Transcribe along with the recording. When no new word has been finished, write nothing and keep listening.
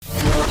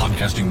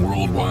Broadcasting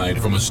worldwide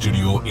from a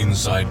studio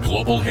inside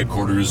global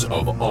headquarters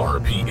of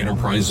RP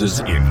Enterprises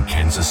in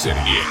Kansas City.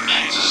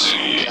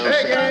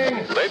 Hey,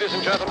 gang! Ladies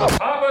and gentlemen,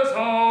 Papa's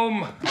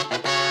home!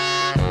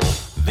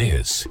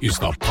 This is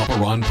the Papa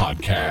Ron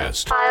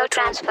Podcast. File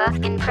transfer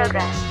in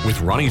progress.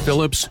 With Ronnie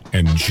Phillips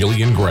and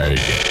Jillian Gregg.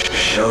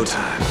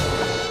 Showtime.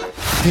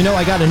 You know,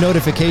 I got a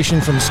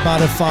notification from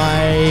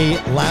Spotify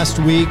last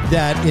week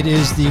that it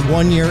is the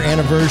 1-year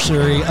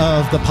anniversary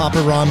of the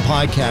Papa Ron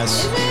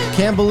Podcast.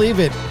 Can't believe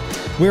it.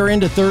 We're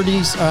into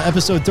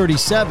episode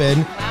 37,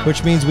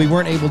 which means we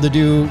weren't able to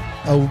do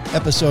an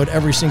episode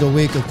every single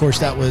week. Of course,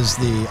 that was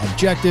the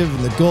objective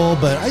and the goal,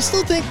 but I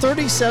still think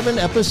 37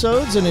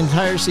 episodes an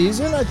entire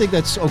season, I think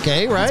that's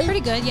okay, right? It's pretty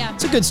good, yeah.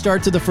 It's a good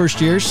start to the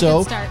first year,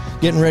 so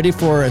getting ready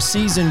for a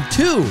season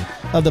 2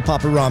 of the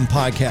Papa Ron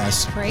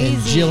Podcast. Crazy.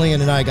 And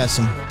Jillian and I got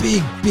some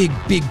big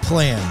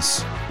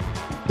plans,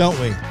 don't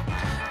we?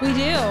 We do.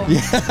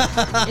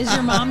 Yeah. Is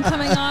your mom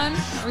coming on?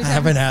 I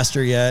haven't asked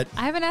her yet.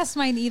 I haven't asked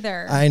mine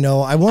either. I know.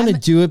 I want to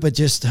do it, but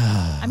just...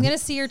 I'm going to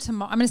see her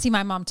tomorrow. I'm going to see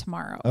my mom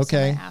tomorrow. Okay. So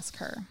I'm going to ask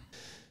her.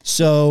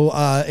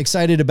 So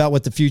excited about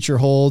what the future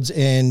holds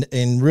and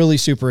really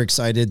super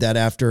excited that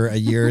after a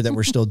year that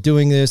we're still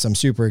doing this, I'm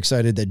super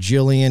excited that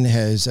Jillian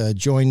has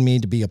joined me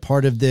to be a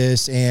part of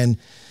this. And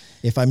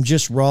if I'm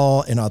just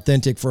raw and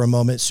authentic for a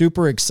moment,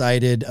 super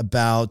excited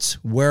about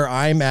where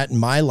I'm at in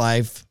my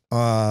life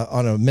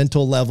on a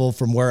mental level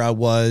from where I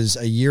was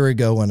a year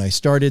ago when I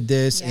started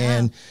this.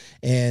 Yeah.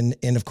 And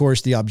of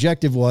course, the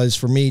objective was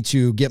for me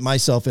to get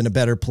myself in a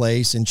better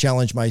place and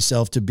challenge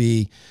myself to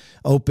be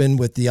open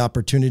with the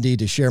opportunity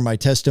to share my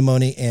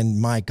testimony. And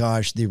my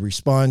gosh, the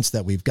response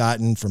that we've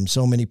gotten from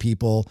so many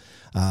people.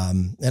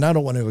 And I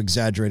don't want to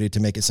exaggerate it to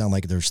make it sound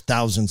like there's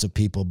thousands of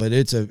people, but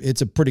it's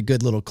a pretty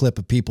good little clip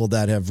of people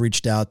that have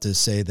reached out to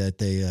say that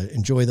they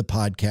enjoy the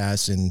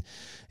podcast and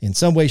in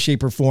some way,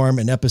 shape, or form,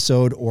 an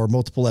episode or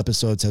multiple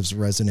episodes has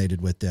resonated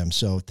with them.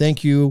 So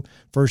thank you,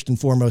 first and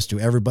foremost, to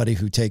everybody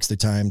who takes the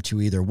time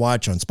to either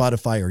watch on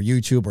Spotify or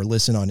YouTube or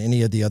listen on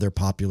any of the other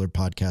popular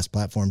podcast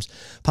platforms.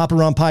 Papa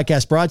Ron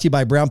Podcast brought to you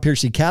by Brown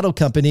Piercy Cattle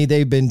Company.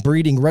 They've been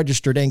breeding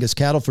registered Angus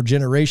cattle for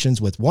generations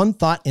with one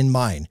thought in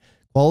mind: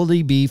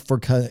 quality beef for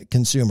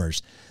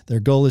consumers. Their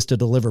goal is to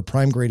deliver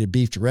prime-graded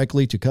beef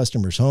directly to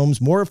customers'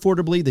 homes more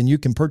affordably than you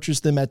can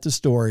purchase them at the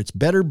store. It's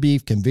better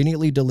beef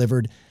conveniently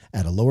delivered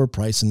at a lower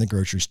price than the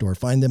grocery store.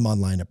 Find them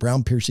online at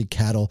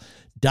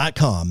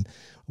brownpiercycattle.com,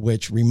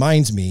 which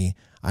reminds me,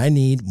 I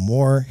need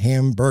more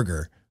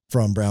hamburger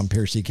from Brown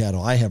Piercy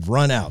Cattle. I have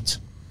run out.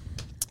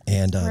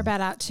 And we're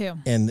about out too.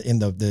 And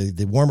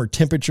the warmer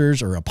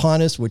temperatures are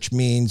upon us, which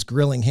means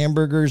grilling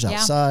hamburgers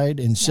outside.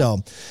 And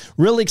so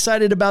really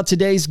excited about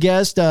today's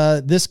guest.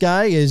 This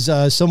guy is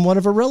somewhat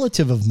of a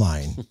relative of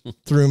mine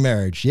through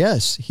marriage.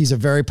 Yes, he's a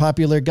very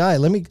popular guy.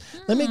 Let me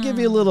give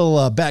you a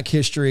little back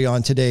history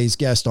on today's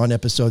guest on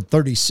episode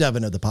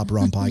 37 of the Papa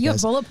Ron Podcast. You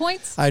have bullet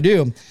points? I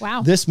do.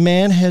 Wow. This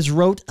man has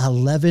wrote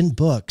 11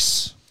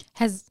 books.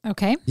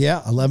 Okay.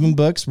 Yeah, 11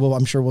 books. Well,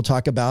 I'm sure we'll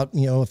talk about,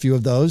 a few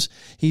of those.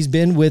 He's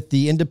been with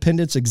the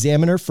Independence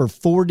Examiner for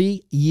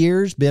 40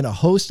 years, been a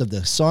host of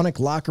the Sonic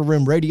Locker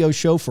Room radio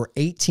show for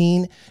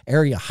 18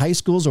 area high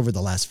schools over the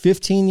last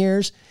 15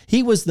 years.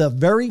 He was the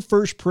very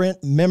first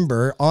print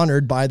member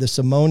honored by the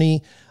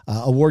Simone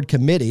Award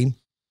Committee,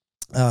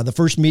 the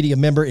first media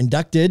member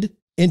inducted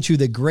into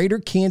the Greater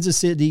Kansas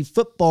City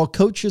Football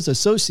Coaches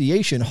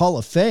Association Hall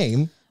of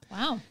Fame.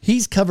 Wow.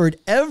 He's covered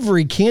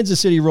every Kansas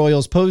City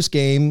Royals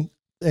postgame,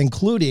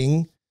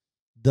 including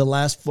the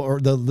last four,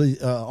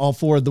 all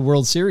four of the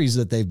World Series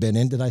that they've been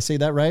in. Did I say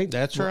that right?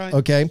 That's right.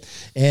 Okay.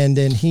 And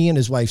then he and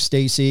his wife,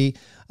 Stacy,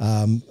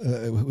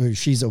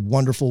 she's a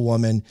wonderful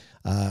woman,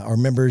 are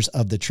members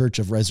of the Church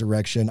of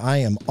Resurrection. I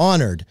am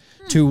honored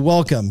to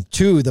welcome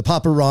to the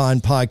Papa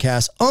Ron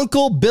Podcast,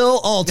 Uncle Bill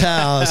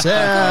Althaus.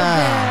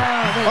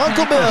 Yeah.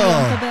 Uncle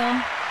Bill.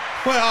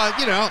 Well,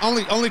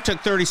 only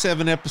took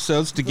 37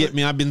 episodes to get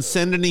me. I've been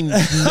sending him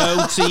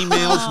notes,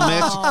 emails,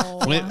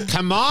 messages.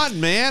 Come on,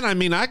 man. I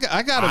mean, I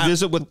got to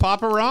visit with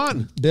Papa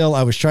Ron. Bill,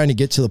 I was trying to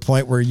get to the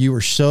point where you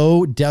were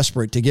so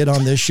desperate to get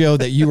on this show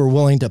that you were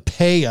willing to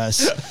pay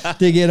us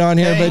to get on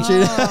here.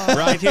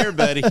 Right here,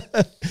 buddy.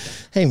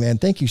 Hey, man,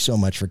 thank you so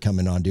much for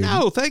coming on, dude.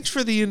 No, thanks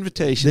for the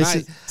invitation. This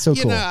is so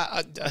cool.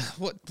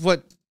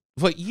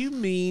 What you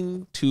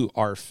mean to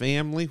our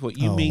family, what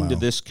you mean to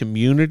this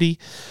community,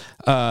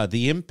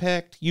 the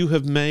impact you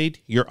have made,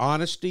 your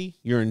honesty,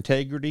 your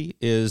integrity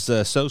is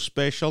so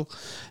special.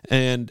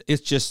 And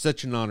it's just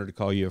such an honor to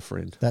call you a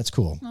friend. That's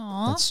cool.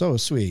 Aww. That's so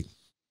sweet.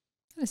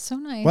 That is so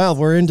nice. Well,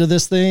 we're into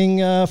this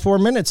thing 4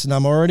 minutes and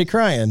I'm already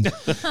crying.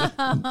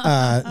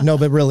 No,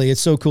 but really,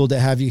 it's so cool to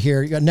have you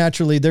here.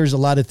 Naturally, there's a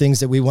lot of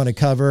things that we want to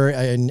cover.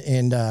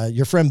 And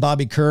your friend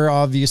Bobby Kerr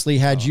obviously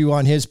had you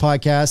on his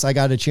podcast. I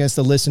got a chance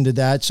to listen to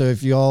that. So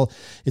if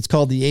it's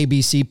called the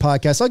ABC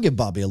podcast. I'll give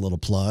Bobby a little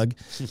plug.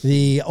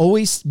 The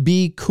Always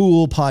Be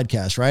Cool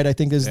podcast, right? I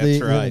think is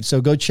That's right.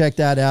 So go check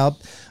that out.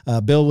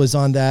 Bill was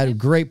on that.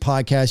 Great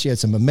podcast. You had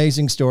some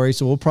amazing stories.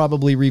 So we'll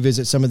probably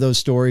revisit some of those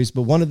stories.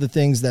 But one of the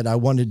things that I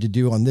want wanted to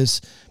do on this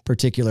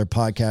particular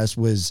podcast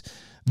was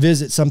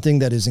visit something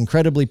that is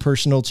incredibly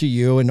personal to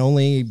you, and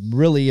only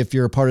really if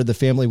you're a part of the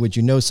family would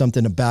you know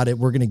something about it.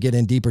 We're going to get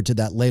in deeper to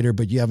that later,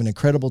 but you have an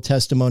incredible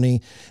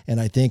testimony,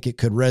 and I think it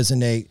could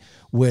resonate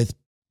with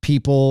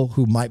people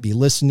who might be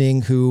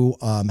listening, who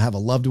have a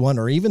loved one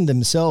or even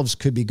themselves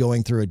could be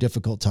going through a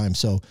difficult time.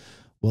 So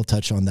we'll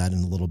touch on that in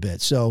a little bit.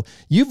 So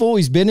you've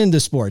always been into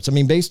sports. I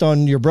mean, based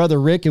on your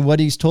brother Rick and what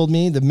he's told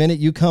me, the minute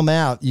you come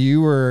out,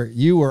 you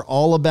were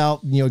all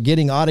about,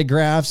 getting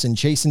autographs and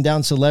chasing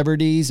down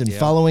celebrities and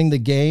following the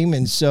game.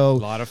 And so a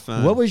lot of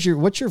fun.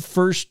 what's your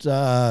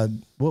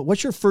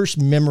first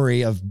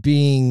memory of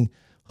being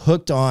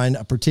hooked on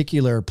a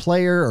particular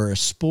player or a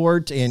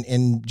sport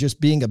and just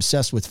being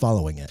obsessed with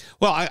following it?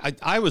 Well,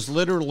 I was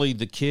literally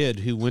the kid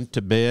who went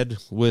to bed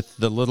with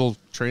the little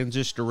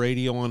transistor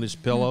radio on his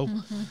pillow,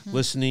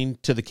 listening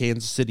to the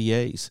Kansas City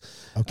A's.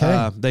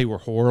 Okay. They were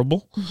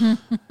horrible.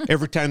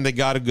 Every time they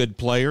got a good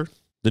player,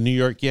 the New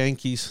York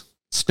Yankees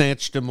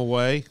snatched him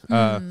away.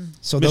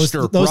 So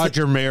Mr. those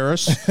Roger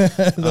Maris,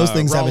 those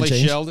things Raleigh haven't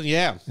changed. Sheldon,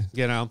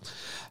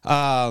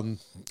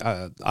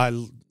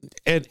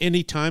 at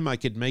any time I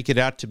could make it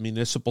out to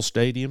Municipal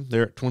Stadium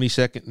there at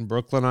 22nd in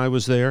Brooklyn, I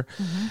was there,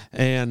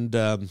 and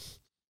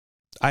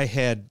I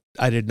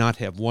did not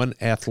have one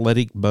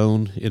athletic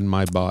bone in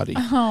my body.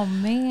 Oh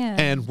man!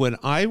 And when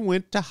I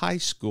went to high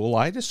school,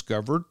 I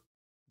discovered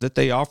that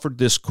they offered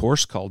this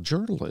course called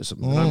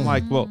journalism, and I'm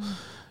like, well,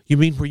 you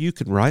mean where you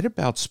can write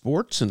about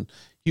sports and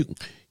you can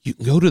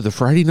go to the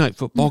Friday night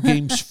football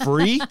games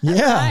free?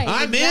 Yeah. Right,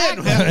 I'm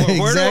exactly. in.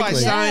 Where do I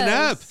Exactly. sign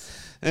up? Yes.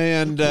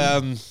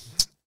 And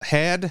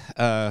had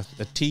a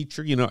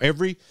teacher.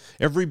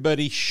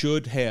 Everybody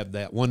should have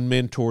that one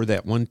mentor,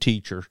 that one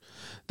teacher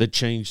that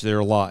changed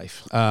their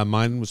life.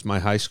 Mine was my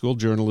high school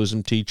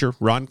journalism teacher,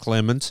 Ron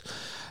Clemens.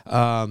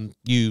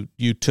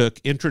 You took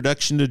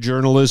Introduction to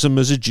Journalism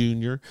as a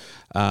junior.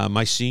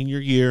 My senior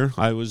year,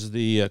 I was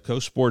the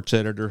co-sports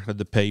editor of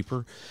the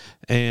paper,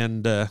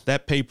 and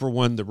that paper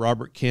won the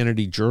Robert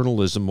Kennedy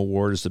Journalism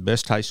Award as the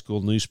best high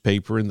school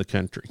newspaper in the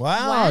country.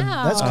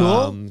 Wow. That's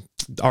cool.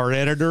 Our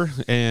editor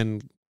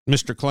and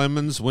Mr.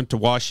 Clemens went to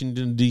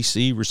Washington,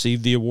 D.C.,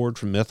 received the award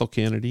from Ethel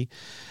Kennedy,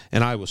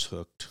 and I was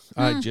hooked.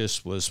 I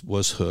just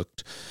was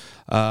hooked.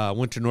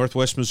 Went to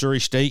Northwest Missouri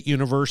State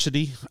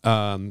University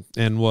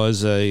and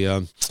was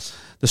the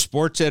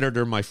sports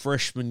editor my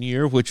freshman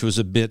year, which was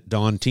a bit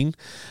daunting,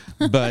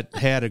 but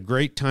had a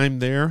great time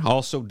there.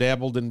 Also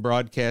dabbled in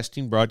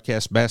broadcasting,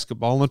 broadcast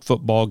basketball and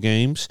football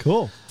games.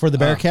 Cool. For the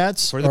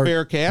Bearcats? For the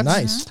Bearcats.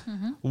 Nice.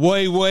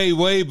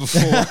 Way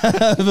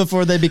before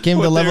Before they became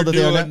what the level that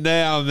they're they are doing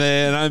now. now,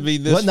 man. I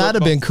mean, this Wouldn't that have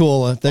football- been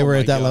cool if they Oh were my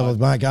at that God. level?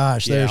 My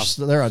gosh, Yeah.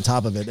 they're on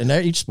top of it. And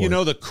they're each sport. You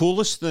know, the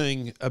coolest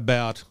thing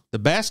about the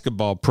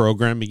basketball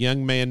program, a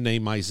young man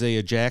named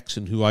Isaiah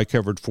Jackson, who I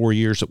covered 4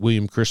 years at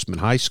William Chrisman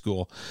High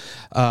School,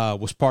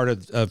 was part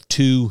of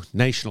two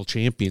national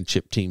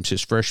championship teams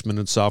his freshman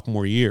and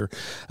sophomore year.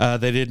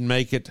 They didn't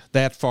make it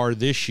that far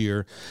this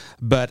year,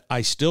 but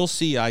I still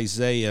see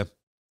Isaiah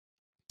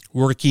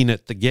working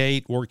at the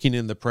gate, working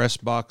in the press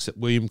box at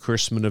William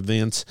Chrisman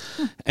events,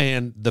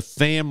 and the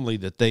family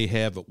that they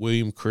have at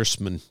William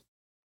Chrisman,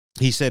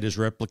 he said, is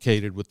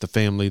replicated with the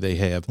family they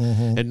have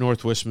at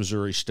Northwest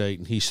Missouri State,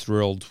 and he's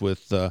thrilled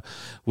with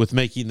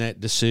making that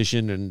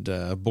decision.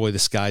 And boy, the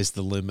sky's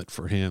the limit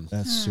for him.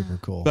 That's super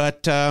cool.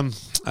 But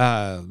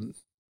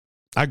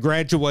I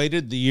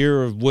graduated the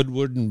year of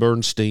Woodward and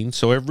Bernstein,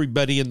 so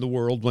everybody in the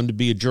world wanted to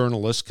be a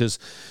journalist because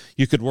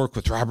you could work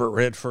with Robert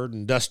Redford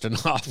and Dustin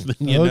Hoffman,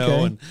 you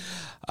know.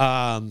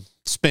 And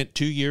spent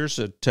 2 years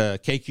at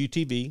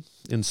KQTV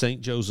in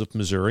St. Joseph,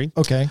 Missouri.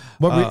 Okay.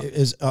 What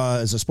as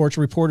a sports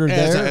reporter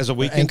there? As a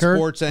weekend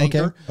sports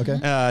anchor.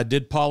 Okay.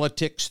 Did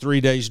politics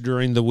 3 days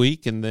during the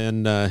week. And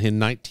then in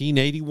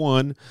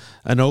 1981,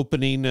 an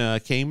opening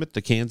came at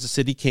the Kansas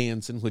City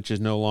Kansan, which is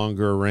no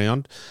longer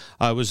around.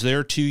 I was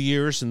there 2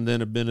 years and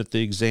then have been at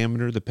the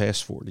Examiner the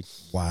past 40.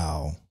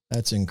 Wow.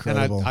 That's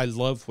incredible. And I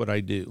love what I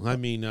do. I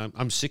mean,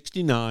 I'm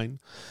 69.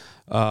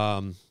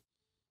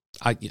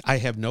 I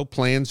have no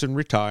plans in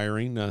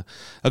retiring. A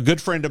good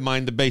friend of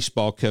mine, the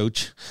baseball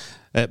coach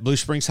at Blue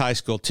Springs High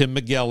School, Tim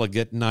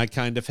McGilligan, and I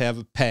kind of have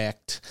a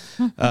pact.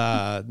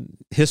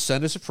 His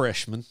son is a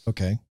freshman.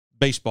 Okay.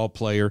 Baseball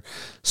player.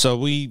 So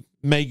we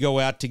may go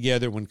out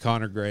together when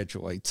Connor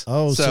graduates.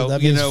 Oh, so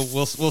that means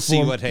we'll see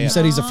what happens. You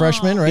said he's a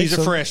freshman, right? He's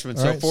a freshman,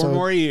 so all right, 4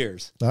 more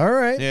years. All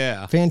right.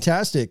 Yeah.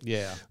 Fantastic.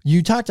 Yeah.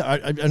 You talked,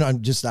 and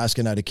I'm just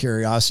asking out of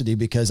curiosity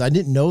because I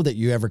didn't know that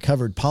you ever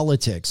covered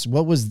politics.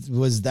 What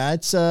was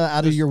that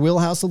out of your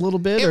wheelhouse a little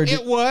bit?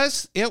 It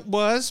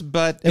was,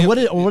 but... And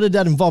what did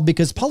that involve?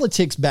 Because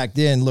politics back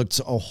then looked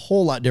a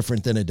whole lot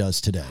different than it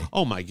does today.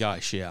 Oh my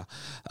gosh, yeah.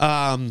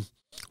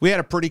 We had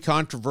a pretty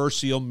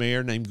controversial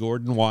mayor named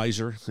Gordon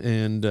Weiser,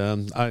 and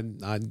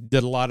I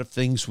did a lot of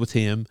things with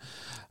him.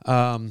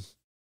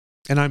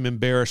 and I'm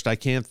embarrassed, I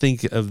can't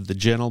think of the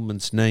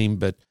gentleman's name,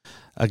 but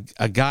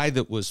a guy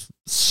that was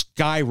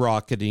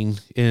skyrocketing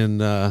in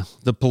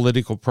the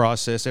political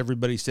process.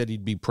 Everybody said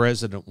he'd be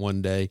president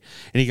one day,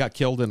 and he got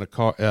killed in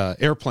a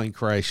airplane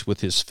crash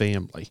with his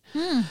family.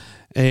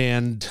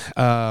 And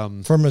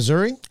from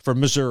Missouri? From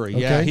Missouri,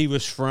 Okay. yeah. He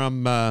was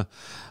from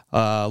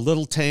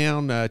little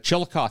town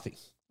Chillicothe.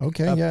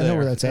 Okay, yeah, I know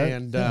where that's at.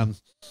 And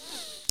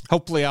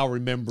hopefully I'll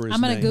remember his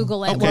I'm going name. to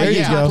Google it. Okay, while you're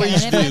yeah, talking,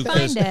 please and if do. I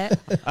find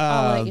it,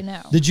 I'll let you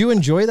know. Did you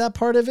enjoy that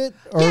part of it,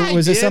 or Yeah,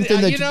 was I it did.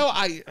 something that you know?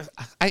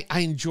 I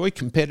enjoy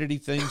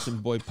competitive things,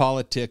 and boy,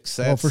 politics.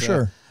 That's, for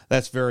sure.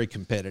 That's very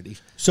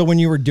competitive. So when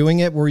you were doing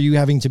it, were you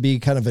having to be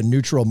kind of a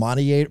neutral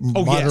moderator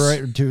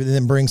yes. to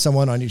then bring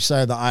someone on each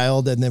side of the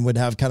aisle, and then would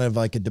have kind of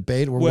like a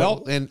debate? Or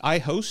Well, and I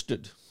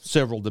hosted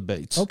several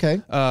debates.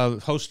 Okay.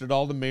 Hosted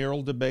all the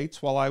mayoral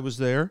debates while I was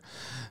there,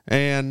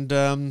 and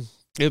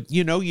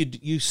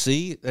you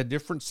see a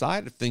different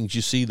side of things.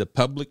 You see the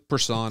public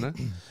persona,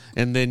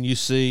 and then you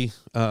see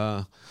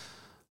the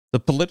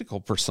political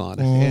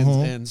persona,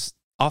 and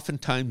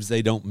oftentimes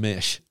they don't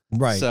mesh.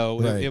 Right. So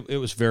right. It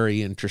was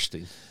very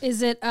interesting.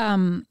 Is it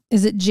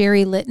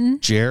Jerry Litton?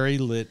 Jerry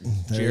Litton.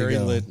 Jerry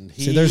Litton.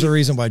 See, there's a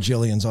reason why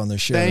Jillian's on this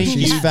show. Thank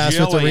She's you, fast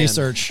with the Jillian.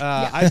 research.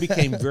 I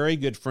became very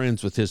good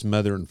friends with his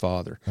mother and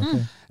father.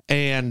 Okay.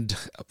 And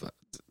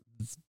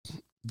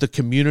the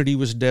community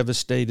was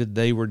devastated.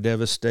 They were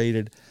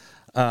devastated.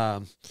 I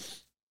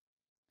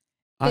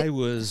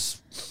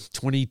was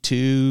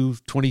 22,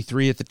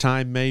 23 at the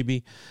time,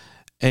 maybe.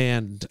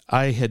 And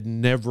I had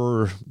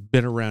never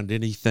been around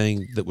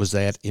anything that was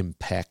that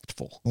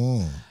impactful.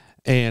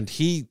 And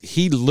he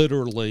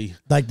literally...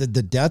 Like the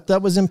death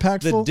that was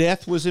impactful? The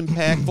death was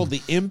impactful.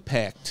 The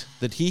impact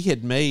that he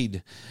had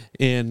made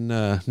in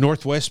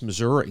Northwest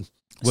Missouri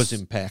was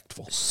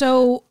impactful.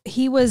 So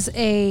he was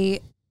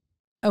a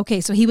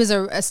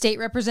state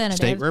representative.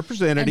 State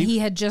representative. And he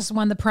had just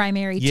won the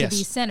primary to Yes.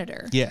 be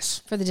senator.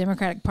 Yes. For the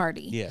Democratic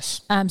Party.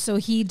 Yes. So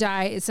he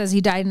died. It says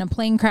he died in a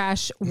plane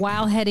crash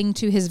while heading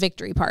to his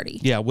victory party.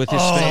 Yeah, with his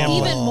family.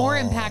 Even more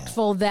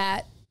impactful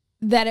that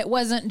it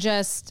wasn't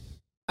just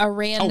a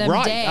random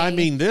day. I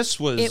mean,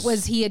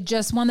 he had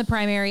just won the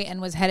primary and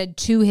was headed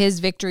to his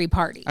victory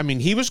party. I mean,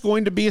 he was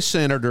going to be a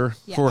senator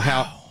for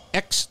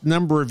X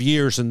number of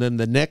years, and then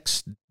the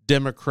next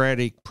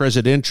Democratic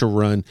presidential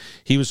run,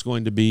 he was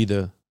going to be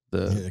the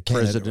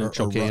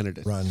presidential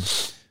candidate. Run.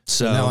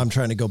 So now I'm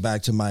trying to go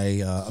back to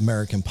my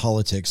American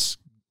politics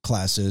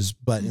classes,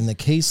 but in the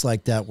case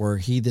like that where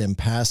he then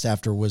passed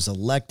after was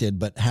elected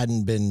but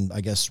hadn't been,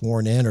 I guess,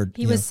 sworn in, or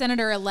he was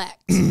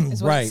senator-elect,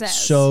 is what right. it says.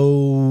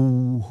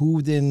 So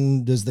who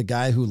then, does the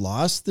guy who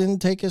lost then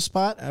take his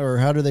spot, or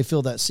how do they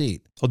fill that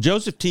seat? Well,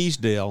 Joseph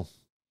Teasdale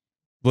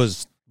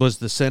was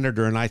the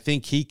senator, and I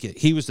think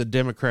he was the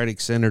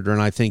Democratic senator,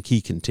 and I think he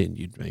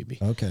continued maybe.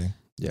 Okay.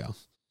 Yeah.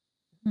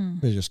 I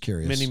was just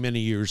curious. Many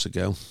years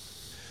ago.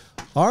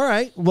 All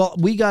right. Well,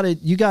 we got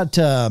it. You got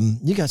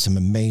some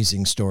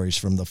amazing stories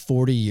from the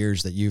 40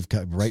 years that you've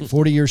got, right?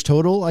 40 years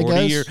total, I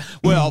guess.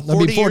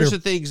 40 years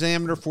at the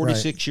Examiner,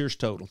 46 years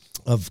total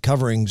of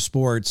covering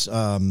sports.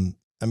 I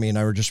mean,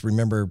 I just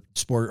remember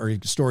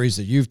stories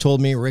that you've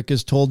told me, Rick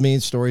has told me,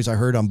 stories I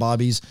heard on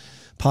Bobby's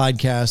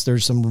podcast.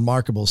 There's some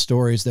remarkable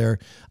stories there.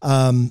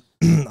 I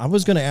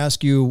was going to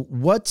ask you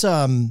what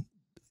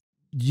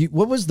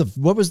was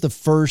the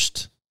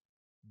first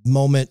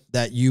moment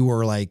that you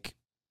were like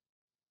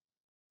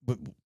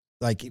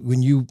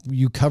when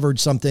you covered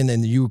something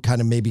and you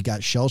kind of maybe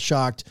got shell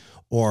shocked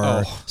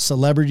or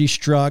celebrity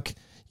struck,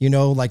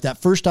 like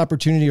that first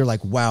opportunity, you're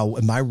like, wow,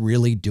 am I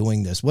really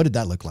doing this? What did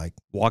that look like?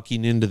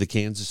 Walking into the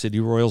Kansas City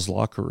Royals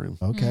locker room.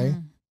 Okay.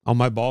 All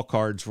my ball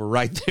cards were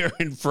right there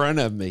in front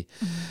of me.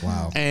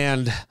 Wow.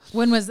 And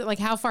when was it? Like,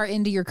 how far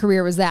into your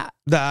career was that?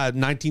 The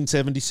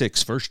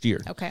 1976, first year.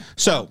 Okay.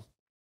 So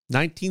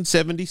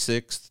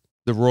 1976,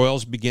 the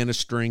Royals began a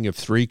string of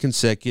 3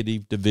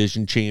 consecutive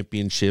division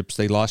championships.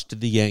 They lost to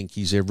the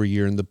Yankees every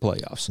year in the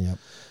playoffs. Yep.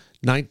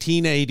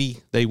 1980,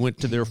 they went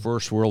to their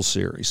first World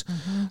Series.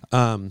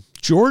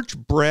 George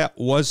Brett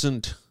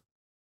wasn't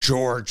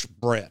George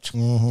Brett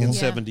in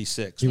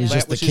 76. He was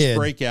just was the his kid.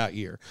 breakout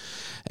year.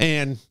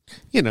 And,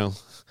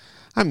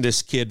 I'm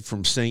this kid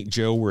from St.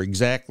 Joe. We're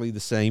exactly the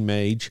same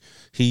age.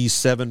 He's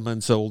 7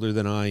 months older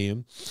than I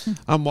am.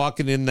 I'm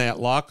walking in that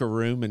locker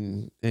room,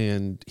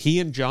 and he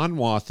and John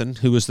Wathen,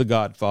 who was the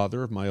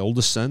godfather of my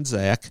oldest son,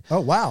 Zach,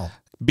 Oh, wow.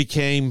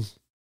 became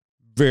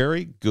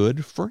very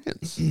good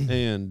friends.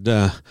 And,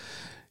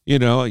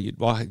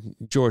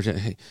 George,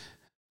 hey,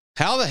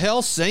 how the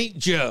hell St.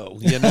 Joe?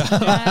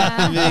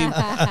 I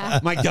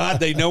mean, my God,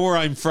 they know where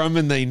I'm from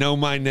and they know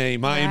my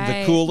name. I am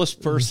the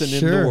coolest person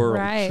in the world.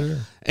 Right. Sure.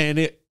 And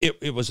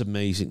it was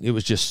amazing. It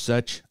was just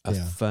such a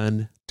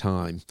fun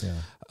time.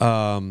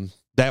 Yeah.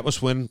 That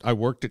was when I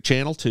worked at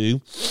Channel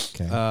 2,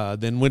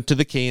 then went to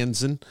the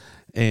Kansan.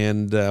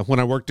 And when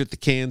I worked at the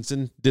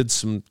Kansan, did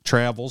some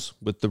travels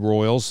with the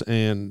Royals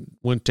and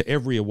went to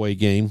every away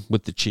game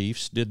with the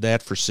Chiefs. Did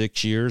that for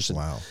 6 years. And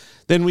Wow.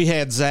 then we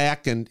had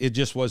Zach, and it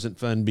just wasn't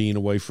fun being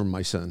away from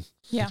my son.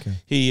 Yeah. Okay.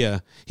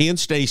 He and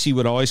Stacy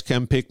would always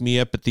come pick me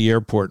up at the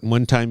airport. And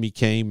one time he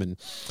came and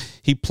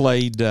he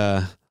played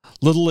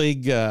Little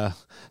League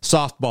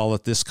softball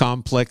at this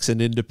complex in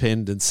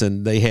Independence,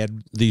 and they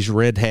had these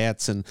red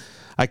hats, and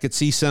I could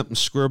see something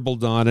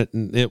scribbled on it,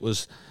 and it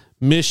was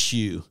 "Miss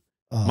you,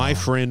 my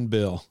friend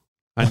Bill."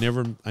 I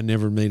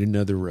never made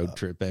another road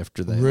trip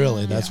after that.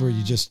 Really? That's where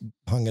you just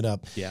hung it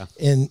up. Yeah.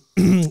 And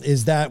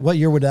is that, what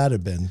year would that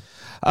have been?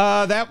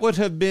 That would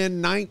have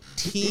been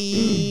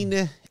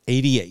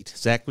 1988.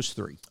 Zach was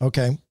 3.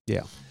 Okay.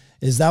 Yeah.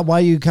 Is that why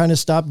you kind of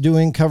stopped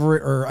doing cover,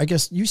 or I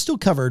guess you still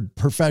covered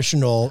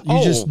professional,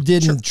 you just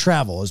didn't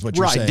travel is what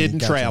you're saying? Right, didn't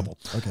Gotcha. travel.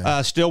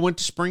 Okay. Still went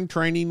to spring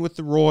training with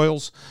the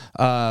Royals.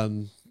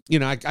 I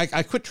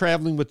quit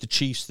traveling with the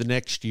Chiefs the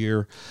next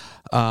year.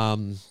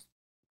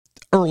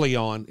 Early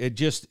on, it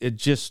just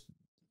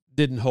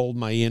didn't hold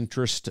my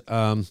interest.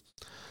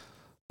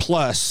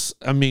 Plus,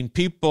 I mean,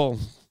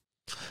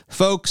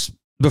 folks,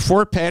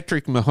 before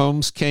Patrick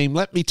Mahomes came,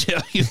 let me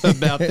tell you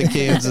about the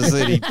Kansas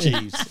City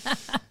Chiefs.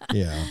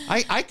 Yeah.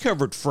 I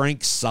covered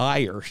Frank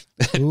Sire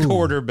at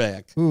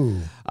quarterback.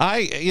 Ooh.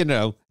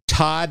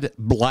 Todd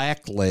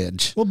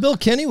Blackledge. Well, Bill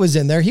Kenny was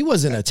in there. He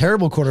wasn't a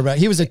terrible quarterback.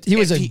 He was a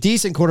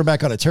decent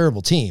quarterback on a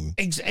terrible team.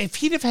 If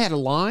he'd have had a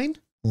line,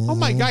 oh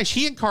my gosh,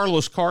 he and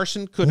Carlos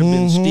Carson could have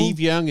been Steve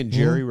Young and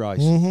Jerry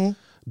Rice.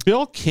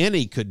 Bill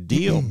Kenny could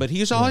deal, but he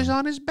was always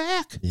on his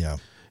back. Yeah.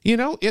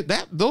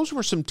 Those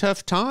were some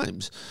tough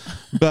times.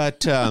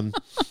 But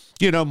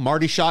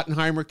Marty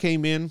Schottenheimer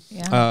came in.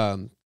 Yeah.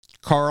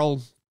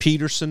 Carl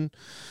Peterson,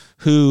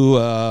 who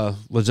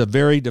was a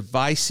very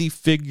divisive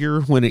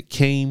figure when it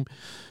came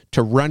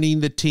to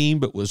running the team,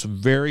 but was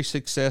very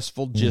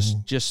successful.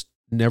 Just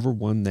never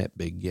won that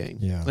big game.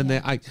 Yeah. And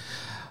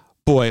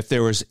if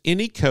there was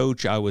any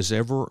coach I was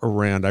ever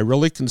around, I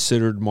really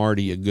considered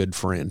Marty a good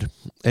friend.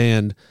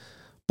 And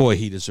boy,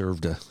 he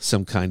deserved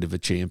some kind of a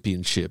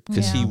championship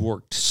because he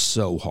worked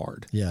so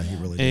hard. Yeah, he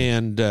really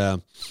did.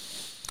 And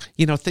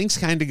things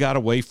kind of got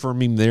away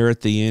from him there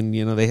at the end.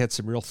 They had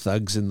some real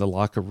thugs in the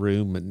locker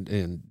room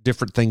and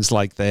different things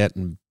like that.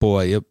 And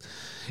boy,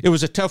 it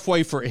was a tough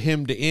way for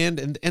him to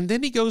end. And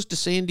then he goes to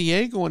San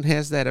Diego and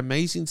has that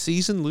amazing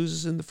season,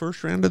 loses in the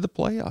first round of the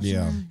playoffs.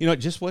 Yeah. It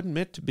just wasn't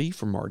meant to be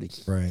for Marty.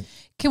 Right.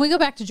 Can we go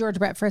back to George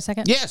Brett for a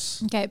second?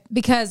 Yes. Okay,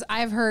 because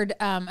I've heard,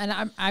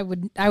 and I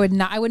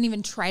wouldn't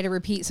even try to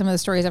repeat some of the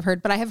stories I've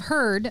heard, but I have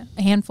heard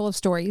a handful of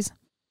stories.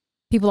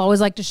 People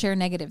always like to share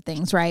negative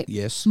things, right?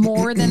 Yes.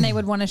 More than they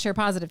would want to share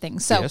positive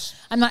things. So Yes.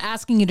 I'm not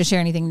asking you to share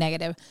anything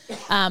negative.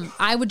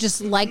 I would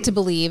just like to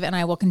believe, and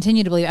I will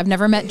continue to believe, I've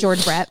never met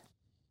George Brett,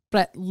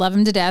 but love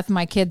him to death.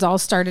 My kids all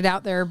started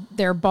out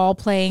their ball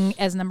playing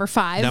as number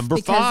 5. Number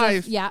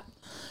 5. Yeah.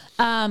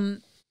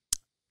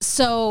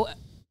 So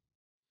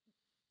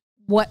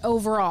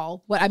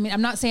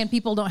I'm not saying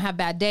people don't have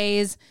bad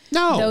days.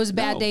 No. Those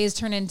bad days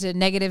turn into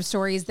negative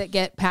stories that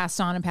get passed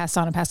on and passed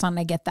on and passed on. And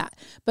I get that.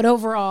 But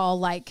overall,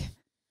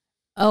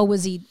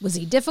 was he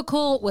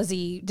difficult?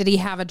 Did he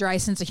have a dry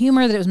sense of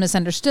humor that it was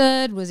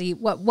misunderstood? Was he,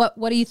 what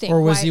do you think?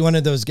 Or was he one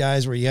of those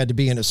guys where you had to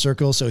be in a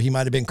circle, so he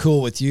might have been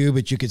cool with you,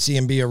 but you could see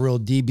him be a real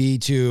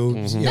DB to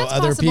That's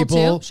other possible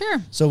people? too. Sure.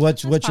 So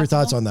what's your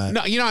thoughts on that?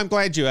 No, I'm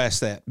glad you asked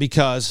that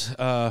because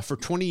for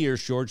 20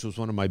 years, George was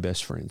one of my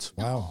best friends.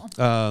 Wow.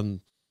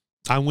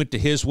 I went to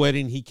his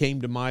wedding. He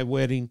came to my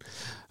wedding.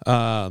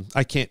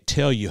 I can't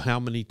tell you how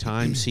many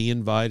times he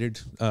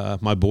invited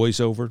my boys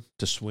over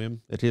to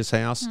swim at his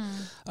house.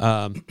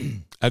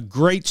 A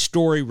great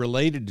story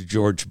related to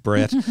George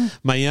Brett.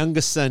 My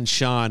youngest son,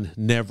 Sean,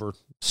 never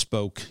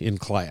spoke in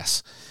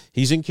class.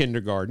 He's in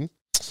kindergarten.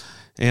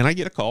 And I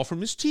get a call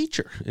from his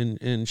teacher.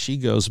 And she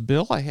goes,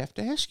 Bill, I have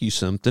to ask you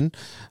something.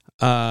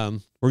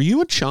 Were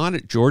you and Sean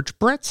at George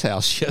Brett's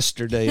house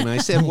yesterday? And I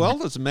said,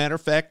 well, as a matter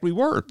of fact, we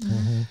were.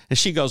 And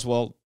she goes,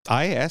 well,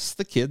 I asked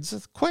the kids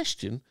a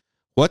question.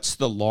 What's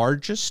the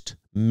largest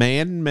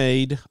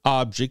man-made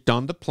object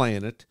on the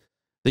planet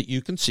that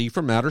you can see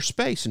from outer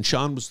space? And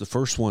Sean was the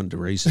first one to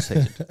raise his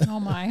hand. Oh,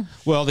 my.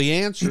 Well, the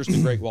answer is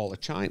the Great Wall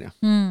of China.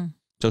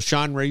 So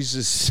Sean raises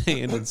his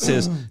hand and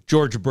says,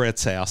 George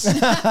Brett's house.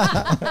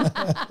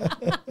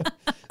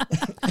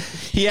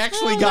 He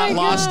actually got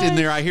lost in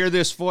there. I hear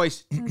this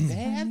voice,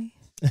 Dad.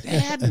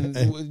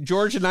 And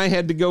George and I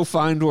had to go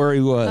find where he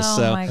was.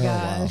 Oh, my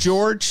gosh.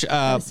 George,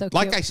 so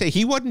like cute. I say,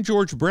 he wasn't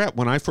George Brett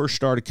when I first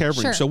started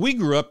covering. Sure. So we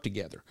grew up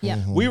together.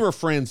 Yeah. We were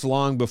friends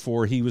long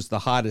before he was the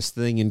hottest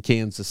thing in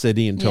Kansas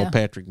City until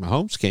Patrick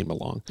Mahomes came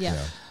along.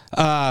 Yeah.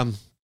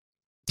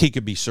 He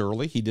could be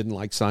surly. He didn't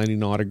like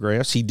signing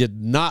autographs. He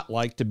did not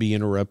like to be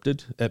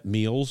interrupted at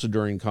meals or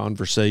during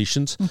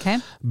conversations. Okay.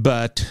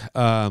 But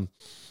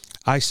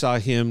I saw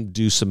him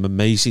do some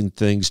amazing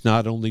things,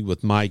 not only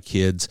with my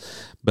kids,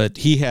 but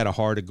he had a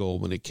heart of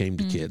gold when it came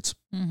to kids.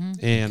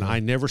 And I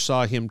never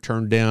saw him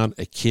turn down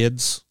a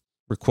kid's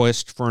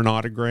request for an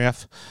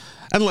autograph,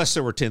 unless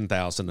there were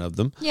 10,000 of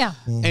them. Yeah.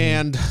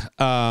 And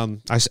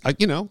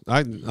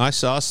I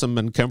saw some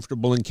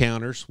uncomfortable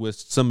encounters with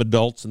some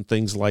adults and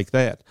things like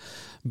that.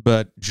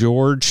 But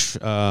George,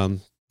 I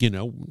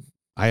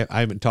I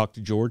haven't talked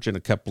to George in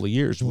a couple of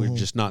years. We're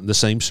just not in the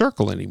same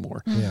circle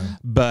anymore. Yeah.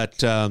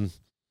 But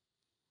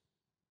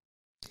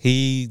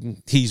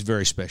he's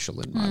very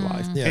special in my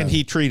life. Yeah. And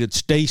he treated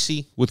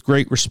Stacy with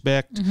great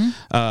respect.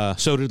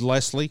 So did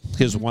Leslie,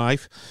 his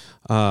wife.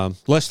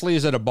 Leslie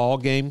is at a ball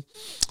game.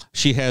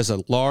 She has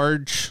a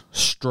large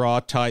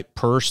straw-type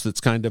purse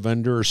that's kind of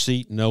under her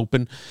seat and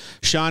open.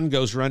 Sean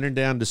goes running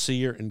down to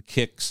see her and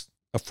kicks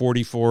a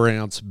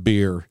 44-ounce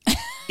beer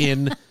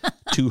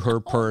into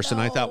her purse.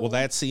 And I thought, well,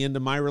 that's the end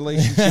of my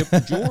relationship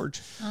with George.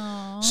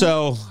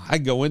 So I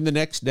go in the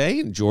next day,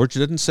 and George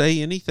didn't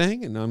say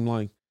anything. And I'm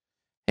like,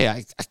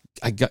 hey,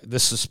 I got the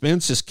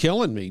suspense is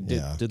killing me.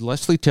 Did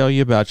Leslie tell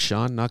you about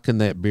Sean knocking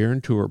that beer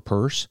into her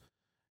purse?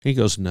 He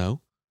goes,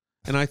 no.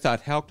 And I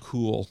thought, how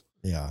cool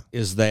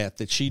is that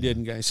she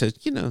didn't go? I said,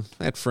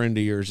 that friend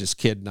of yours, his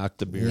kid knocked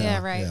the beer.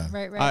 Yeah,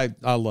 right.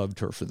 I loved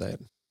her for that.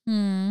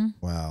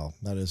 Wow.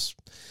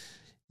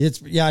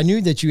 I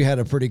knew that you had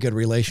a pretty good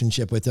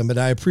relationship with him, but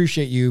I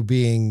appreciate you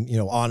being,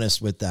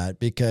 honest with that,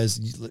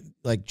 because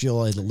like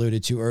Jill had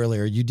alluded to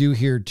earlier, you do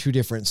hear two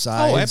different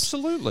sides. Oh,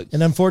 absolutely.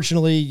 And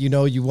unfortunately, you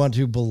don't want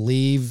to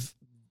believe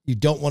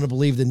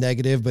the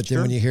negative, but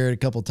then when you hear it a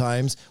couple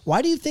times,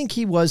 why do you think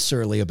he was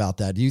surly about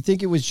that? Do you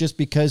think it was just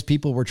because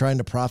people were trying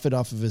to profit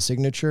off of his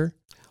signature?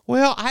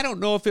 Well, I don't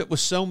know if it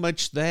was so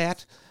much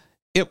that.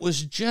 It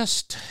was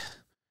just,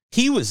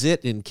 he was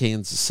it in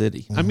Kansas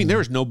City. I mean, there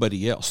was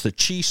nobody else. The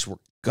Chiefs were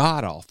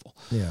god-awful.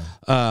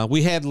 Yeah.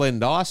 We had Len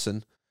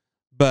Dawson,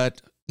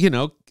 but,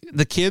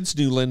 the kids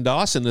knew Len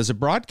Dawson as a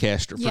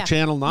broadcaster for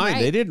Channel 9. Right.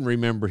 They didn't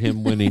remember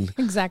him winning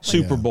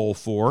Super Bowl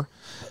IV.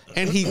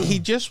 And he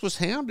just was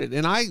hounded.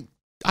 And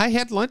I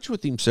had lunch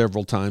with him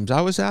several times.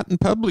 I was out in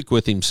public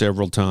with him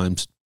several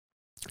times.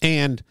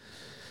 And,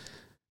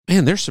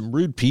 man, there's some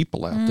rude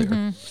people out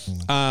there.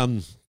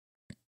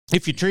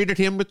 If you treated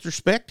him with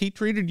respect, he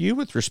treated you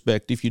with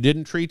respect. If you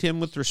didn't treat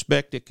him with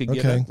respect, it could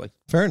get ugly.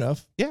 Fair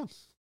enough. Yeah.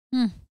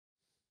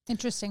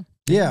 Interesting.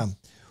 Yeah.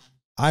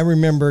 I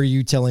remember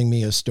you telling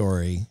me a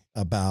story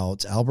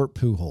about Albert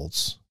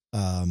Pujols.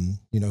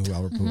 You know who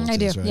Albert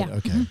Pujols is, right? Yeah.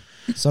 Okay.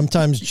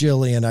 Sometimes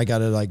Jillian, I got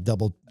to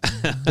double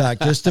back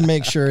just to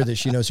make sure that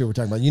she knows who we're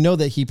talking about. You know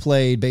that he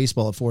played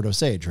baseball at Fort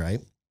Osage,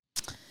 right?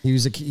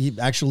 He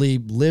actually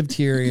lived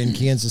here in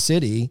Kansas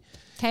City.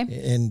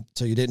 Okay. And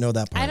so you didn't know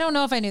that part. I don't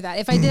know if I knew that.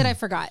 If I did, I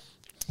forgot.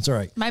 It's all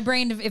right. My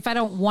brain, if I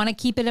don't want to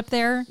keep it up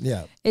there,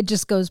 it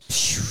just goes.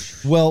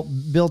 Well,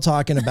 Bill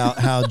talking about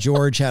how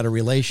George had a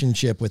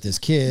relationship with his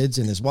kids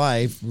and his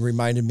wife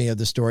reminded me of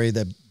the story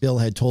that Bill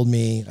had told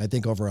me, I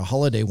think over a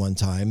holiday one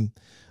time,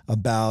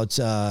 about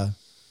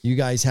you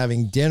guys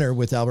having dinner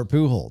with Albert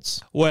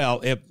Pujols.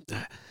 Well,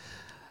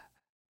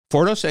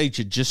 Fort Osage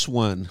had just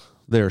won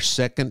their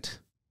second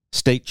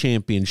state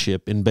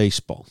championship in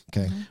baseball.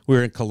 Okay. We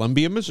were in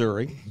Columbia,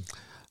 Missouri.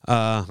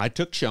 I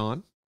took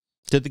Sean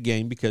to the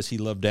game because he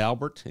loved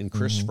Albert and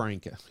Chris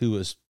Franca, who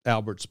was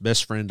Albert's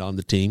best friend on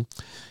the team.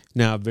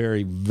 Now a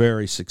very,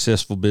 very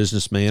successful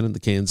businessman in the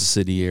Kansas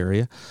City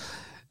area.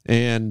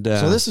 And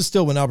so this is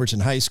still when Albert's in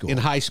high school. In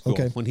high school,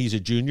 when he's a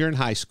junior in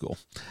high school.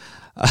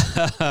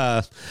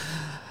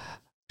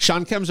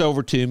 Sean comes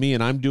over to me,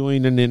 and I'm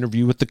doing an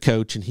interview with the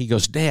coach, and he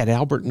goes, Dad,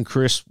 Albert and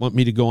Chris want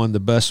me to go on the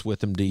bus with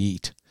them to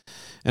eat.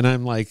 And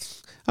I'm like,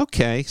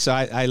 okay. So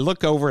I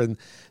look over, and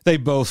they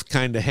both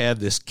kind of had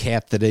this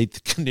cat that ate the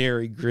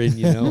canary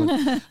grin,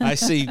 And I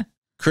see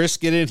Chris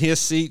get in his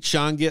seat,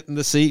 Sean get in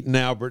the seat, and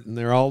Albert, and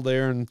they're all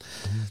there. And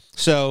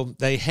so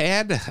they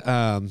had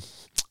a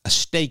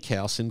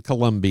steakhouse in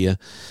Columbia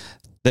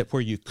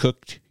where you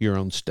cooked your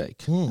own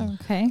steak.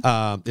 Okay.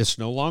 It's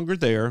no longer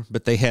there,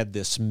 but they had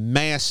this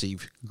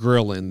massive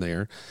grill in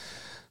there.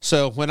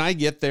 So when I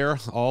get there,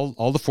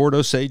 all the Fort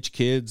Osage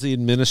kids, the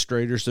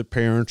administrators, the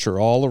parents are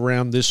all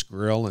around this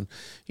grill and,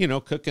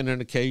 cooking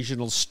an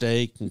occasional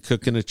steak and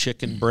cooking a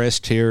chicken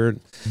breast here.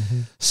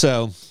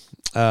 So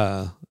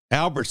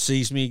Albert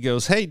sees me, he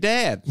goes, hey,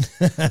 Dad.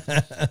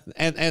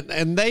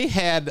 and they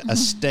had a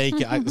steak.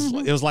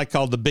 It was like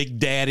called the Big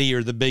Daddy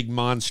or the Big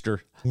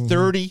Monster.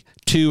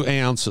 32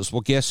 ounces.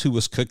 Well, guess who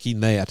was cooking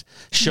that?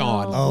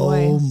 Sean.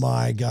 Oh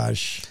my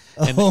gosh.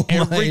 And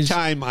every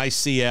time I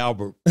see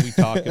Albert, we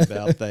talk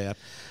about that.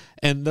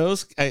 And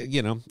those,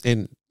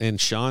 and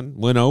Sean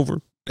went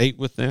over, ate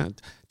with that.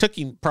 Took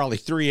him probably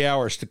 3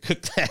 hours to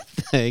cook that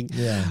thing.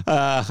 Yeah.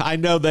 I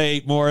know they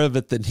ate more of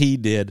it than he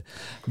did,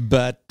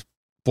 but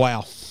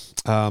wow.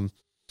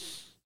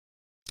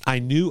 I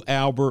knew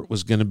Albert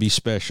was going to be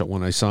special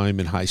when I saw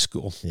him in high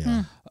school.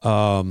 Yeah.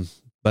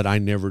 But I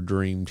never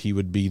dreamed he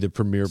would be the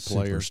premier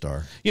player.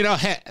 Superstar.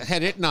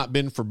 Had it not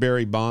been for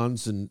Barry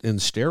Bonds and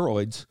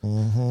steroids,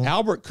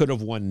 Albert could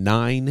have won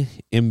 9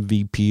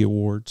 MVP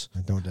awards.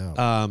 No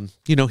doubt.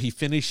 He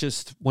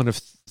finishes one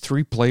of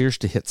 3 players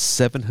to hit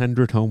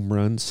 700 home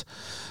runs.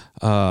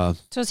 So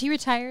is he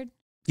retired?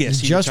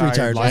 Yes, he just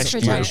retired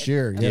last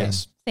year.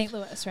 Yes. St.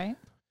 Louis, right?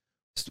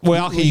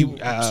 Well, he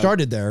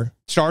started there.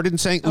 Started in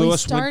St.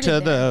 Louis, went to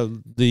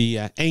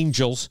the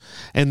Angels,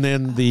 and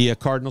then the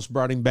Cardinals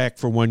brought him back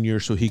for 1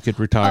 year so he could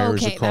retire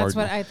as a Cardinal. That's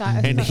what I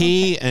thought. And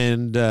he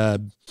and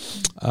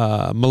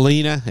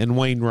Molina and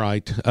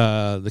Wainwright,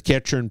 the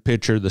catcher and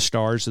pitcher, the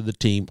stars of the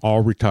team,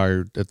 all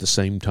retired at the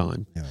same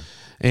time. Yeah.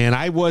 And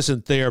I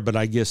wasn't there, but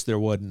I guess there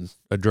wasn't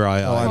a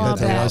dry eye. I bet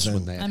there wasn't.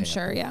 When that I'm happened.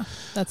 sure, yeah.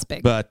 That's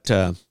big. But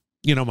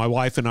my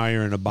wife and I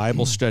are in a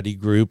Bible study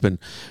group, and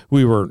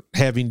we were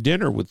having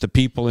dinner with the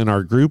people in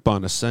our group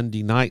on a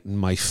Sunday night, and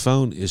my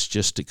phone is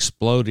just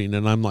exploding.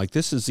 And I'm like,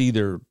 this is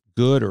either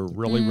good or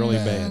really, really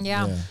bad.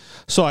 Yeah.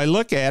 So I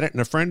look at it, and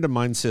a friend of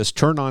mine says,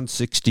 turn on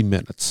 60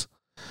 Minutes.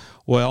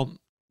 Well,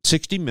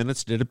 60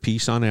 Minutes did a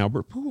piece on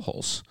Albert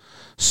Pujols.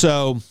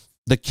 So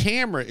the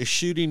camera is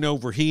shooting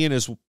over he and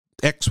his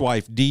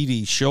ex-wife Dee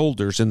Dee's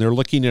shoulders, and they're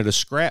looking at a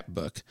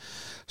scrapbook.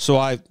 So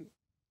I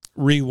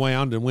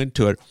rewound and went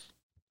to it.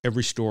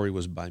 Every story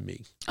was by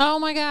me. Oh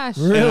my gosh!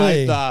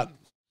 Really? And I thought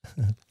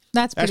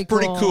that's pretty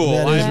cool.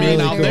 I mean,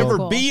 really I'll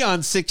never be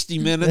on 60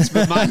 Minutes,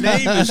 but my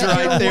name is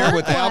right there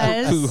with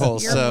Albert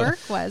Pujols. Your work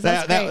was.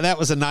 That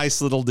was a nice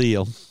little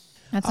deal.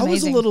 That's amazing. I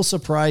was a little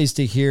surprised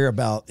to hear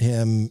about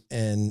him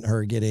and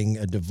her getting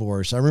a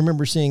divorce. I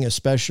remember seeing a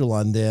special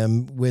on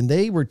them when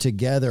they were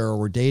together or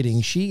were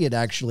dating. She had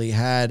actually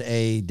had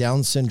a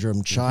Down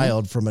syndrome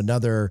child from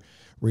another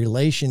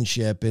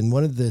relationship. And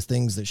one of the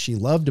things that she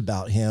loved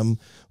about him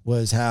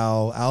was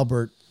how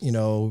Albert,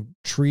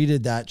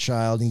 treated that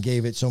child and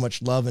gave it so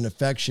much love and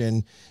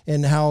affection,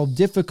 and how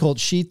difficult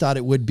she thought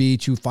it would be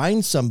to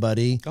find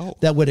somebody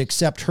that would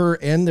accept her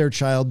and their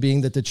child, being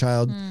that the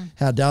child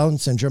had Down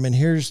syndrome. And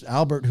here's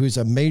Albert, who's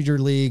a major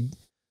league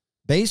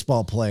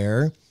baseball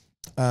player,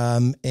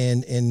 and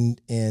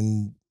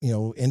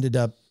ended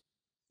up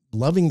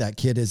loving that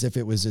kid as if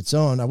it was its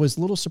own. I was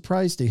a little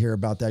surprised to hear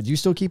about that. Do you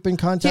still keep in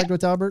contact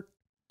with Albert?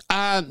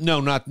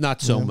 No,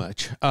 not so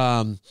much.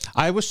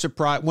 I was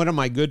surprised. One of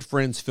my good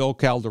friends, Phil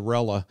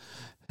Caldarella,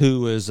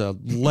 who is a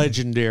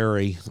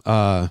legendary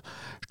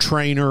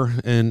trainer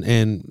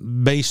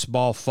and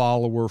baseball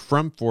follower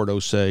from Fort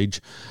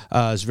Osage,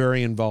 is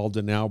very involved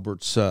in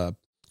Albert's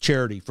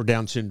charity for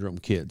Down syndrome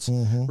kids.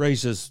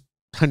 Raises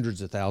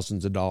hundreds of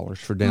thousands of dollars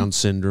for Down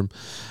syndrome.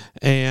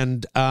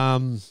 And,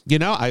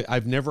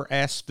 I've never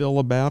asked Phil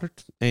about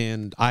it.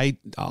 And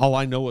all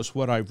I know is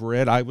what I've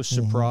read. I was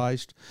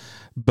surprised.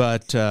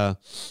 But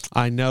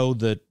I know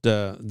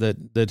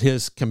that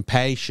his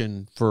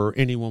compassion for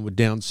anyone with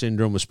Down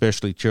syndrome,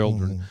 especially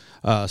children,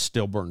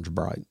 still burns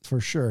bright. For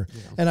sure.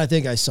 Yeah. And I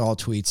think I saw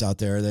tweets out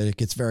there that it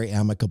gets very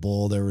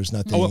amicable. There was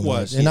nothing. Oh, it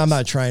was. And I'm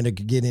not trying to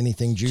get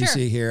anything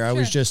juicy here. I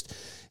was just,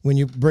 when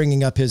you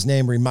bringing up his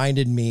name,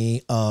 reminded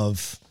me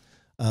of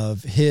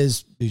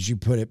his, as you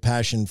put it,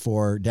 passion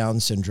for Down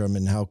syndrome,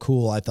 and how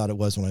cool I thought it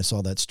was when I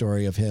saw that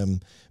story of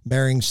him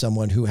marrying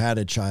someone who had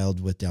a child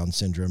with Down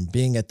syndrome,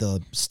 being at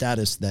the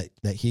status that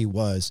he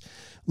was.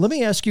 Let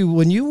me ask you,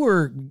 when you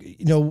were,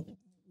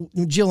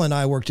 Jill and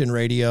I worked in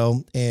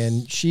radio,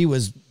 and she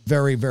was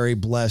very, very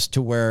blessed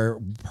to where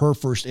her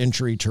first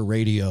entry to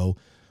radio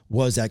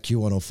was at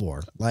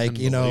Q104. Like,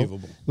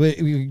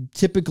 we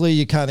typically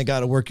you kind of got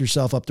to work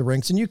yourself up the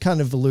ranks, and you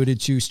kind of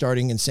alluded to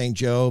starting in St.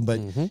 Joe,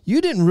 but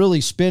you didn't really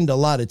spend a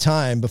lot of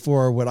time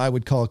before what I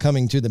would call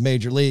coming to the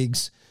major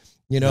leagues,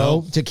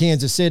 to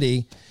Kansas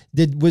City.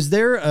 Was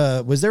there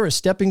a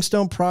stepping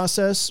stone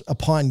process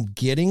upon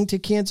getting to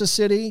Kansas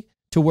City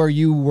to where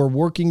you were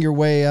working your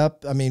way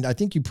up? I mean, I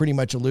think you pretty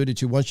much alluded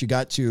to once you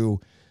got to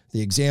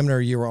the Examiner,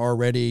 you were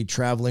already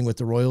traveling with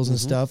the Royals and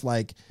stuff.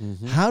 Like,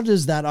 how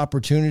does that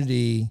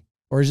opportunity,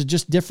 or is it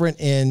just different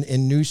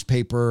in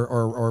newspaper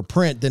or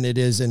print than it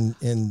is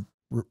in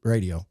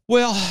radio?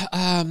 Well,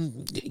 I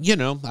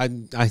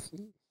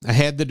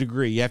had the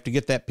degree. You have to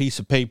get that piece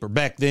of paper.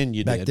 Back then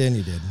you did. Back then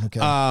you did. Okay.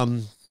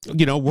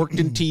 Worked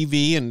in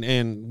TV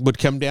and would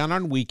come down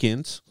on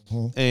weekends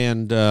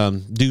and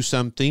do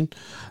something,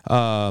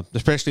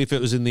 especially if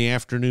it was in the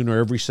afternoon or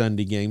every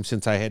Sunday game,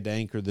 since I had to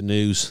anchor the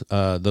news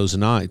those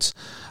nights.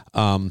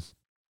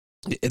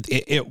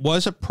 It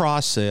was a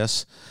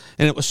process,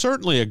 and it was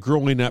certainly a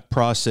growing up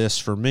process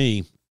for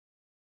me,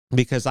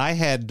 because I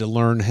had to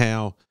learn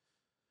how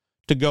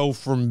to go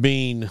from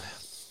being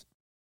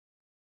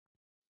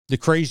the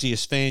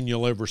craziest fan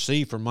you'll ever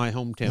see from my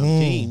hometown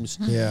teams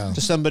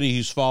to somebody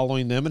who's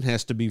following them and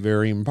has to be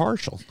very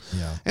impartial.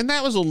 Yeah. And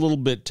that was a little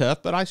bit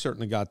tough, but I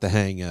certainly got the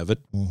hang of it.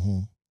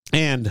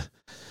 And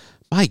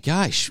my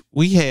gosh,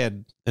 we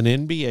had an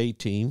NBA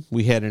team.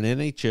 We had an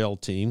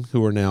NHL team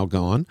who are now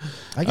gone.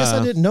 I guess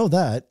I didn't know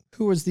that.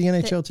 Who was the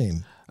NHL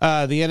team?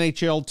 The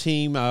NHL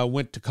team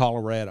went to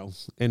Colorado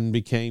and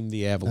became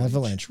the Avalanche.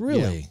 Avalanche,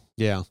 really?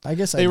 Yeah. I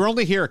guess they were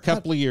only here a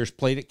couple of years,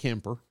 played at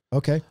Kemper.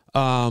 Okay.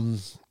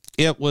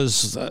 It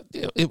was the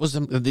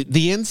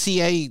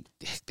NCAA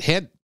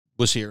head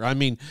was here. I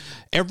mean,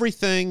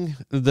 everything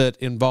that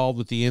involved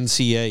with the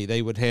NCAA,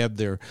 they would have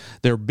their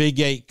Big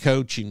 8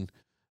 coaching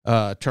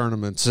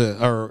tournaments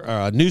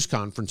or news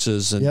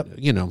conferences,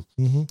 and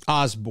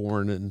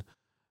Osborne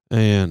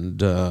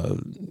and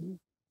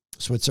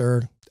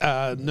Switzer.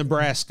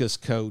 Nebraska's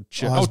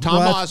coach. Tom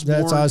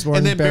Osborne. That's Osborne.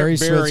 And then Barry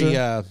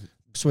Switzer.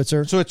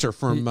 Switzer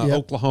from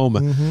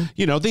Oklahoma. Mm-hmm.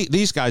 You know,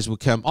 these guys would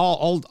come.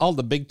 All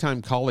the big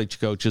time college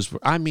coaches.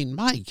 I mean,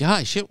 my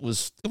gosh, it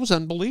was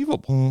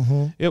unbelievable.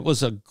 Mm-hmm. It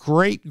was a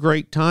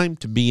great time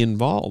to be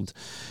involved,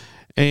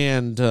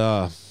 and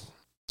I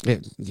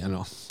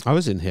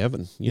was in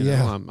heaven. You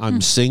know, I'm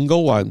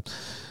single. I'm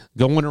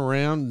going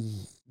around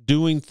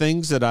doing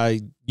things that I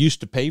used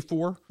to pay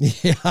for.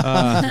 Yeah,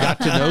 got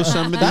to know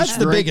some of these. That's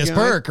the biggest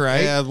perk,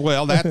 right? Yeah,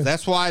 well,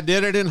 that's why I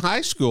did it in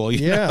high school.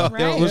 You know?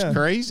 Right. It was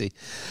crazy,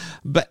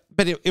 but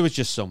it was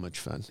just so much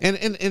fun, and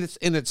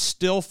it's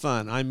still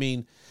fun. I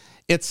mean,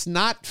 it's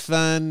not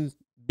fun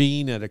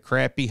being at a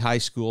crappy high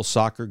school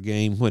soccer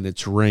game when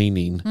it's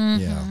raining.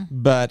 Mm-hmm. Yeah,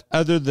 but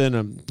other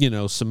than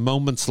some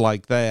moments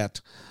like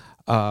that,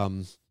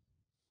 I've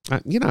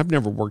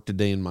never worked a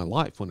day in my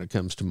life when it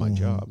comes to my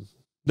job.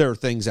 There are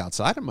things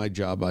outside of my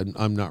job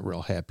I'm not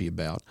real happy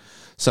about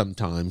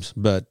sometimes,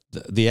 but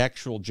the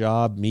actual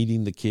job,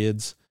 meeting the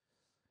kids,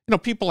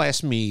 people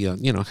ask me,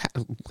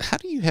 how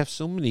do you have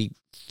so many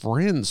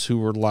friends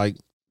who are like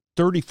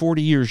 30,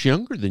 40 years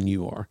younger than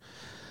you are?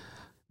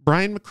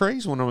 Brian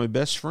McCrae's one of my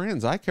best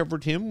friends. I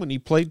covered him when he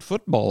played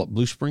football at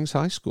Blue Springs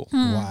High School.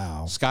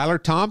 Wow.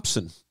 Skylar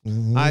Thompson.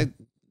 Mm-hmm.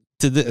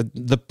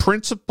 The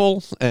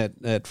principal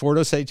at Fort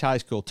Osage High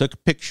School took a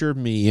picture of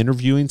me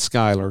interviewing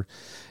Skylar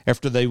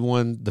after they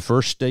won the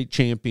first state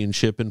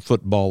championship in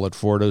football at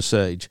Fort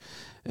Osage.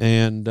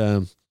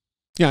 And,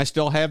 I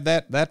still have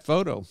that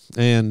photo.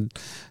 And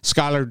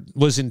Skylar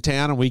was in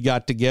town, and we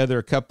got together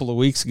a couple of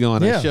weeks ago,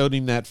 and I showed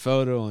him that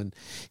photo. And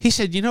he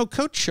said,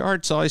 Coach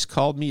Shart's always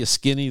called me a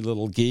skinny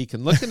little geek.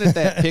 And looking at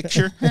that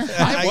picture,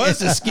 I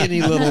was a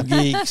skinny little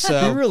geek. So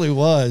he really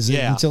was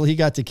until he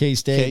got to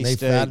K-State. And they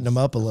fattened him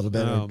up a little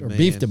bit, or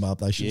beefed him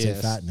up, I should say,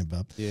 fattened him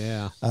up.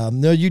 Yeah.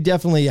 No, you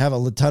definitely have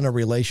a ton of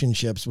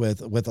relationships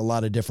with a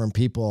lot of different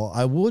people.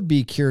 I would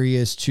be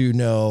curious to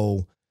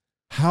know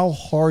how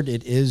hard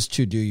it is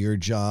to do your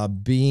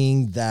job,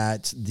 being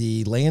that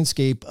the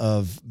landscape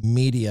of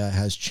media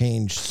has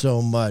changed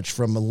so much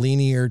from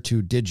linear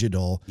to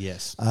digital.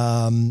 Yes.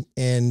 You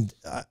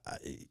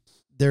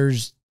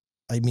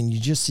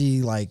just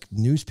see like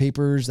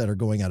newspapers that are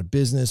going out of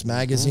business,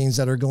 magazines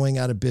that are going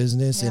out of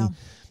business. Yeah. And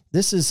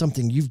this is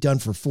something you've done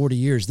for 40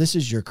 years. This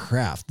is your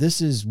craft.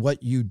 This is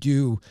what you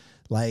do.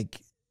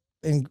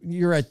 And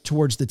you're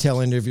towards the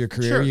tail end of your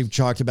career. Sure. You've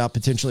talked about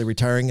potentially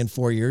retiring in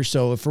 4 years.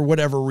 So if for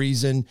whatever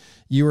reason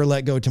you were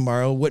let go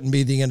tomorrow, it wouldn't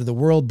be the end of the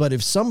world. But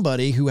if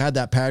somebody who had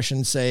that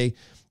passion, say,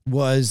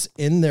 was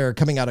in there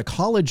coming out of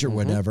college or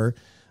whatever,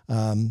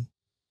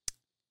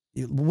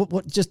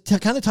 just to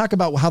kind of talk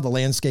about how the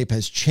landscape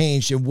has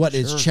changed and what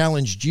has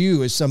challenged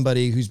you as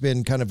somebody who's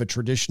been kind of a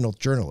traditional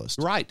journalist.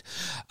 Right.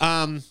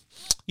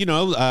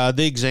 The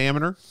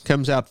Examiner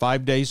comes out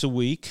 5 days a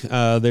week.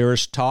 There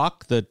is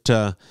talk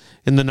that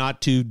in the not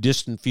too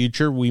distant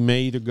future, we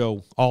may either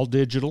go all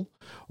digital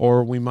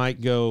or we might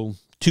go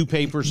 2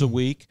 papers a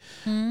week,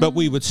 but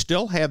we would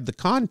still have the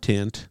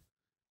content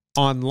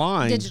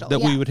online digital, that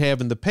we would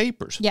have in the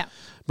papers. Yeah.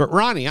 But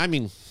Ronnie,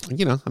 I'm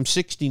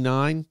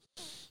 69.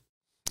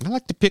 I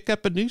like to pick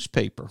up a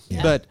newspaper,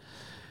 but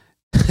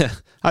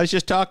I was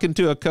just talking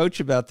to a coach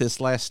about this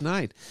last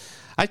night.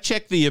 I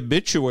check the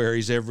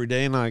obituaries every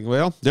day, and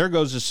there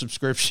goes a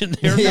subscription.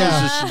 There goes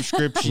a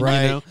subscription.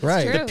 Right.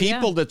 True, the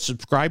people that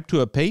subscribe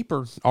to a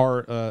paper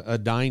are a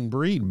dying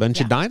breed, a bunch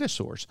of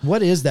dinosaurs.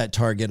 What is that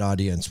target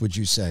audience, would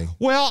you say?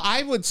 Well,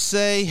 I would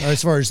say,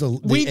 as far as the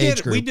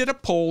age group, we did a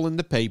poll in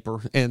the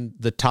paper, and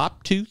the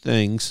top 2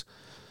 things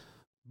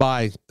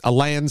by a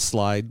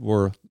landslide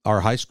were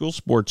our high school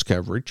sports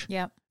coverage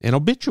and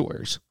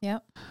obituaries.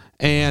 Yep.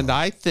 And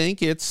I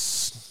think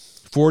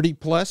it's 40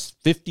 plus,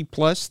 50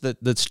 plus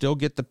that still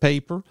get the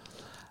paper,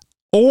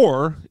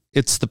 or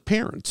it's the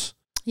parents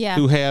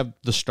who have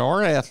the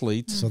star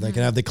athletes. So they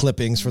can have the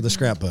clippings for the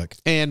scrapbook.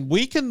 And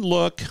we can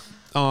look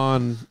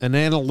on an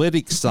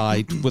analytics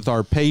site with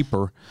our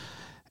paper,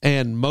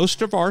 and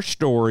most of our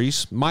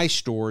stories, my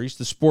stories,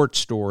 the sports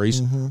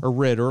stories, are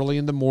read early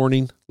in the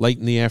morning, late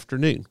in the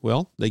afternoon.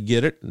 Well, they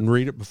get it and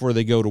read it before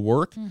they go to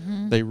work.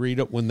 They read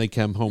it when they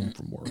come home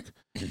from work.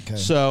 Okay.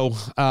 So,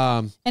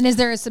 and is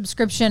there a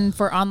subscription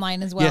for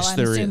online as well? Yes,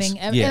 there is.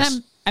 Yes.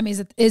 And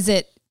is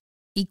it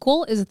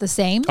equal? Is it the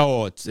same?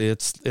 Oh, it's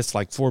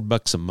like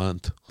 $4 a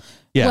month.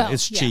 Yeah,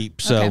 it's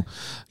cheap. So,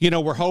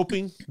 we're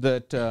hoping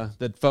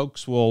that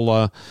folks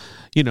will,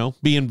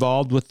 be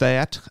involved with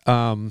that.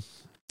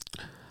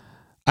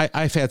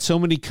 I've had so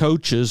many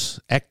coaches,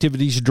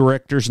 activities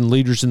directors, and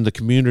leaders in the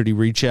community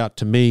reach out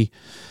to me,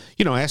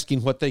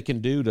 asking what they can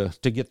do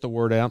to get the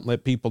word out and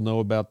let people know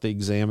about the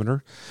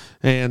Examiner.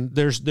 And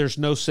there's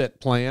no set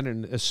plan.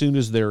 And as soon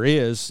as there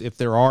is, if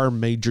there are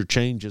major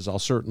changes, I'll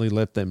certainly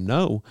let them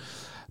know.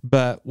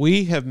 But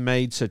we have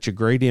made such a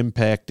great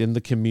impact in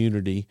the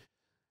community.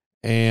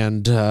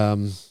 And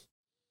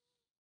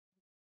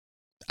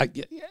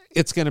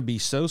it's going to be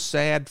so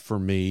sad for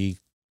me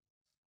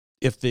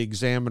if the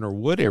Examiner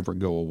would ever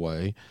go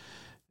away.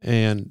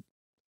 And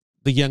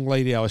the young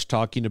lady I was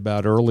talking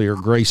about earlier,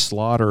 Grace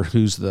Slaughter,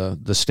 who's the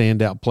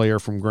standout player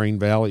from Green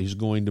Valley, who's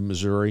going to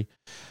Missouri.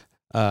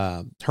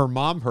 Her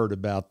mom heard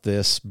about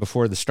this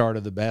before the start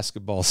of the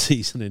basketball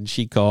season, and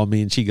she called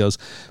me and she goes,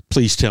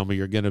 "Please tell me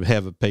you're going to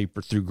have a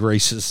paper through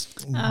Grace's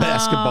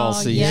basketball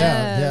season."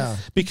 Yes. Yeah.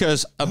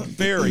 Because a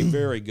very,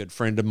 very good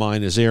friend of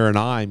mine is Aaron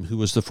Ime, who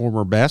was the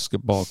former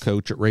basketball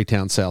coach at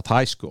Raytown South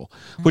High School,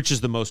 which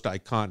is the most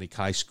iconic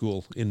high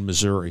school in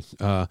Missouri.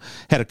 Had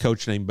a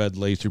coach named Bud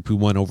Lathrop who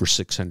won over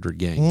 600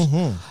 games.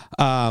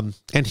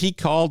 And he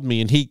called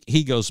me and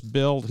he goes,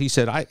 "Bill," he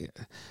said,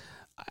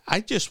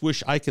 I just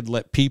wish I could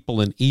let people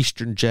in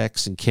eastern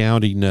Jackson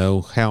County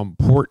know how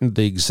important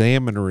the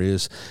Examiner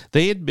is.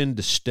 They had been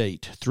to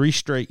state 3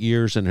 straight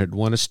years and had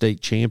won a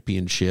state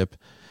championship,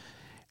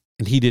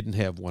 and he didn't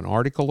have one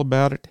article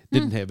about it,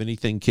 didn't have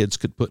anything kids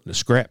could put in a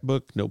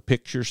scrapbook, no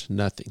pictures,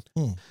 nothing.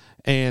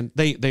 And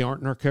they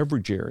aren't in our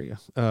coverage area.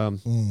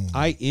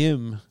 I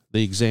am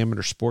the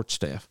Examiner sports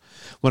staff.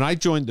 When I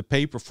joined the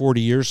paper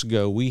 40 years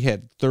ago, we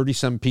had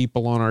 30-some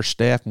people on our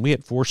staff, and we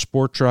had 4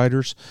 sports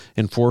writers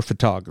and 4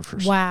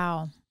 photographers.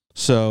 Wow.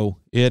 So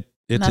it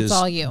has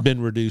all you.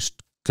 been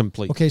reduced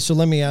completely. Okay, so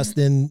let me ask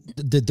then,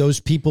 did those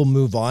people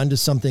move on to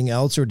something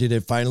else, or did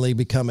it finally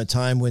become a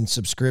time when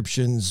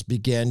subscriptions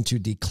began to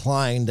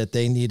decline that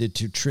they needed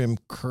to trim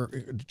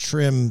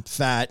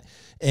fat,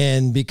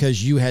 and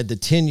because you had the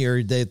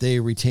tenure that they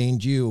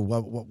retained you?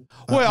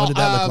 What did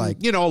that look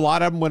like? A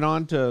lot of them went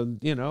on to,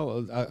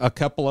 a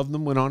couple of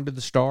them went on to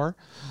the Star.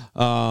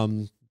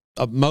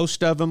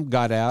 Most of them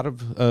got out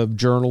of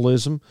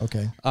journalism.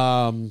 Okay.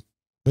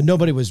 But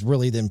nobody was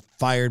really then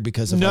fired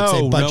because of, let's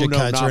say, budget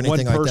cuts or anything like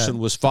that. Not one person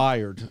was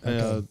fired.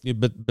 Okay.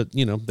 But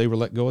they were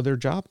let go of their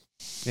job,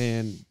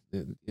 and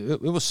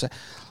it was a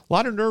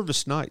lot of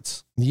nervous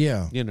nights.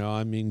 Yeah.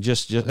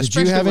 Just did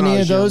you have any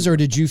of those, or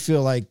did you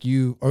feel like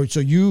you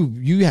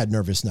had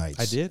nervous nights?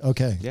 I did.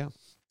 Okay.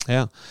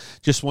 Yeah.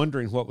 Just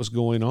wondering what was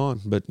going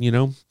on, but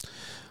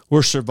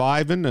we're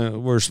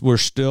surviving. We're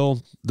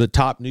still the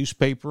top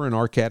newspaper in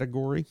our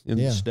category in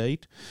the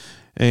state.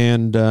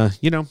 And,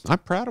 I'm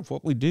proud of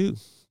what we do.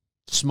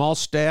 Small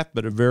staff,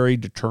 but a very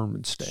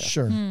determined staff.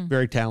 Sure.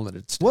 Very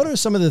talented staff. What are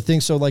some of the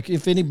things? So, like,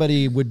 if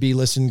anybody would be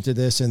listening to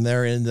this and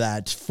they're in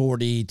that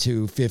 40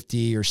 to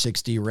 50 or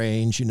 60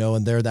 range,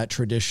 and they're that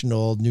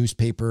traditional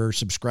newspaper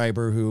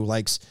subscriber who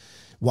likes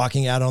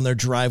walking out on their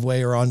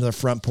driveway or onto the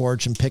front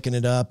porch and picking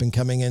it up and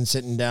coming in,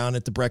 sitting down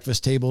at the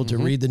breakfast table to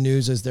read the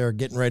news as they're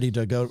getting ready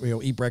to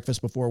go, eat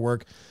breakfast before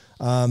work.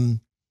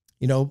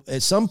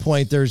 At some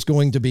point there's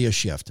going to be a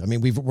shift. I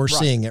mean, we're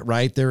seeing it,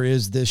 right? There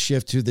is this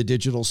shift to the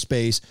digital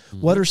space.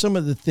 What are some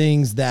of the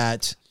things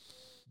that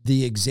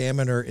the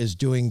Examiner is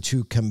doing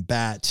to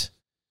combat,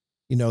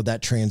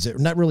 that transit,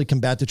 not really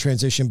combat the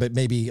transition, but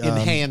maybe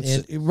enhance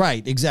it.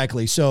 Right.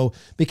 Exactly. So,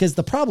 because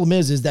the problem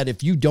is that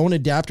if you don't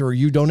adapt or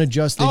you don't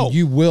adjust, then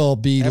you will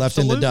be left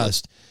in the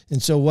dust.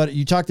 And so what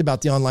you talked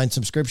about, the online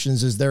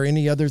subscriptions, is there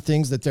any other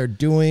things that they're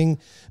doing?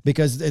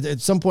 Because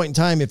at some point in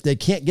time, if they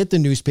can't get the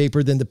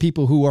newspaper, then the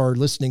people who are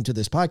listening to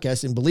this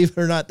podcast, and believe it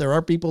or not, there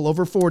are people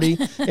over 40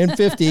 and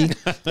 50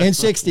 and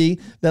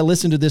 60 that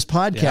listen to this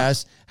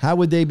podcast. How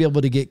would they be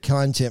able to get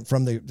content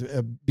from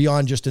the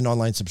beyond just an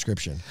online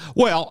subscription?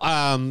 Well,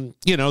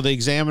 the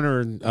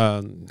Examiner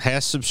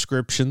has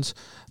subscriptions.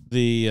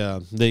 You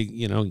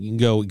can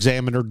go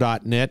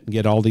examiner.net and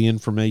get all the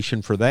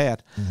information for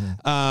that.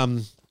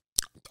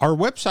 Our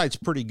website's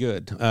pretty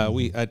good.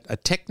 A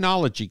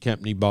technology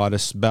company bought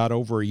us about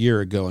over a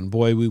year ago, and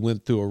boy, we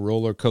went through a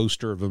roller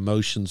coaster of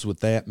emotions with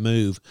that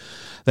move,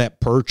 that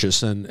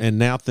purchase, and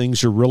now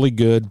things are really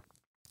good.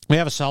 We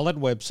have a solid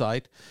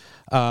website.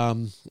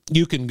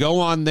 You can go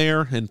on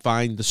there and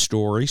find the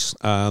stories.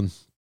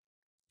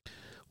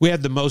 We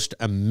had the most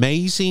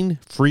amazing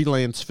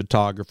freelance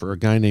photographer, a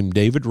guy named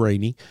David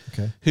Rainey,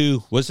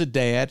 who was a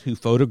dad who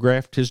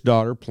photographed his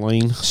daughter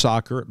playing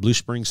soccer at Blue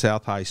Springs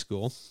South High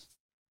School.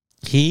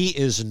 He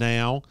is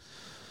now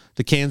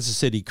the Kansas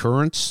City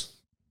Currents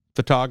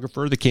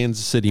photographer, the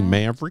Kansas City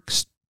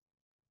Mavericks,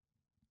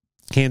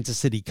 Kansas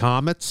City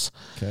Comets.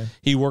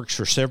 He works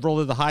for several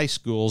of the high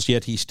schools,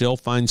 yet he still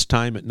finds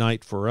time at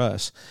night for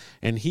us.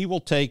 And he will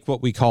take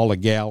what we call a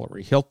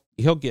gallery.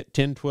 He'll get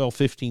 10, 12,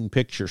 15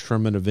 pictures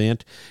from an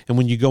event, and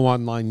when you go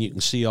online, you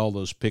can see all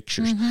those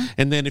pictures.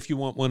 And then if you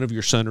want one of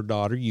your son or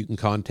daughter, you can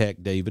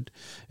contact David,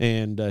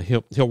 and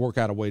he'll work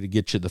out a way to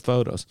get you the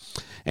photos.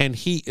 And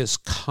he is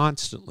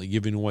constantly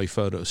giving away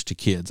photos to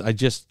kids. I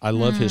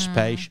love his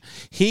passion.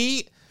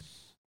 He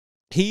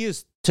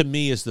is, to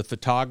me, is the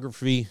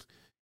photography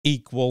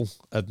equal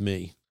of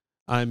me.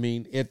 I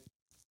mean,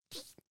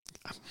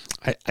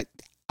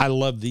 I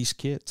love these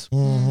kids.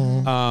 There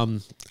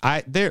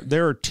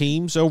are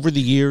teams over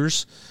the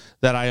years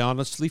that I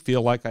honestly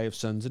feel like I have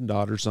sons and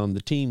daughters on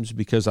the teams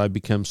because I've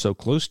become so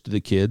close to the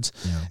kids.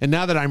 And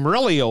now that I'm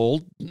really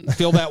old, I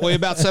feel that way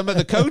about some of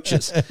the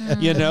coaches.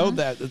 That you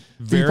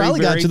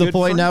probably got to the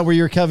point now where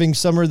you're covering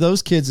some of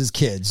those kids as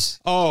kids.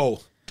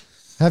 Oh,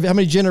 How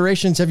many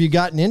generations have you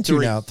gotten into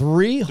 3. now?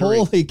 3?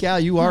 Holy cow,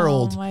 you are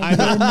old. My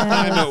goodness.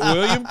 I'm at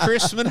William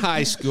Chrisman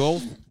High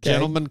School.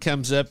 Gentleman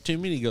comes up to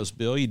me and he goes,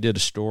 Bill, you did a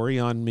story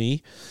on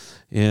me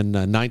in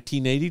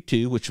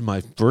 1982, which was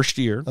my first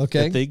year at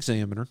the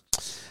Examiner.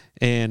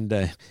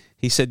 And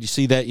he said, you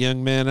see that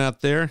young man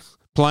out there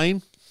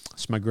playing?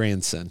 It's my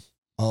grandson.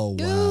 Oh, wow.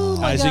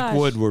 Oh, Isaac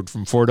Woodward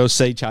from Fort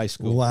Osage High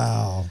School.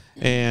 Wow.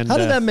 And how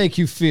did that make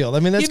you feel? I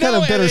mean, that's kind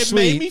of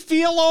bittersweet. It made me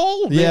feel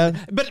old. Yeah.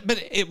 But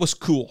it was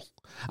cool.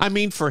 I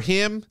mean, for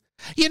him,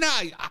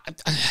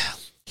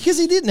 because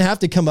he didn't have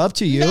to come up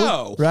to you,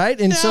 no, right?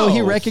 And so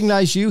he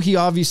recognized you. He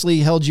obviously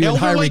held you in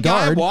high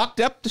regard. Guy walked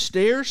up the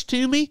stairs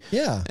to me.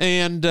 Yeah.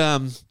 And,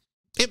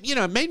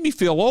 it made me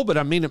feel old, but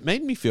I mean, it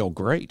made me feel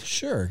great.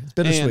 Sure. It's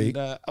bittersweet.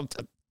 And,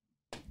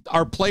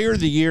 our player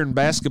of the year in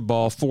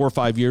basketball 4 or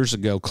 5 years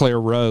ago,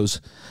 Claire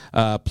Rose,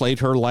 played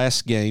her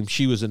last game.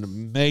 She was an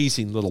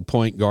amazing little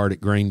point guard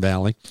at Green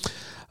Valley.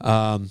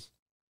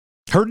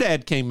 Her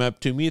dad came up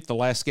to me at the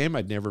last game.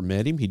 I'd never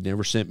met him. He'd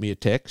never sent me a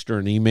text or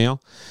an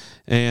email.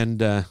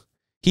 And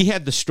he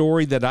had the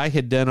story that I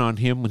had done on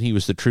him when he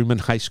was the Truman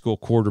High School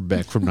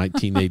quarterback from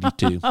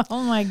 1982.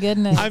 Oh, my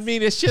goodness. I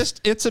mean,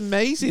 it's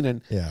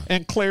amazing.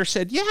 And Claire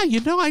said,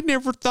 I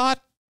never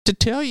thought to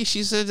tell you.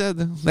 She said,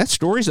 that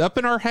story's up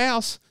in our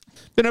house.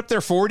 Been up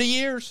there 40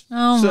 years.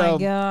 Oh, my God.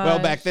 Well,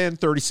 back then,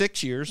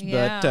 36 years.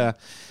 Yeah. But,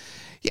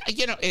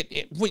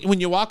 when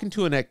you walk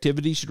into an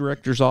activities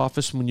director's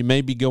office, when you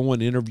maybe go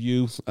and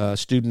interview a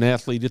student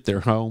athlete at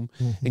their home,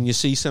 and you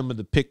see some of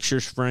the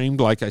pictures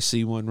framed, like I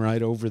see one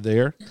right over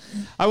there.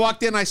 I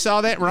walked in, I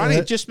saw that, Ronnie,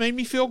 it just made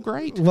me feel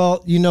great.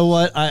 Well, you know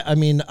what? I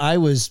mean,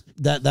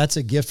 that's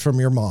a gift from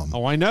your mom.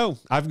 Oh, I know.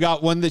 I've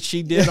got one that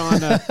she did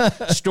on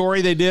a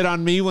story they did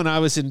on me when I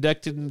was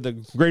inducted in the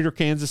Greater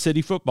Kansas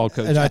City Football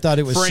Coach. And I thought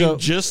it was framed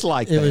just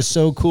like that. It was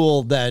so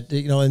cool that,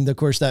 and of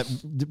course that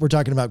we're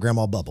talking about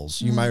Grandma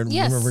Bubbles. You might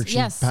remember she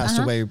passed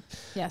away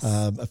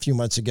a few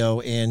months ago.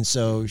 And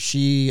so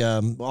she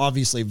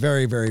obviously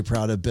very, very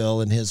proud of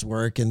Bill and his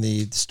work and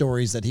the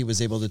stories that he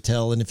was able to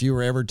tell. And if you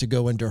were ever to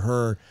go into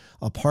her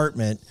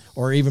apartment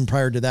or even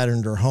prior to that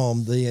into her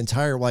home, the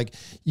entire,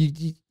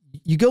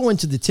 you go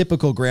into the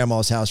typical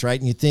grandma's house, right?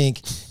 And you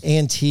think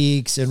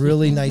antiques and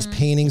really nice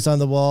paintings on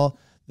the wall.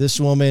 This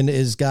woman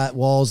has got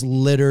walls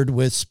littered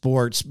with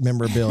sports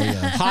memorabilia.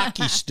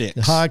 Hockey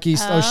sticks. She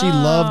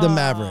loved the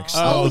Mavericks.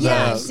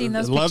 I've seen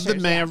those loved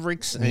pictures. the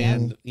Mavericks.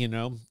 And,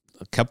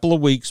 a couple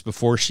of weeks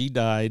before she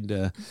died,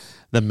 the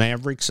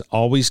Mavericks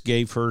always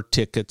gave her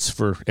tickets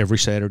for every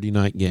Saturday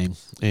night game.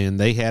 And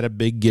they had a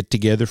big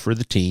get-together for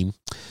the team.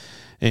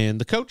 And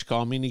the coach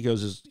called me and he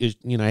goes,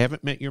 I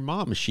haven't met your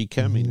mom. Is she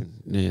coming?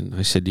 And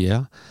I said,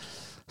 yeah.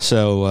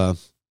 So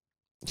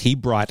he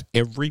brought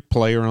every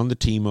player on the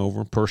team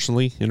over,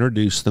 personally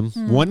introduced them.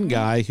 One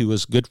guy who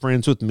was good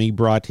friends with me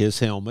brought his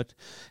helmet,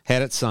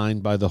 had it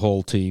signed by the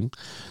whole team.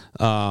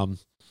 And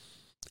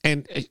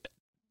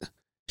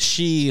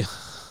she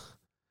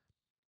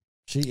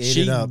ate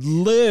it up.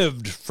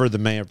 Lived for the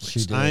Mavericks. She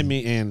did. I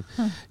mean, and,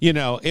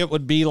 it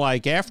would be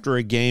like after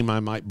a game,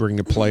 I might bring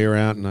a player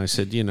out and I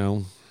said,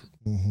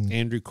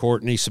 Andrew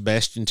Courtney,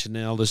 Sebastian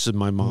Chanel, this is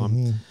my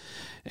mom.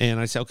 And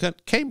I said,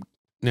 okay,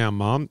 now,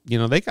 Mom,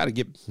 they got to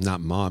get, not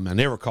Mom, I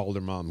never called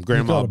her Mom,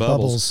 Grandma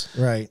Bubbles.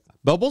 Right.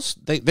 Bubbles,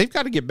 they've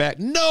got to get back.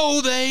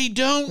 No, they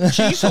don't.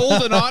 She's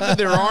holding on to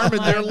their arm and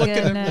they're looking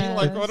at me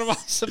like, what am I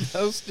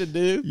supposed to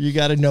do? You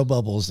got to know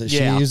Bubbles that she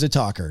is a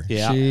talker.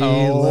 Yeah. She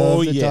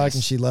loved to talk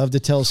and she loved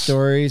to tell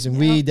stories. And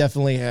we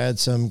definitely had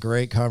some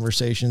great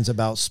conversations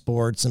about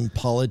sports and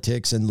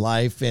politics and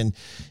life. And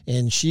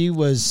she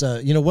was,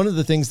 one of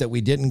the things that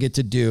we didn't get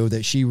to do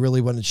that she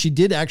really wanted, she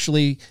did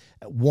actually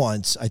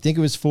once, I think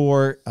it was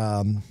for,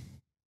 I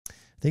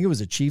think it was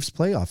a Chiefs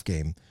playoff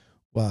game.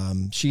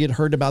 She had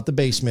heard about the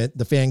basement,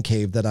 the fan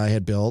cave that I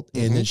had built,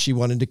 and then she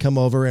wanted to come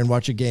over and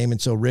watch a game. And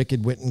so Rick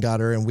had went and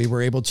got her, and we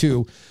were able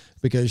to,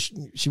 because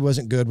she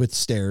wasn't good with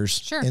stairs.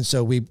 Sure. And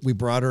so we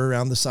brought her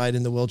around the side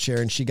in the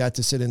wheelchair, and she got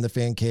to sit in the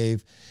fan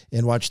cave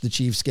and watch the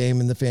Chiefs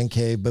game in the fan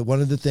cave. But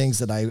one of the things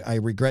that I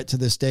regret to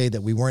this day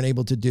that we weren't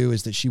able to do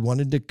is that she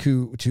wanted to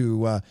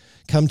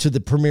come to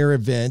the premiere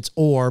event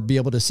or be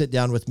able to sit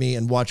down with me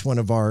and watch one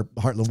of our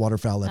Heartland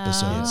Waterfowl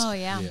episodes. Oh,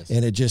 yeah. Yes.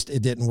 And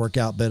it didn't work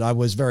out. But I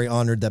was very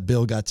honored that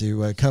Bill got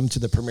to come to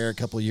the premiere a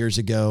couple of years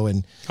ago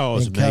and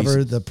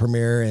cover the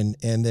premiere. And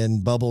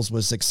then Bubbles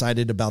was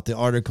excited about the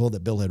article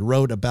that Bill had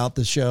wrote about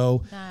the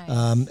show.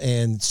 Nice.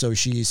 And so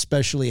she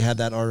especially had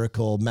that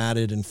article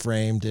matted and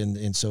framed.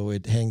 And so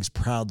it hangs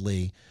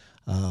proudly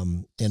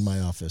in my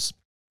office.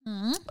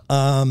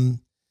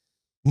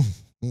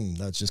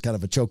 That's just kind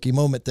of a choky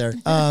moment there.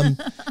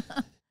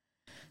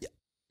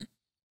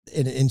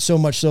 and so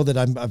much so that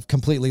I've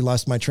completely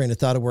lost my train of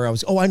thought of where I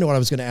was. Oh, I know what I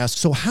was going to ask.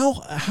 So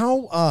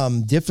how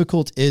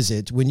difficult is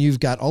it when you've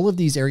got all of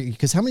these areas?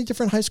 Because how many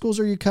different high schools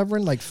are you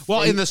covering?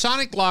 Well, in the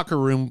Sonic locker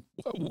room,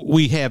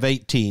 we have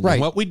 18. Right.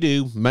 And what we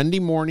do Monday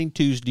morning,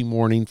 Tuesday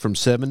morning from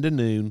 7 to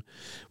noon,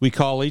 we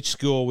call each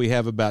school. We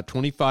have about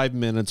 25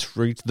 minutes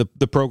for each.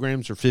 The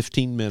programs are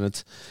 15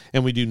 minutes,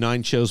 and we do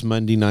 9 shows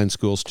Monday, 9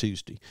 schools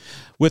Tuesday.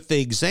 With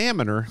the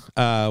Examiner,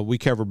 we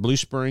cover Blue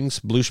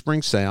Springs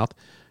South,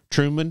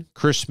 Truman,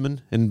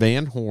 Chrisman, and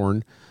Van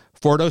Horn,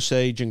 Fort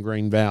Osage, and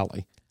Green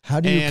Valley. How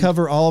do you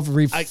cover all of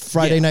every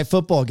Friday night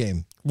football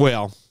game?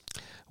 Well,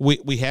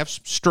 we have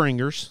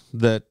stringers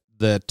that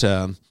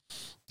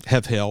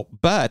have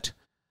helped, but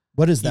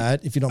what is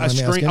that, if you don't mind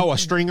me asking? Oh, a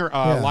stringer,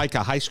 like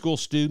a high school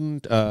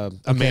student, a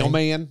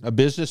mailman, a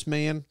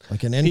businessman.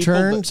 Like an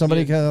intern,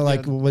 somebody kind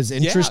of was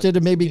interested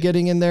in maybe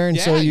getting in there, and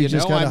so you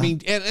just kind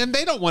of... and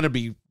they don't want to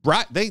be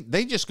right.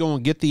 They just go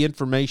and get the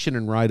information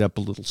and write up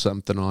a little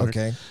something on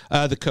it.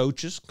 The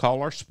coaches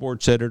call our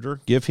sports editor,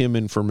 give him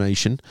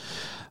information.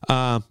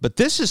 But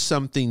this is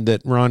something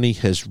that, Ronnie,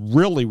 has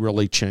really,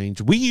 really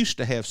changed. We used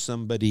to have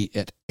somebody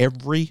at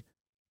every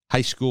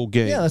high school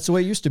game. Yeah, that's the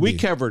way it used to be. We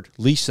covered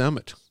Lee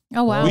Summit.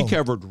 Oh, wow. We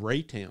covered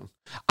Raytown.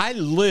 I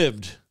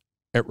lived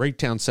at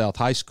Raytown South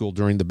High School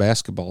during the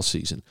basketball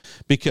season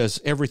because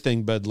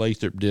everything Bud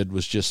Lathrop did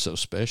was just so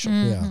special.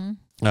 Mm-hmm.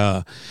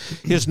 Yeah.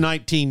 His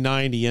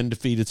 1990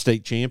 undefeated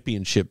state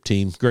championship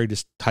team,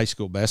 greatest high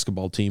school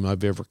basketball team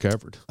I've ever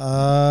covered.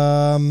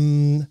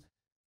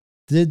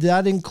 Did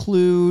that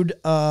include,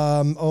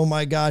 oh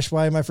my gosh,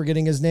 why am I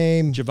forgetting his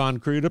name?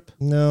 Javon Crudup?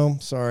 No,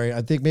 sorry.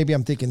 I'm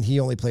thinking he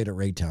only played at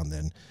Raytown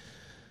then.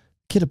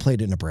 Kid had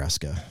played at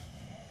Nebraska.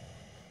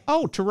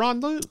 Oh,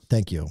 Teron Lou.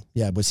 Thank you.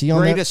 Yeah, was he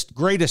on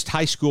greatest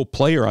high school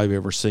player I've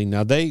ever seen.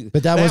 Now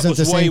but that wasn't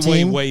the same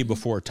team? way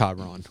before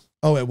Tyron.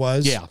 Oh, it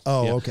was? Yeah.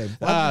 Oh, yeah. Okay.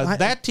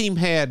 That team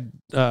had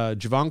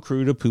Javon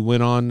Crudup, who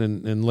went on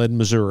and led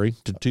Missouri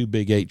to 2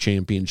 Big 8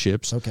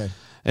 championships. Okay.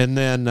 And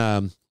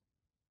then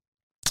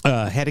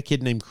had a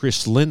kid named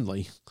Chris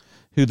Lindley,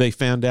 who they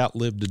found out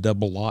lived a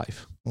double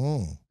life.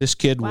 Oh. This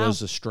kid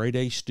was a straight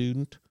A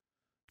student,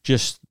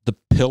 just the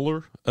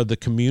pillar of the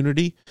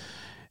community.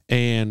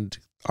 And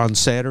on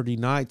Saturday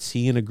nights,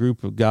 he and a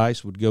group of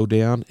guys would go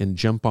down and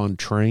jump on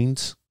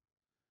trains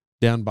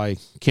down by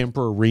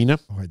Kemper Arena.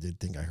 Oh, I did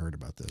think I heard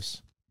about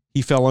this.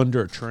 He fell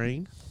under a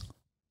train,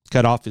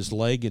 cut off his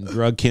leg, and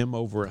drug him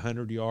over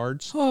 100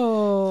 yards.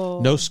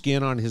 Oh. No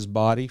skin on his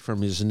body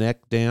from his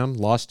neck down,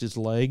 lost his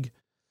leg.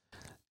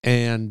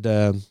 And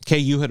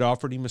KU had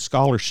offered him a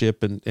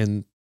scholarship,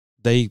 and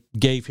they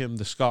gave him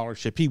the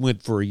scholarship. He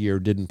went for a year,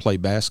 didn't play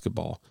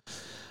basketball.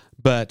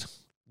 But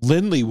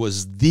Lindley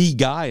was the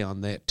guy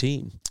on that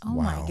team. Oh,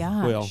 my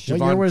gosh. Well, what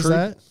year was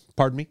that?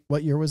 Pardon me?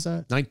 What year was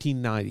that?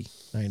 1990.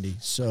 90.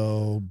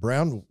 So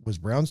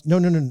Brown's? No.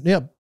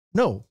 Yeah.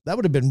 No, that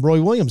would have been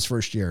Roy Williams'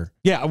 first year.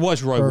 Yeah, it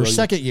was Roy Williams. Or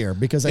second year,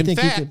 because I think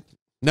he could.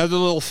 Another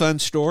little fun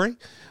story.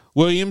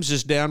 Williams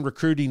is down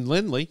recruiting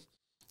Lindley,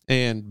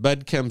 and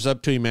Bud comes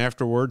up to him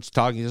afterwards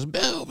talking. He says,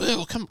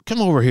 Bill,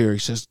 come over here. He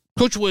says,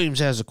 Coach Williams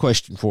has a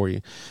question for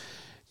you.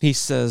 He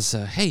says,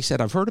 hey, he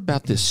said, I've heard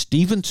about this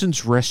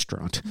Stevenson's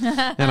restaurant,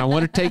 and I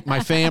want to take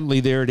my family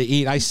there to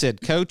eat. I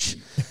said, Coach,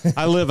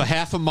 I live a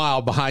half a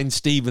mile behind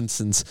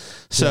Stevenson's.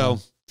 So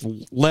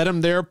let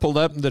him there, pulled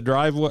up in the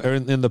driveway or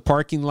in the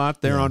parking lot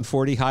there on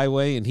 40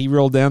 Highway, and he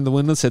rolled down the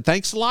window and said,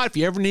 thanks a lot. If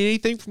you ever need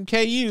anything from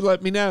KU,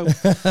 let me know.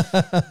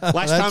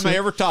 Last time I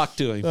ever talked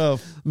to him. Oh,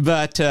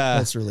 but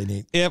that's really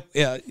neat.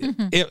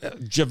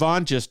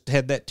 Javon just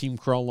had that team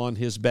crawl on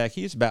his back.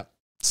 He's about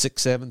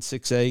 6'7",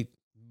 6'8",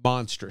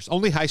 monstrous.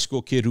 Only high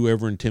school kid who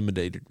ever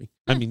intimidated me.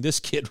 I mean, this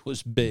kid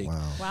was big.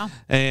 Wow.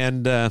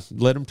 And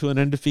led him to an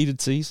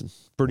undefeated season.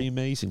 Pretty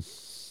amazing.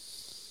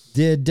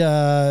 Did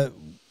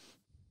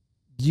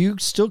you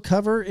still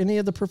cover any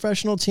of the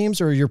professional teams,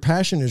 or your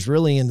passion is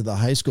really into the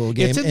high school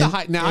game? It's in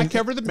I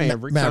cover the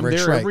Mavericks. I'm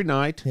there every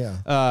night.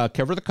 Yeah.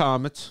 Cover the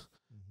Comets.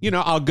 You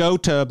know, I'll go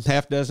to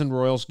half dozen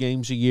Royals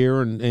games a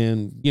year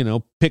and you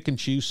know, pick and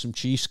choose some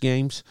Chiefs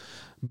games.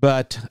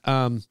 But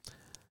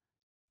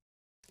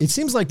it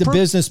seems like the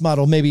business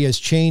model maybe has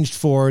changed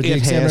for the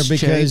Examiner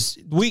because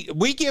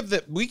we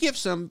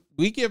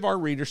give our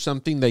readers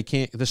something they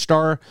can't. The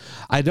Star,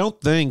 I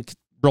don't think,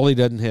 really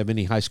doesn't have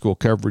any high school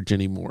coverage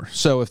anymore.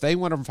 So if they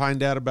want to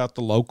find out about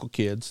the local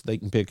kids, they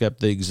can pick up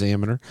the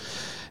Examiner.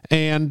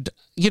 And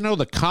you know,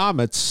 the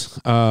Comets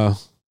are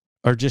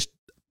just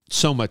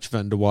so much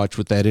fun to watch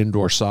with that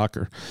indoor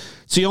soccer.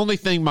 It's the only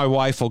thing my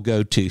wife will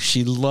go to.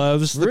 She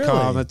loves the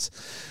Comets.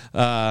 She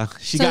got a couple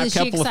of things.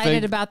 So is she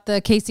excited about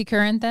the Casey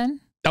Curran then?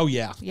 Oh,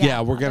 yeah.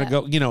 We're going to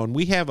go, you know, and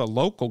we have a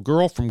local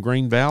girl from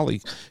Green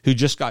Valley who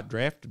just got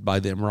drafted by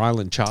them,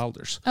 Rylan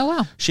Childers. Oh,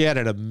 wow. She had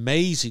an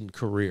amazing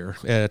career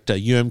at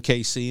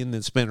UMKC and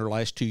then spent her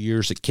last 2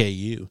 years at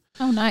KU.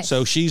 Oh, nice.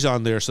 So she's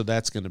on there, so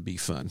that's going to be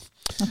fun.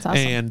 That's awesome.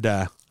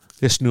 And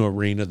this new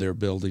arena they're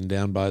building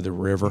down by the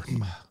river.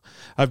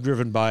 I've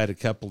driven by it a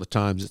couple of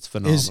times. It's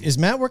phenomenal. Is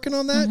Matt working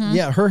on that?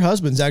 Yeah, her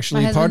husband's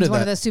actually My husband's part of one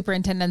that. of the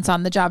superintendents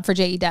on the job for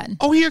J.E. Dutton.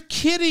 Oh, you're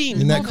kidding.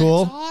 Isn't that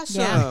cool? That's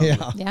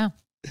awesome. Yeah.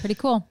 Pretty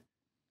cool.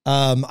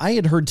 I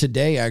had heard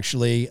today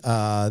actually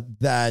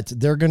that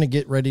they're going to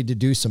get ready to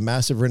do some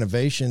massive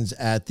renovations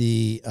at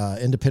the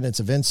Independence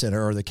Event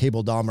Center or the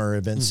Cable Dahmer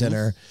Event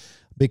Center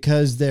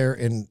because they're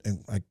in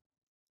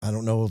I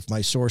don't know if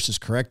my source is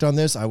correct on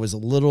this. I was a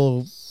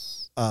little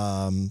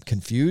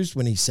confused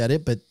when he said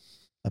it, but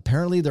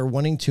apparently they're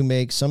wanting to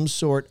make some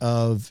sort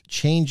of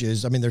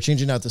changes. I mean, they're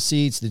changing out the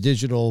seats, the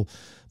digital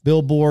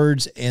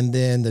billboards, and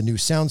then the new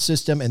sound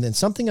system, and then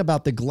something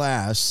about the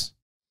glass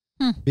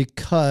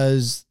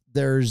because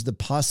there's the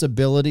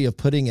possibility of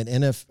putting an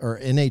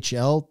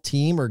NHL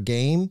team or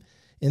game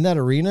in that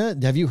arena.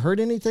 Have you heard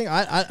anything?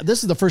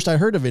 This is the first I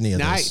heard of any of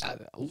this.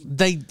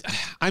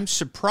 I'm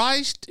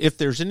surprised if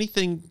there's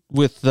anything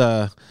with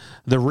the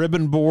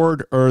ribbon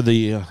board or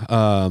the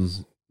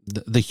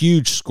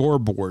huge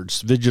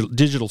scoreboards,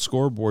 digital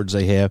scoreboards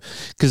they have,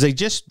 because they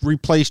just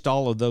replaced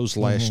all of those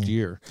last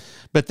year.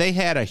 But they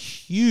had a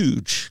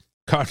huge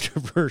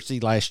controversy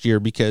last year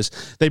because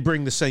they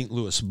bring the St.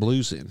 Louis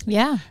Blues in.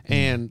 Yeah.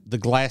 And the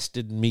glass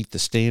didn't meet the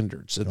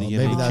standards of the NHL.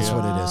 Maybe that's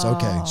what it is.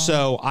 Okay.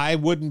 So I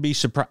wouldn't be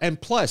surprised.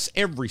 And plus,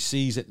 every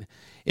season,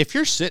 if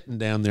you're sitting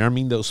down there, I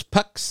mean, those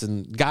pucks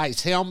and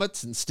guys'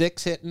 helmets and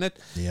sticks hitting it,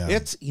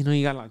 it's, you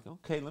got like,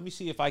 okay, let me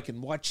see if I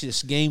can watch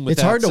this game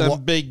without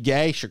some big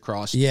gash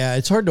across it. Yeah,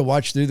 it's hard to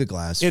watch through the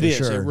glass. It is.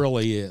 Sure. It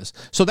really is.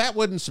 So that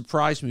wouldn't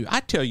surprise me.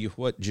 I tell you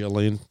what,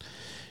 Jillian,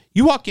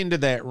 you walk into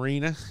that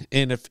arena,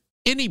 and if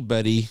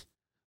anybody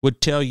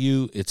would tell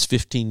you it's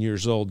 15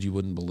 years old, you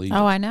wouldn't believe it.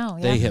 Oh, I know.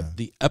 Yeah. They have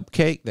the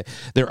upcake.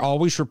 They're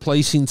always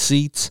replacing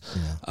seats.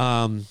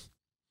 Yeah.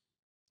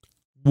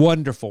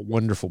 Wonderful,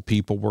 wonderful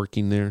people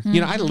working there.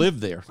 I live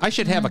there. I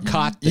should have a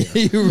cot there.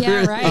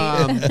 Yeah,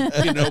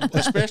 right.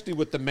 Especially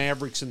with the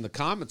Mavericks and the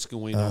Comets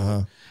going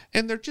on.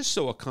 And they're just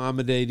so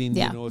accommodating.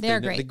 Yeah,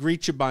 they're great. They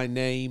greet you by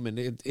name,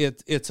 and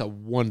it's a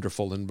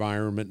wonderful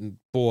environment. And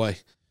boy,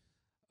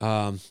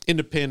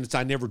 Independence,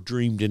 I never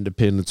dreamed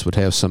Independence would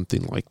have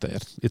something like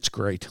that. It's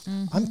great.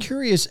 I'm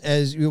curious,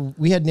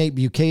 we had Nate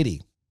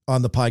Bucati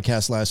on the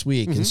podcast last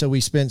week. And so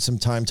we spent some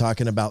time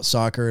talking about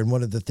soccer. And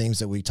one of the things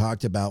that we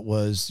talked about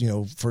was,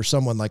 for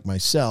someone like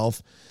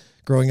myself,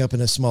 growing up in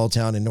a small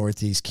town in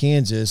Northeast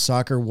Kansas,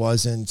 soccer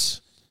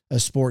wasn't a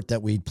sport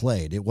that we'd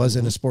played. It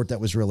wasn't a sport that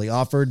was really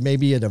offered,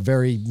 maybe at a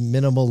very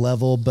minimal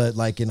level, but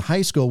like in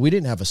high school, we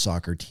didn't have a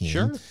soccer team.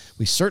 Sure.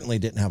 We certainly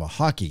didn't have a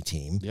hockey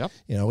team. Yep.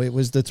 It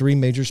was the three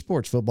major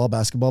sports: football,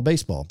 basketball,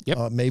 baseball.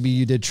 Yep. Maybe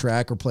you did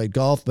track or played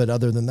golf, but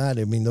other than that,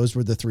 I mean, those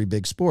were the three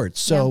big sports.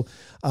 So,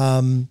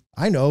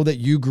 I know that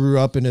you grew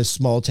up in a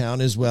small town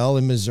as well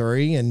in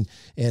Missouri, and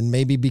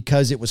maybe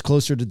because it was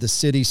closer to the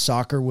city,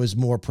 soccer was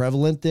more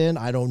prevalent then.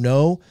 I don't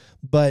know,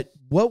 but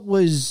what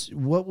was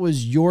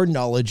your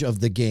knowledge of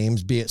the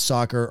games, be it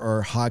soccer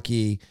or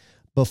hockey,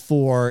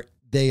 before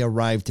they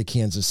arrived to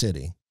Kansas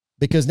City?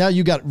 Because now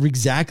you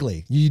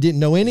didn't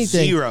know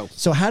anything. Zero.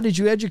 So how did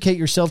you educate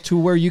yourself to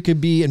where you could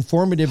be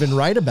informative and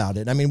write about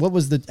it? I mean,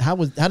 how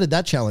did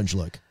that challenge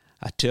look?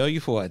 I tell you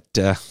what,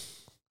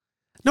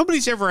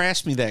 nobody's ever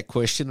asked me that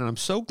question, and I'm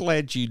so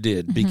glad you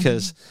did,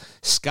 because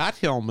Scott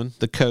Hillman,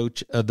 the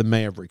coach of the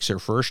Mavericks, their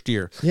first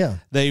year,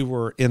 they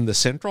were in the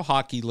Central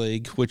Hockey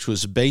League, which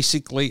was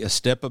basically a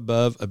step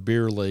above a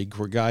beer league,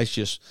 where guys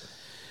just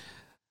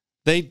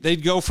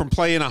they'd go from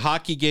playing a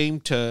hockey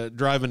game to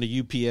driving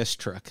a UPS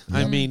truck.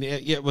 I mean,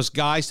 it was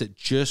guys that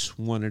just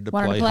wanted to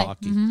play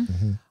hockey.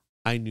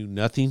 I knew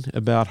nothing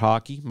about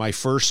hockey. My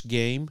first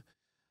game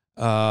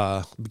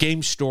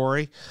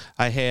story,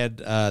 I had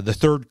the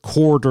third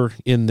quarter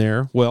in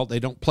there. Well, they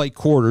don't play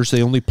quarters.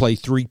 They only play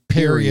 3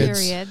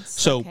 periods.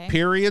 So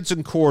periods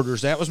and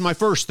quarters, that was my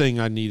first thing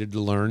I needed to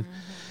learn.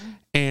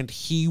 And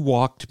he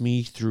walked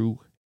me through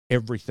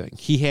everything.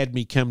 He had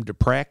me come to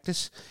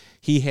practice.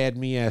 He had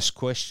me ask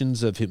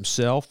questions of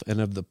himself and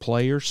of the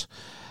players.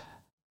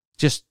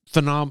 Just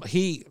phenomenal.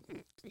 He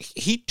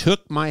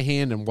took my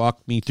hand and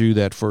walked me through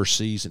that first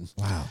season.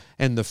 Wow.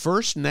 And the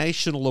first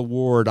national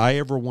award I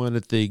ever won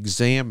at the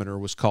Examiner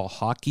was called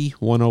Hockey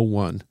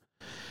 101.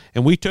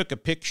 And we took a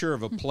picture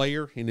of a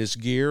player in his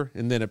gear,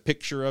 and then a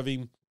picture of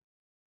him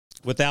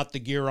without the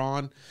gear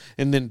on,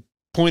 and then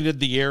pointed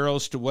the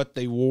arrows to what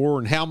they wore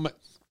and how much.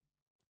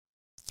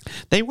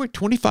 They were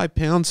 25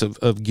 pounds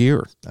of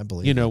gear, I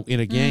believe, in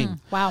a game.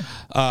 Wow.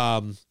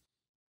 I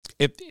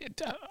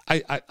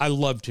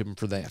loved him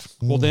for that.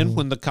 Well, then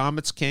when the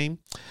Comets came,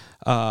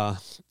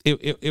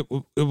 it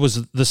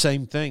was the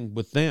same thing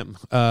with them.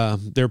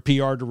 Their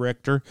PR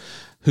director,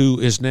 who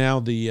is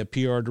now the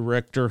PR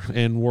director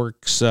and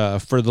works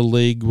for the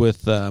league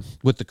with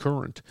the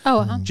Current,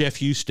 Jeff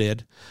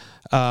Husted.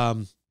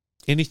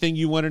 Anything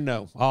you want to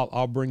know,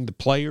 I'll bring the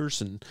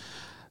players and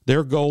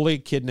their goalie, a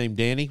kid named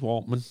Danny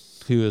Waltman,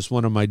 who is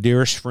one of my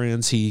dearest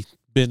friends. He's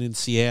been in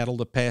Seattle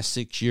the past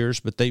 6 years,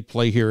 but they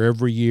play here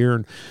every year,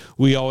 and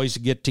we always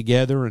get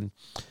together. And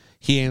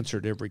he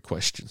answered every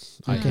question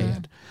I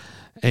had.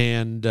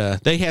 And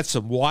they had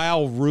some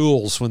wild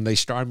rules when they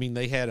started. I mean,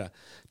 they had a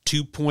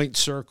 2-point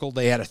circle.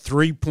 They had a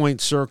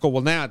 3-point circle.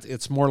 Well, now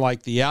it's more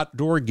like the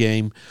outdoor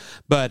game,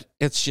 but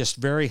it's just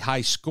very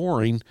high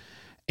scoring.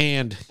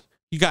 And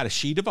you got a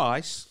sheet of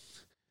ice,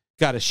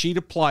 got a sheet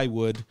of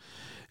plywood,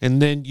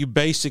 and then you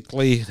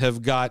basically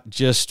have got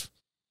just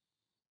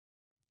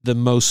the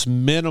most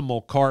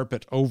minimal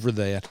carpet over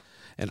that.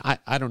 And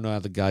I don't know how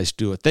the guys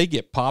do it. They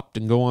get popped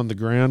and go on the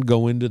ground,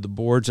 go into the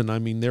boards, and I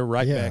mean, they're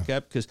right back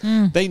up because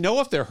they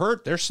know if they're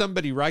hurt, there's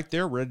somebody right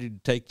there ready to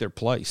take their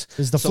place.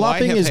 Is the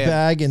flopping as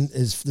bad and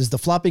is the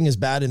flopping as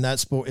bad in that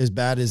sport as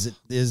bad as it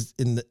is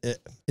in the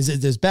is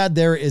it as bad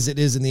there as it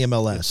is in the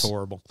MLS? It's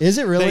horrible. Is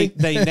it really?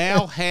 They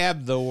now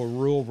have though a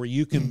rule where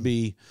you can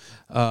be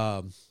put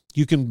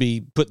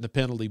in the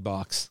penalty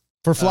box.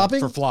 For flopping?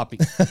 For flopping.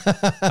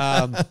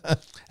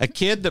 A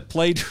kid that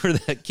played for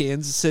the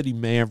Kansas City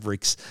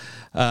Mavericks,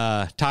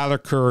 Tyler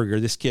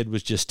Courier, this kid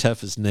was just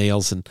tough as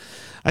nails. And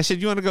I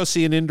said, you want to go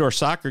see an indoor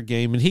soccer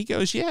game? And he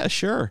goes, yeah,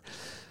 sure.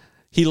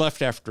 He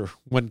left after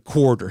one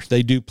quarter.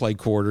 They do play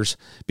quarters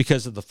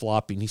because of the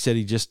flopping. He said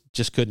he just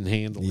couldn't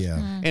handle it.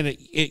 And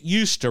it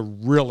used to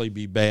really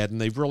be bad,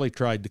 and they've really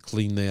tried to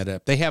clean that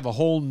up. They have a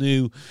whole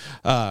new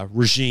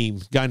regime.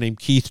 A guy named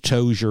Keith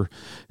Tozier,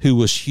 who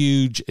was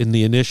huge in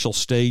the initial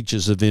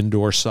stages of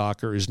indoor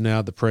soccer, is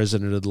now the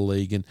president of the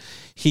league, and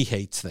he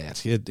hates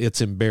that. It's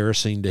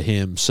embarrassing to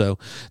him. So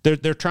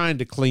they're trying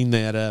to clean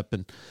that up,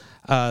 and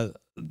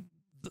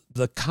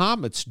the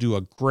Comets do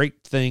a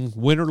great thing.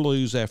 Win or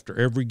lose, after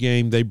every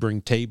game, they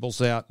bring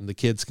tables out, and the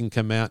kids can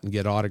come out and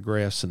get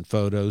autographs and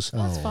photos.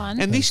 That's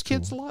fun. And these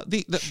kids love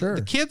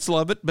the kids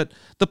love it, but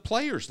the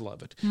players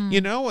love it.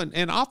 You know,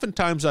 and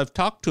oftentimes I've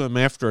talked to them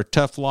after a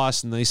tough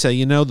loss, and they say,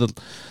 you know, the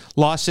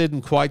loss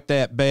isn't quite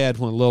that bad.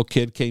 When a little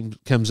kid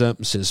comes up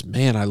and says,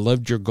 "Man, I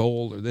loved your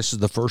goal," or "This is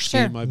the first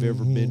game I've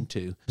ever been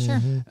to."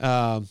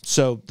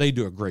 So they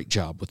do a great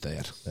job with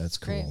that. That's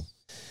cool. Great.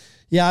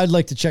 Yeah, I'd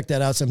like to check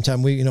that out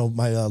sometime.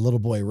 My little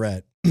boy,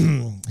 Rhett,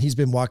 he's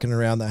been walking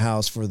around the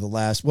house for the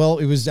last,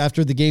 it was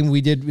after the game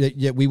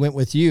we went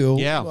with you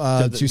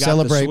to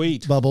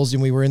celebrate Bubbles,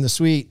 and we were in the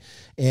suite,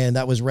 and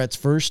that was Rhett's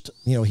first,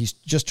 he's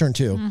just turned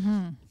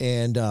 2.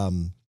 And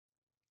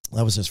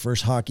that was his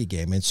first hockey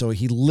game. And so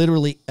he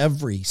literally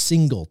every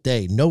single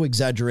day, no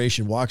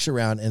exaggeration, walks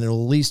around and at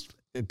least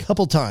a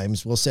couple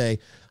times will say,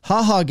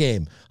 ha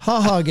game. He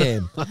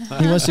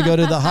wants to go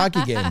to the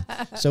hockey game.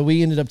 So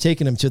we ended up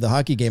taking him to the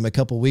hockey game a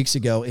couple weeks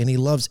ago, and he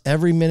loves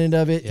every minute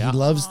of it. Yeah. He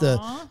loves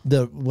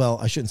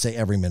I shouldn't say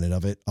every minute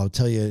of it. I'll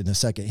tell you in a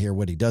second here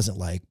what he doesn't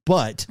like.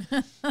 But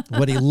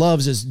what he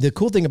loves is, the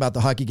cool thing about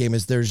the hockey game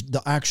is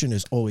the action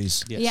is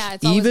always,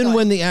 it's always even going.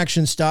 when the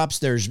action stops,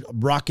 there's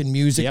rockin'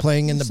 music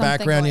playing in the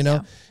background,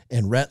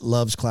 and Rhett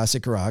loves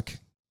classic rock.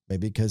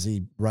 Maybe because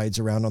he rides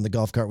around on the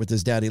golf cart with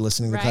his daddy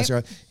listening to classic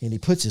rock, and he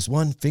puts his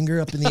one finger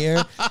up in the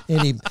air,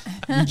 and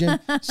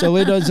so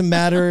it doesn't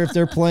matter if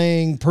they're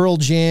playing Pearl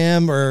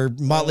Jam or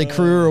Motley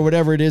Crue or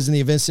whatever it is in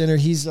the event center.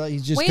 He's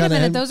just wait a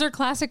minute. Those are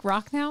classic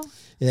rock now?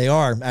 They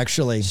are,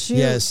 actually.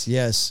 Shoot.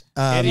 Yes.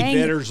 Eddie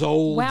Vedder's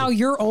old. Wow,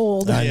 you're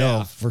old. I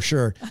know, for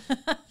sure.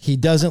 He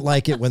doesn't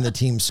like it when the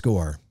team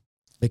score,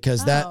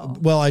 because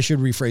I should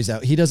rephrase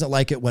that. He doesn't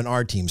like it when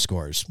our team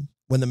scores.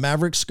 When the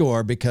Mavericks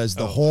score, because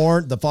the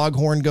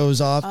foghorn goes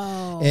off,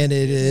 and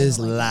it is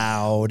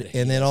loud.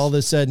 And then all of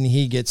a sudden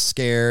he gets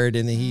scared,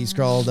 and he's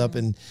crawled up,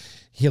 and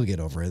he'll get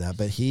over that.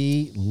 But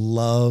he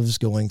loves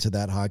going to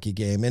that hockey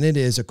game, and it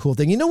is a cool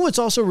thing. You know what's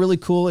also really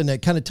cool, and I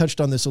kind of touched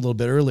on this a little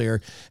bit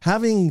earlier,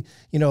 having,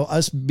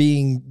 us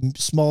being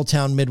small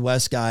town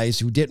Midwest guys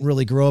who didn't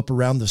really grow up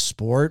around the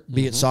sport,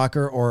 be it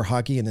soccer or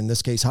hockey, and in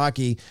this case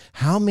hockey,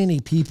 how many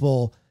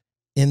people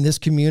in this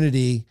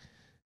community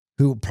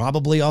who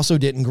probably also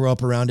didn't grow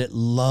up around it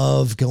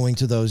love going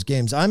to those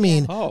games. I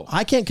mean,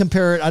 I can't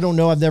compare it. I don't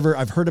know.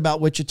 I've heard about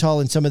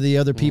Wichita and some of the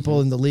other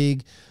people in the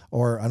league,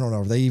 or I don't know.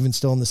 Are they even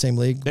still in the same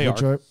league? They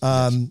are.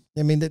 I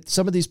mean,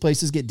 some of these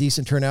places get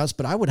decent turnouts,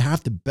 but I would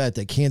have to bet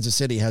that Kansas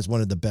City has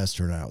one of the best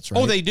turnouts, right?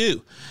 Oh, they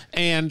do.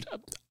 And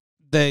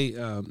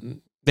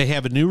they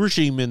have a new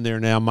regime in there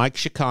now. Mike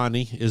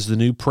Shikani is the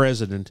new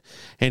president,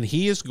 and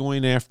he is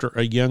going after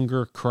a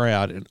younger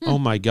crowd. And oh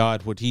my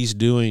God, what he's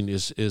doing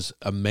is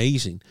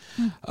amazing.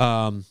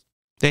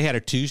 They had a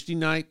Tuesday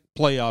night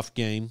playoff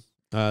game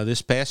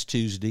this past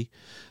Tuesday.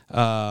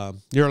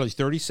 Nearly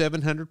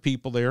 3,700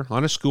 people there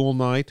on a school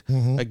night.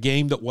 A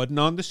game that wasn't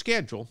on the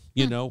schedule.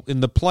 In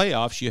the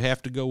playoffs, you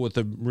have to go with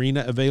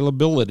arena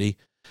availability,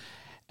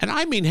 and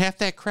I mean, half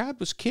that crowd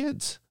was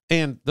kids,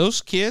 and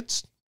those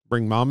kids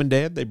bring mom and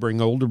dad. They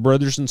bring older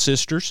brothers and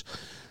sisters.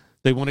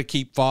 They want to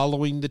keep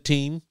following the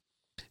team.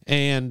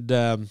 And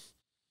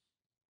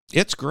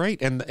It's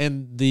great,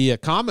 and the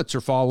Comets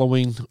are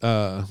following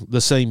the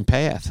same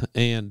path.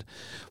 And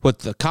what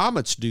the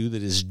Comets do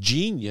that is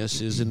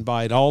genius is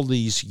invite all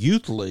these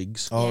youth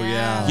leagues. Oh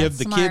yeah, give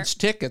the smart. Kids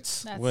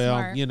tickets. That's well,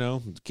 smart.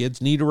 The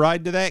kids need a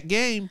ride to that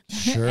game.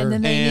 Sure. And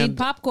then they need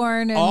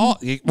popcorn and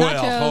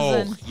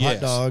nachos and hot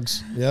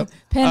dogs. Yep.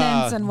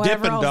 pennants and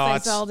whatever Dippin' else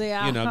Dots, they sell.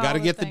 Yeah, got to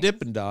get the things.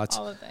 Dippin' Dots.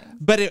 All the things.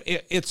 But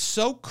it's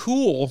so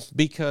cool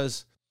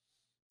because,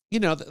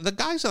 the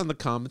guys on the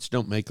Comets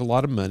don't make a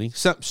lot of money.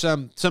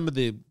 Some of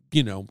the,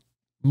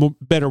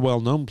 better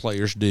well-known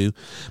players do.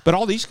 But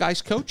all these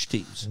guys coach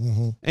teams.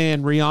 Mm-hmm.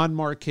 And Rion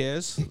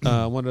Marquez,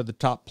 one of the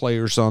top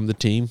players on the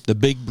team, the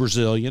big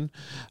Brazilian,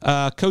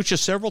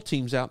 coaches several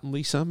teams out in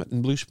Lee Summit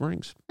and Blue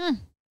Springs.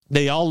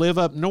 They all live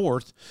up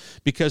north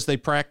because they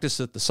practice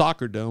at the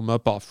soccer dome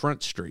up off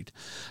Front Street.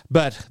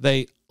 But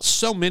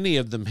so many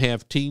of them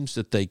have teams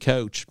that they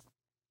coach.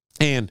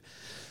 And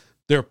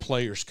their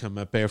players come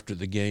up after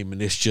the game,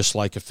 and it's just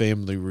like a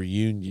family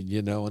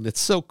reunion, and it's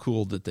so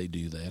cool that they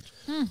do that.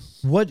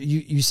 What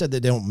you said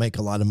that they don't make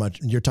a lot of money.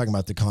 You're talking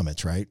about the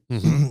Comets, right?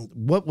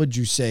 Mm-hmm. What would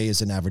you say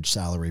is an average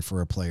salary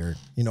for a player?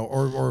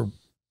 Or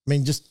I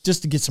mean, just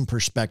to get some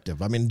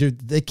perspective. I mean,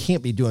 dude, they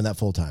can't be doing that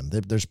full time.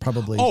 There's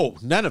probably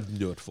none of them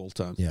do it full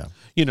time. Yeah,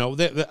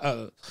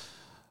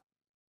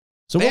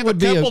 so they have a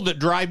couple that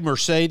drive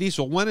Mercedes.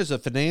 Well, one is a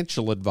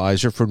financial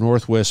advisor for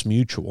Northwest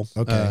Mutual.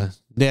 Okay.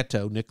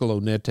 Nicolo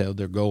Neto,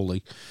 their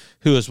goalie,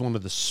 who is one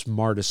of the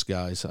smartest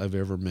guys I've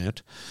ever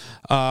met.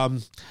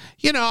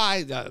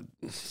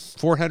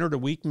 $400 a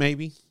week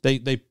maybe.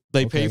 They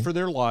pay for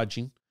their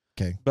lodging.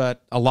 Okay.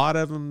 But a lot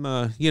of them,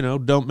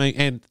 don't make,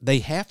 and they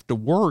have to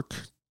work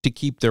to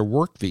keep their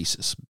work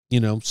visas.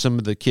 Some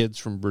of the kids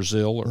from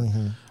Brazil or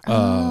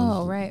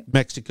right.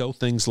 Mexico,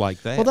 things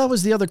like that. Well, that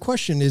was the other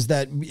question, is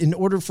that in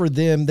order for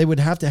them, they would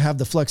have to have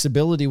the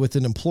flexibility with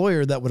an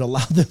employer that would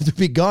allow them to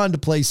be gone to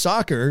play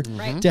soccer,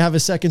 right. to have a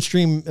second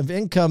stream of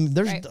income.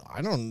 There'd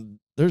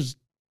be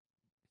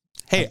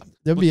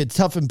a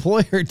tough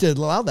employer to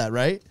allow that,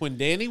 right? When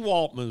Danny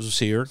Waltman was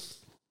here,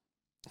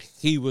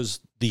 he was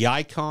the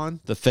icon,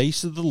 the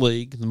face of the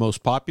league, the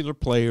most popular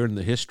player in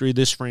the history of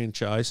this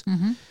franchise.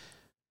 Mm-hmm.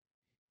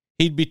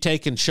 He'd be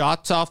taking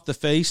shots off the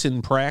face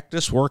in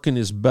practice, working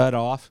his butt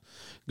off,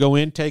 go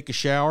in, take a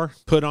shower,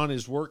 put on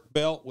his work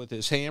belt with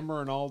his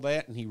hammer and all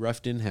that, and he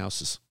roughed in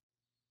houses.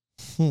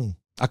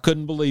 I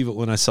couldn't believe it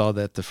when I saw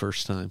that the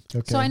first time.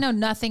 Okay. So I know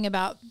nothing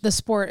about the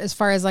sport as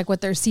far as like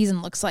what their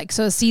season looks like.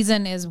 So a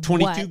season is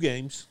 22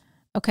 games.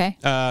 Okay.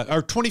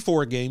 Or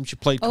 24 games. You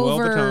play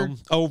 12 at home.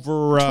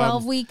 Over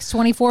 12 weeks,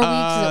 24 weeks?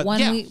 Is it one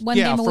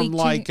game a week? From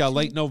like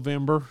late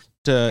November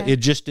to it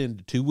just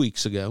ended 2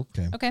 weeks ago.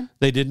 Okay.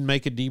 They didn't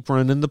make a deep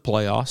run in the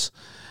playoffs.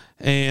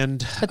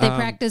 But they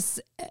practice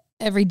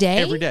every day?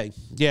 Every day,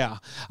 yeah.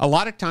 A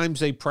lot of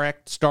times they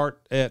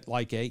start at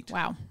like 8.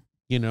 Wow.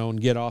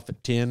 And get off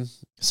at 10.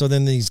 So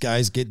then these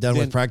guys get done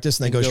with practice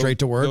and they go straight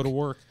to work? Go to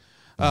work.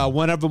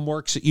 One of them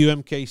works at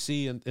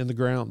UMKC in the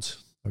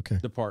grounds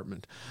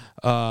department.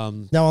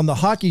 Now on the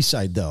hockey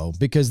side, though,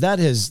 because that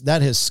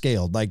has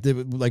scaled. Like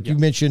you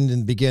mentioned in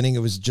the beginning,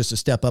 it was just a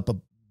step up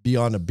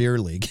beyond a beer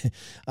league.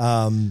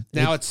 Now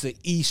it's the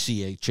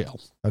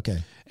ECHL. Okay.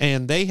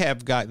 And they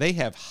have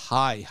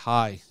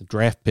high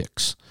draft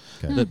picks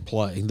that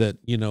play that,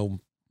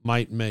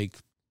 might make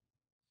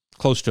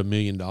close to $1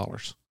 million.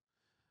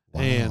 Wow.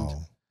 And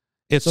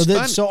it's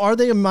so are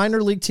they a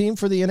minor league team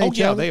for the NHL? Oh,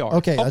 yeah, they are.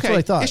 Okay, that's what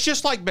I thought. It's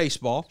just like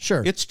baseball.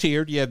 Sure. It's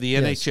tiered. You have the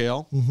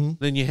NHL,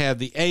 then you have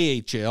the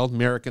AHL,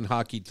 American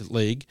Hockey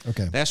League.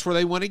 Okay. That's where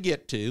they want to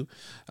get to.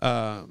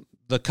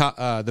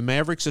 The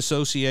Mavericks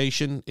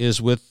Association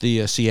is with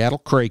the Seattle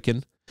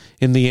Kraken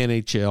in the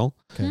NHL.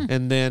 Okay.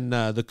 And then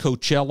the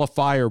Coachella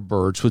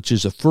Firebirds, which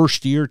is a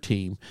first-year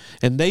team.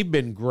 And they've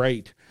been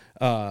great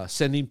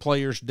sending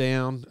players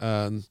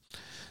down.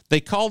 They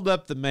called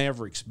up the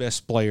Mavericks'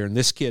 best player, and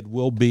this kid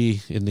will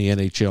be in the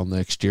NHL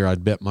next year,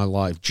 I'd bet my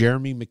life,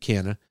 Jeremy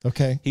McKenna.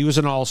 Okay. He was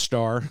an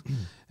all-star.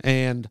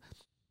 And,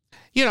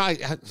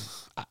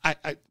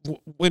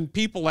 when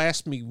people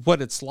ask me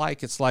what it's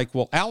like,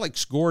 well,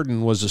 Alex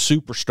Gordon was a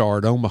superstar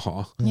at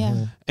Omaha.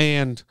 Yeah.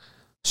 And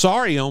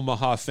sorry,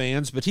 Omaha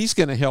fans, but he's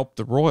going to help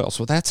the Royals.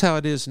 Well, that's how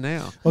it is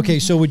now. Okay,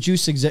 so would you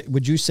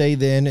say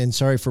then, and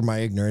sorry for my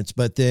ignorance,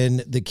 but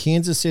then the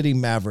Kansas City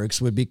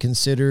Mavericks would be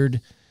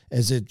considered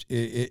as it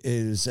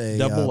is a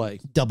double A.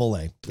 Double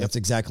A. That's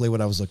exactly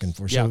what I was looking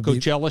for. Yeah, so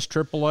Coachella's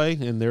triple A,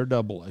 and they're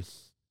double A.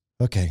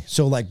 Okay,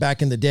 so like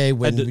back in the day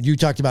when you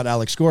talked about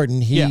Alex Gordon,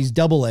 he's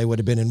double A would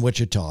have been in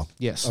Wichita.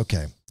 Yes.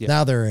 Okay. Yeah.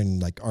 Now they're in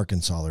like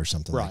Arkansas or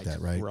something like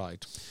that, right?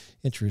 Right.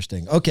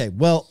 Interesting. Okay.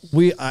 Well,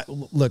 we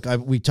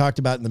talked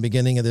about in the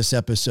beginning of this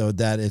episode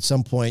that at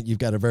some point you've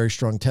got a very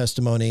strong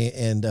testimony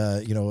and,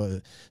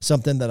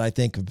 something that I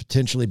think could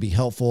potentially be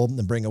helpful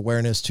and bring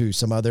awareness to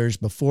some others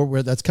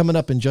that's coming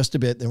up in just a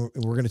bit. And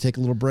we're going to take a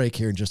little break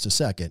here in just a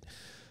second.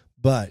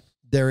 But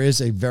there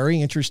is a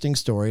very interesting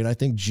story, and I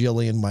think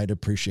Jillian might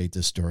appreciate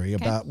this story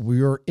about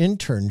your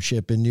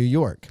internship in New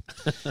York.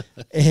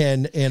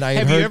 and I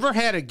have you ever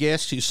had a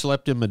guest who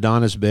slept in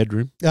Madonna's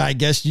bedroom? I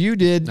guess you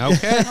did.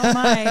 Okay. Oh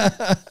my.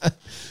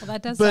 Well,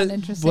 that does sound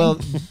interesting. Well,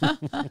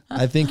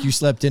 I think you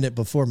slept in it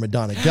before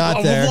Madonna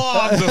got there.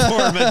 Long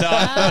before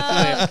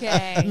Madonna.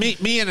 Okay.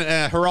 Me and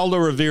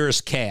Geraldo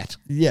Rivera's cat.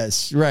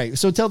 Yes, right.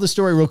 So tell the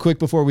story real quick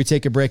before we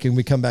take a break and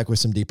we come back with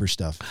some deeper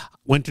stuff.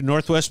 Went to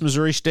Northwest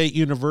Missouri State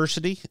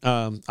University.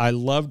 I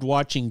loved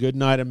watching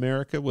Goodnight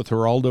America with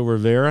Geraldo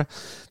Rivera.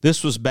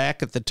 This was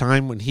back at the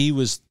time when he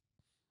was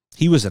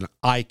an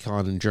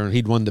icon in journalism.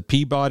 He'd won the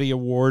Peabody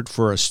Award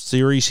for a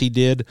series he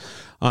did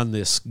on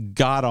this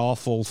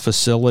god-awful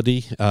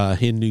facility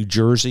in New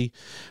Jersey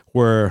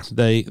where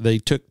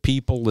they took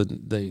people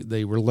and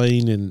they were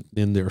laying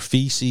in their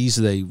feces.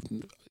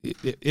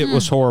 It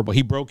was horrible.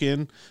 He broke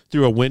in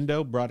through a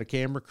window, brought a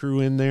camera crew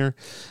in there,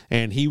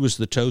 and he was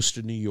the toast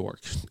of New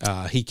York.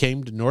 He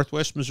came to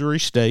Northwest Missouri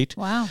State.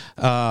 Wow.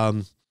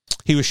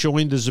 He was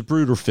showing the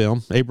Zapruder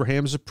film,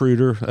 Abraham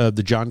Zapruder,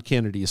 the John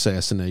Kennedy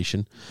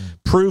assassination,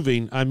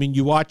 proving, I mean,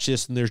 you watch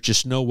this and there's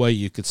just no way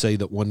you could say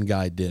that one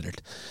guy did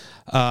it.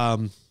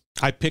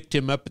 I picked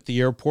him up at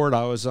the airport.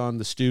 I was on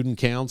the student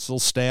council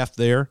staff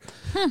there.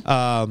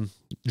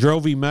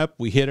 Drove him up.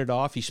 We hit it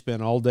off. He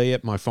spent all day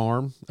at my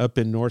farm up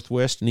in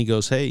Northwest, and he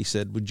goes, hey, he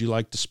said, would you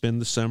like to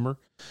spend the summer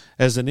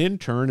as an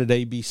intern at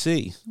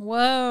ABC?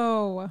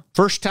 Whoa.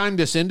 First time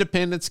this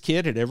Independence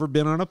kid had ever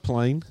been on a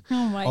plane.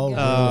 Oh, my Oh,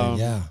 God.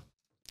 really? Yeah.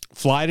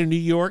 Fly to New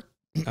York.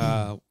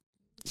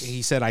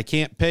 He said, I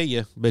can't pay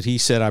you, but he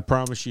said, I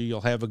promise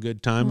you'll have a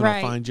good time, and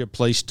I'll find you a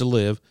place to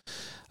live.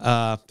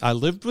 I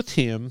lived with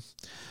him.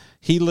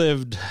 He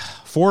lived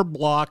 4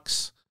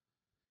 blocks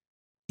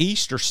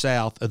east or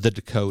south of the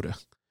Dakota.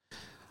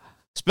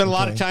 Spent a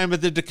lot of time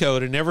at the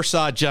Dakota. Never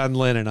saw John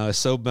Lennon. I was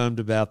so bummed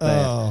about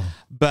that. Oh.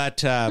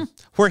 But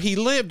where he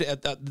lived,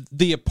 at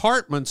the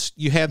apartments,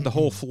 you had the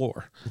whole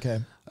floor.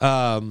 Okay.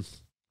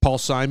 Paul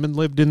Simon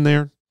lived in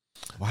there.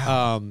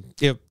 Wow.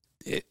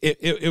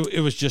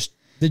 It was just.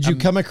 Did you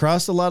come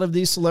across a lot of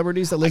these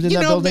celebrities that lived in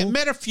that building?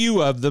 Met a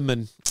few of them,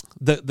 and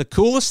the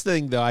coolest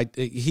thing though,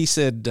 he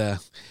said,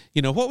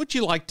 what would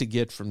you like to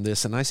get from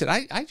this? And I said,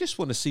 I just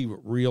want to see what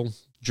real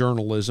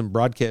journalism,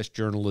 broadcast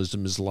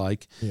journalism is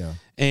like. Yeah.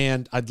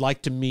 And I'd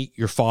like to meet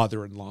your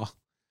father-in-law.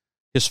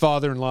 His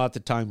father-in-law at the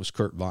time was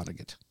Kurt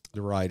Vonnegut,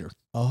 the writer.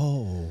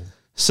 Oh.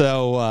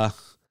 So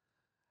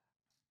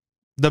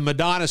the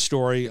Madonna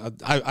story,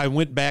 I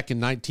went back in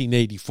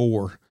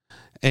 1984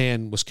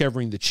 and was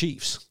covering the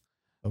Chiefs.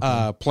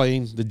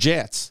 Playing the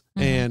Jets.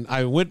 Mm-hmm. And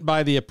I went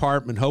by the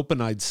apartment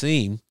hoping I'd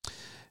see him.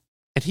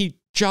 And he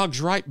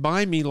jogs right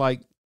by me like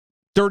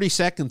 30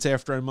 seconds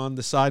after I'm on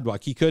the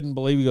sidewalk. He couldn't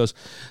believe it.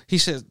 He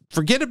says,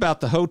 forget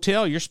about the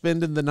hotel. You're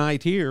spending the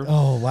night here.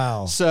 Oh,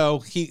 wow.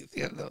 So he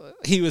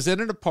was in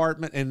an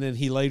apartment, and then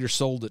he later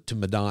sold it to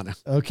Madonna.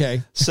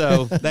 Okay.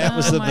 So that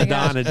was the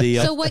Madonna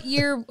deal. So what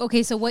year?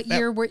 Okay. So what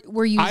year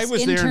were you? I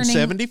was there in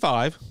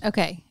 75.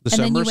 Okay. The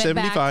summer of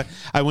 75.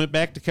 I went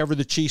back to cover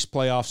the Chiefs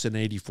playoffs in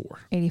 84.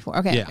 84.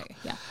 Okay. Yeah. Okay,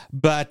 yeah.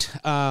 But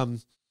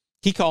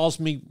he calls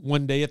me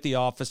one day at the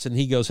office, and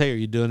he goes, hey, are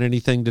you doing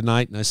anything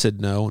tonight? And I said,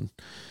 no. And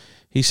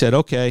he said,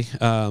 okay,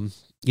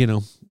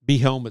 be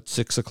home at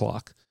 6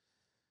 o'clock.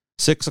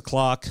 6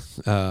 o'clock,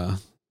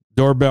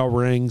 doorbell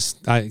rings.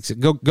 I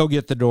said, go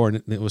get the door.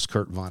 And it was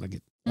Kurt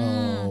Vonnegut.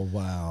 Oh,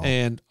 wow.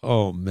 And,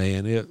 oh,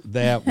 man,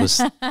 that was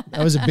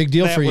that was a big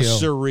deal for you. That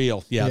was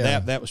surreal. Yeah,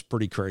 that was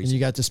pretty crazy. And you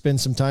got to spend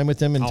some time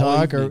with him and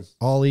talk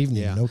all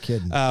evening. Yeah. No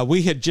kidding.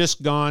 We had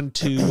just gone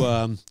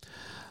to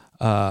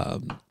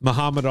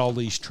Muhammad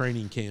Ali's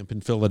training camp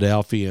in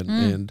Philadelphia,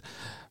 and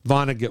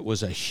Vonnegut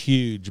was a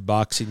huge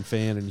boxing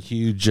fan and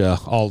huge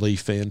Ali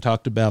fan.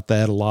 Talked about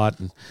that a lot.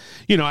 And,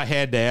 I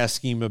had to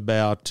ask him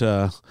about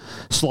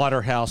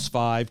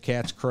Slaughterhouse-Five,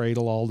 Cat's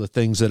Cradle, all the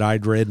things that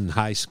I'd read in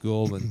high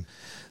school. And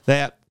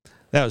that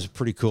was a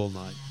pretty cool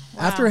night.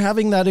 Wow. After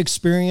having that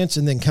experience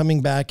and then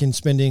coming back and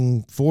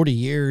spending 40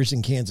 years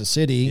in Kansas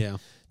City,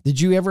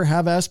 did you ever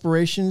have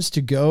aspirations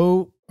to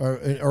go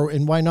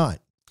and why not?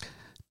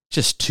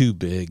 Just too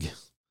big.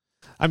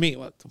 I mean,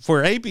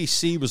 where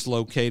ABC was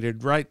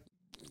located, right,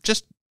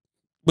 just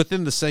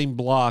within the same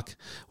block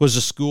was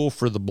a school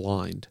for the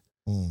blind.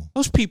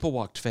 Those people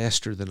walked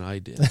faster than I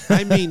did.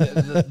 I mean,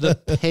 the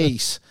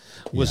pace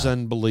was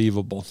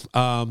unbelievable.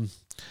 I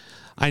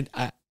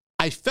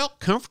felt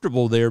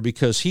comfortable there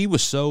because he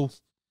was so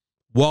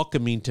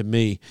welcoming to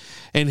me.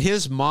 And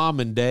his mom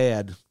and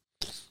dad,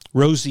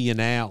 Rosie and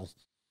Al,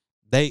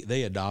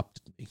 they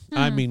adopted me.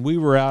 I mean, we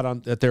were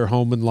out at their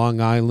home in Long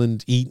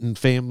Island eating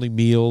family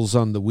meals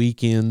on the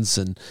weekends,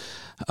 and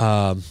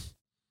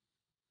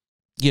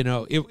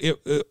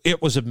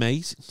it was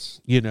amazing,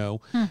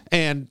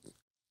 and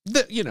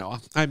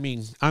I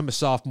mean, I'm a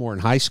sophomore in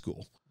high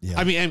school. Yeah.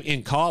 I mean,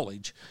 in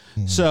college.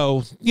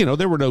 So,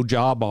 there were no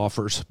job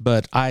offers,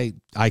 but I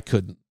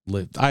couldn't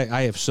live.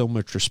 I have so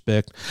much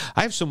respect.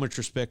 I have so much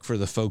respect for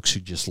the folks who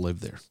just live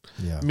there.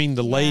 Yeah. I mean,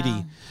 the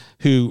lady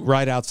who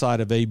right outside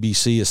of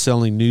ABC is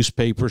selling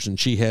newspapers, and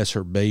she has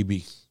her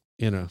baby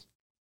in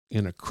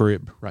a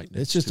crib right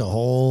next. It's just a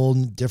whole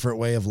different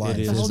way of life.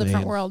 It It's a is, whole different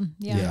man. world.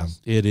 Yeah.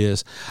 It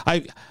is.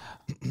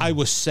 I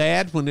was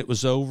sad when it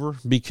was over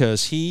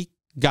because he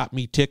got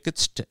me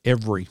tickets to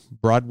every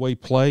Broadway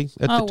play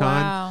at the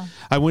time. Wow.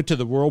 I went to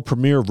the world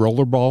premiere of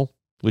Rollerball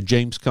with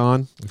James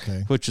Caan,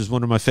 which is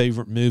one of my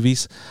favorite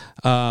movies.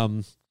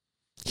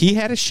 He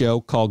had a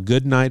show called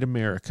Good Night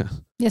America.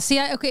 Yeah.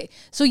 See, okay.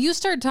 So you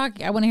started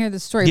talking. I want to hear the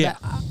story. Yeah.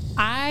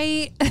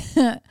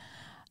 But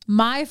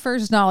my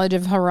first knowledge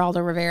of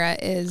Geraldo Rivera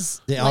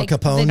is The Al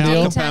Capone deal?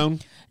 Al daytime-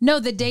 Capone? No,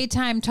 the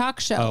daytime talk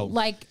show, Oh.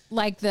 like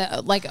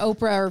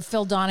Oprah or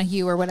Phil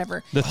Donahue or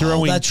whatever. The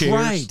throwing That's chairs.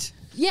 right.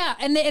 Yeah,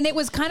 and it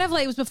was kind of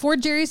like it was before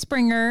Jerry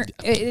Springer,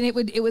 and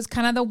it was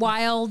kind of the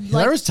wild.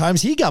 There was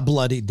times he got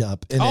bloodied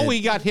up. In it.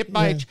 He got hit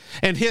by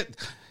and hit.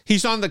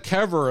 He's on the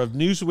cover of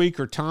Newsweek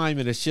or Time,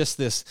 and it's just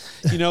this,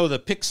 the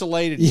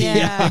pixelated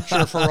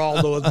picture for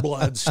all the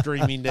blood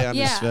streaming down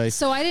his face.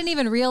 So I didn't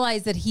even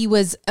realize that he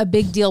was a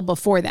big deal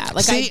before that.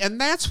 Like, and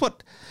that's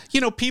what,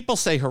 people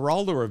say,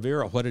 Geraldo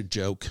Rivera, what a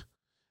joke.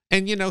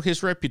 And,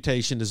 his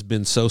reputation has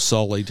been so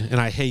sullied, and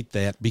I hate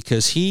that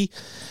because he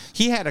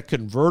had a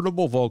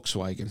convertible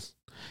Volkswagen.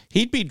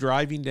 He'd be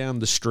driving down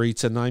the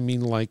streets, and I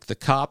mean, like, the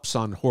cops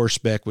on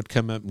horseback would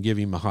come up and give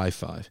him a high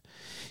five.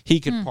 He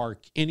could park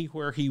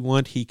anywhere he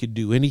wanted. He could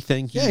do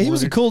anything he wanted. he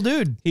was a cool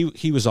dude.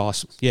 He was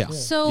awesome. Yeah.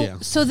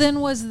 So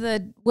then was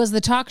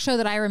the talk show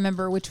that I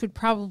remember, which would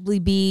probably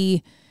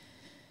be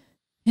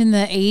in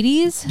the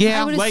 80s?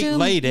 Yeah, I would assume?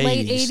 late 80s.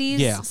 Late 80s,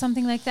 Yeah.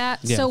 something like that.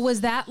 Yeah. So was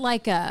that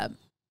like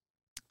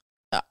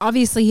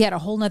obviously he had a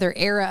whole nother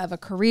era of a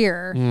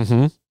career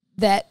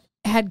that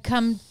had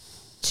come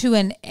to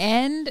an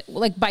end,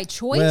 like by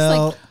choice?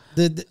 Well,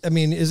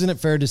 isn't it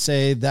fair to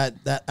say that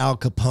Al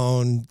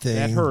Capone thing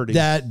That hurt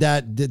him.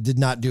 that did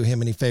not do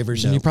him any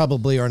favors, and you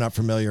probably are not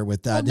familiar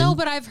with that. Well, no,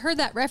 but I've heard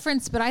that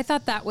reference, but I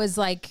thought that was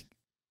like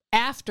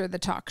after the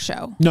talk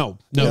show. No,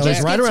 it was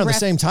just right gets around the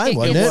same time,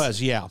 wasn't it it?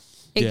 was, yeah.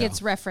 It Yeah.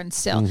 gets referenced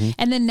still.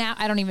 And then now,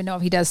 I don't even know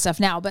if he does stuff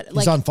now, but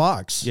like, He's on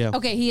Fox. Yeah.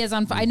 okay, he is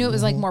on, I knew it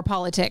was like more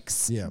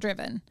politics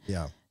driven.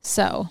 Yeah.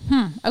 So,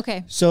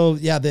 okay. So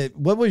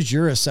what was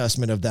your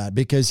assessment of that?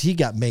 Because he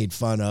got made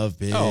fun of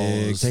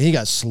big. So he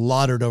got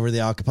slaughtered over the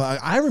Al Capone.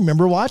 I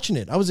remember watching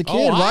it. I was a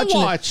kid watching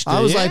watched it.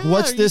 I was like, Yeah,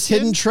 "What's are this you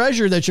hidden kidding?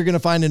 treasure that you're going to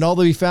find?" And all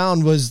that we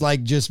found was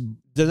like just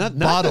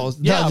bottles.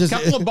 Yeah, No, just- a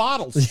couple of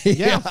bottles.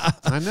 Yeah,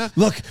 I know.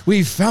 Look,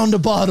 we found a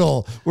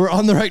bottle. We're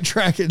on the right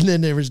track, and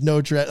then there was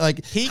no track.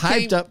 Like He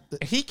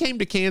came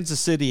to Kansas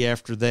City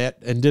after that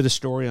and did a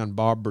story on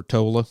Bob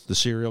Bertola, the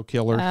serial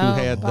killer who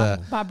had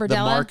Bob the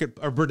Berdella? market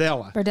or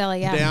Berdella. Berdella,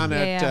 yeah. Down Yeah,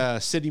 at yeah.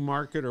 City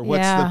Market or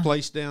what's Yeah. the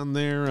place down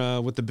there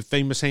with the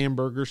famous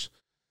hamburgers?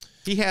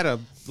 He had a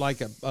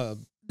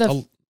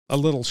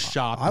little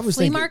shop. I was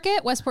Flea thinking,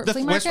 market? Westport The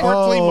Flea Market?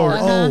 Westport Flea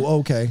Market. Oh,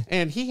 okay.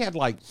 And he had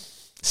like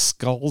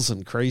skulls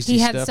and crazy He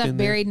had stuff stuff in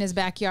there. buried in his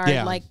backyard.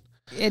 Yeah. Like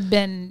it'd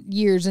been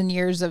years and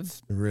years of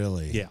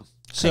Really? Yeah.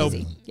 So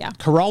crazy. Yeah.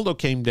 Geraldo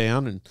came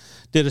down and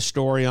did a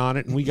story on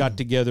it, and we got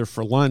together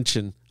for lunch.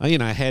 And I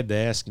had to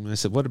ask him. I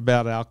said, "What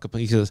about Al Capone?"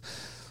 He says,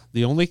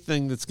 "The only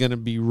thing that's going to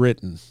be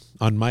written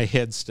on my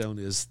headstone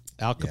is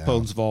Al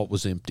Capone's vault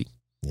was empty."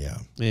 Yeah.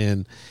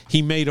 And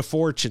he made a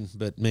fortune,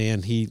 but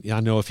man, I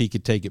know if he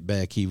could take it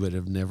back, he would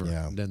have never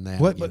done that.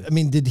 But,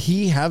 did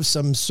he have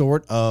some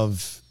sort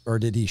of, or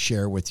did he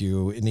share with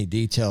you any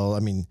detail? I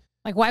mean,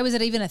 Like, why was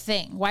it even a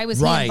thing? Why was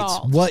he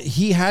involved? What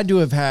he had to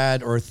have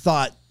had or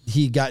thought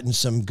he gotten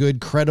some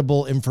good,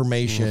 credible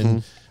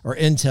information or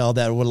intel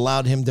that would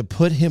allowed him to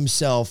put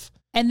himself.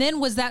 And then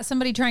was that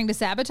somebody trying to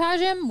sabatage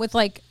him with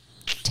like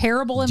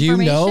terrible Do you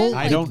information? know?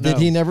 I don't know.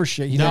 Did he never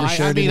share? He never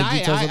shared any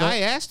details of that? I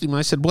asked him.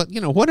 I said,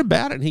 what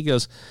about it? And he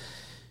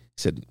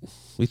said,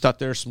 we thought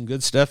there was some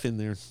good stuff in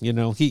there.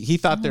 He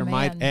thought there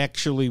might man.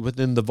 actually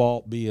within the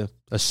vault be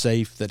a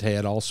safe that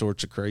had all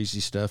sorts of crazy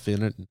stuff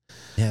in it.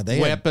 Yeah, they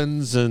had,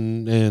 Weapons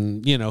and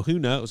who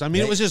knows? I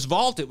mean, it was his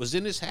vault. It was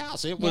in his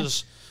house. It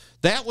was,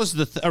 that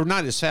was or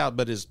not his house,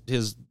 but his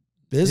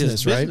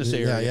business, right? business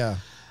area. Yeah.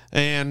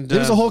 And There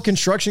was a whole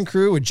construction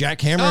crew with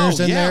jackhammers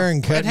in there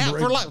and cut cutting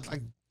for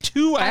like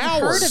 2 hours.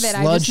 I've heard of it.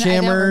 I don't sledgehammers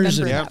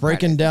remember and that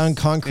breaking part. down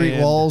concrete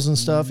And walls and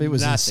stuff. It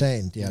was nothing.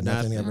 insane. Yeah,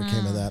 nothing ever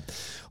came Mm. of that.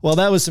 Well,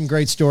 that was some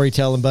great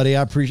storytelling, buddy.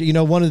 I appreciate.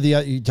 One of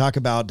the you talk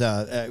about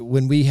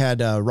when we had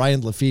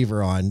Ryan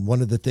Lefevre on.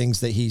 One of the things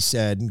that he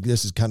said, and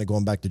this is kind of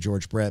going back to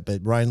George Brett,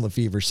 but Ryan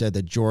Lefevre said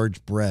that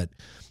George Brett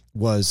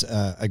was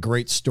a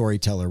great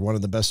storyteller, one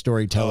of the best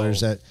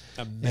storytellers.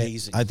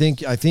 Amazing. I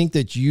think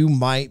that you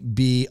might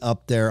be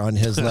up there on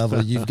his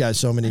level. You've got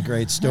so many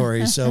great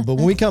stories. So, but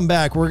when we come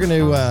back, we're going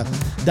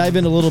to dive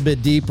in a little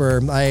bit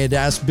deeper. I had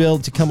asked Bill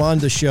to come on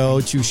the show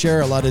to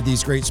share a lot of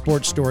these great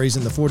sports stories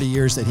in the 40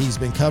 years that he's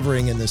been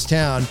covering in this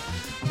town.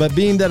 But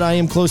being that I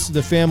am close to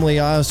the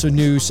family, I also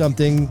knew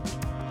something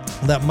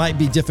that might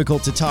be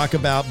difficult to talk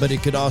about, but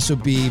it could also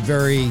be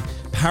very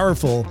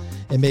powerful.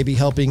 and maybe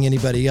helping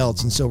anybody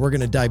else. And so we're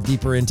going to dive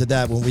deeper into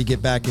that when we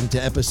get back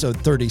into episode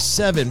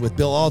 37 with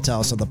Bill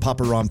Althaus on the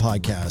Papa Ron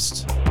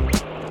Podcast.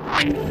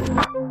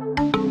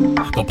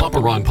 The Papa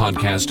Ron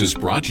Podcast is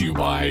brought to you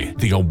by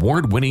the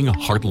award-winning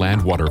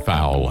Heartland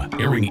Waterfowl,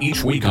 airing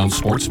each week on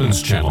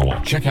Sportsman's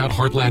Channel. Check out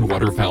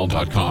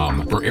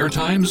heartlandwaterfowl.com for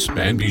airtimes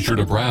and be sure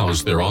to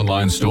browse their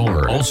online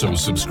store. Also,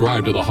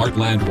 subscribe to the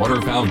Heartland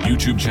Waterfowl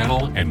YouTube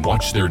channel and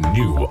watch their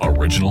new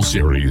original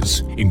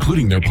series,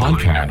 including their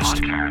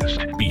podcast,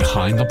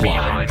 Behind the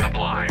Blind.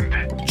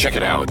 Check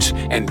it out,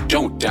 and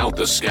don't doubt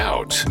the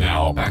scout.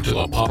 Now, back to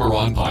the Papa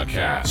Ron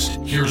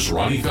Podcast. Here's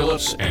Ronnie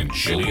Phillips and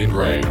Jillian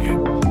Gregg.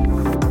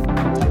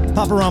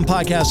 Papa Ron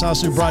Podcast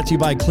also brought to you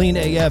by Clean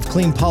AF,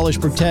 Clean Polish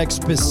Protect,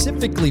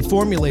 specifically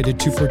formulated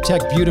to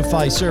protect,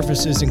 beautify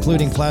surfaces,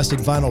 including plastic,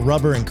 vinyl,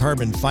 rubber, and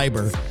carbon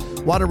fiber.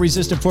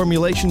 Water-resistant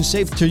formulation,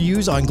 safe to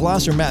use on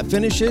gloss or matte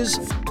finishes,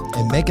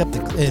 and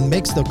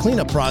makes the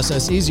cleanup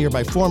process easier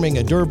by forming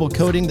a durable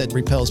coating that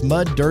repels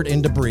mud, dirt,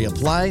 and debris.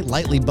 Apply,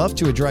 lightly buff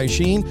to a dry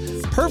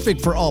sheen.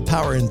 Perfect for all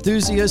power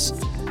enthusiasts.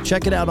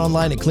 Check it out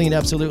online at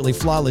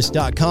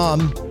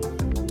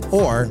cleanabsolutelyflawless.com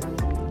or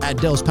at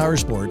Dell's Power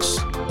Sports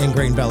in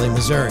Green Valley,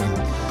 Missouri.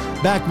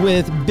 Back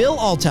with Bill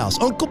Althaus.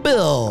 Uncle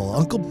Bill.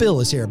 Uncle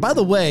Bill is here. By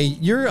the way,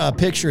 your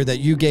picture that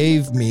you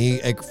gave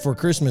me for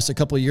Christmas a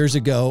couple of years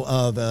ago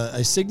of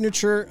a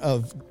signature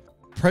of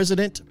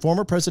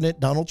former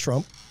President Donald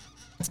Trump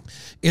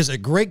is a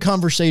great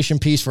conversation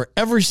piece for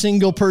every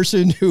single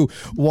person who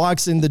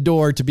walks in the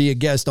door to be a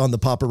guest on the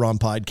Papa Ron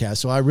Podcast.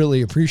 So I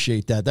really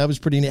appreciate that. That was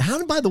pretty neat.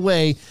 By the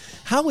way,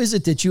 how is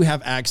it that you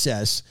have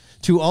access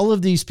to all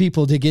of these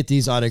people to get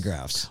these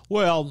autographs?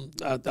 Well,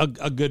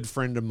 a good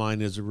friend of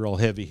mine is a real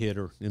heavy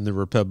hitter in the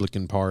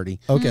Republican Party.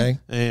 Okay.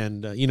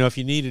 And, if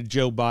you needed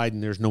Joe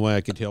Biden, there's no way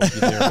I could help you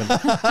there.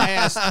 But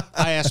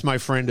I asked my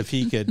friend if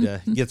he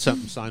could get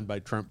something signed by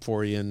Trump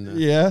for you, and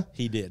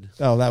he did.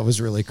 Oh, that was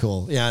really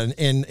cool. Yeah,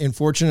 and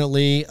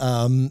unfortunately,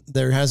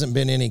 there hasn't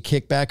been any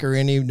kickback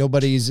or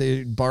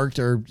nobody's barked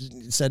or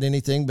said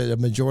anything, but a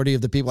majority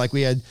of the people, like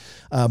we had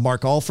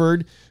Mark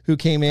Alford, who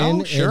came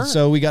in, and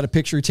so we got a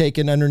picture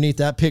taken underneath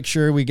that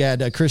picture. We got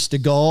Chris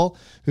DeGaulle,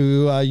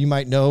 who you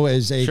might know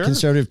as a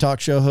conservative talk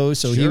show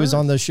host. So he was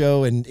on the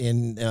show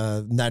and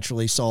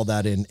naturally saw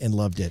that and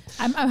loved it.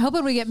 I'm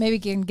hoping we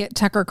can get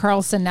Tucker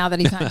Carlson now that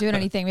he's not doing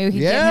anything. Maybe we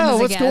can get him as a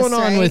what's guest, going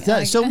on with that?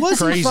 Like, so was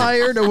he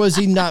fired or was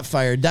he not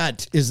fired?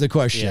 That is the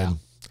question. Yeah.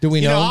 Do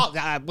we know?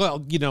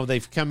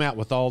 They've come out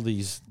with all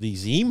these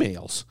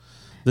emails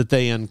that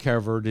they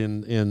uncovered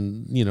in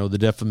the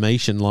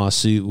defamation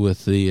lawsuit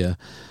with the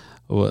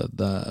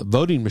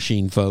voting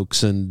machine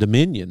folks and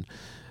Dominion,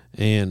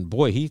 and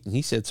boy,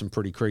 he said some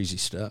pretty crazy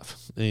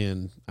stuff.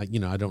 And I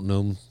don't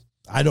know.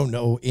 I don't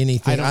know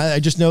anything.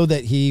 I just know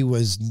that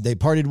they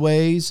parted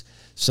ways.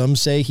 Some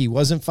say he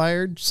wasn't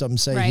fired. Some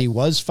say he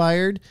was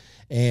fired.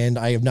 And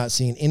I have not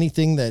seen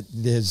anything that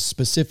is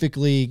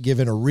specifically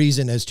given a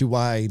reason as to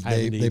why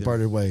they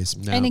parted ways.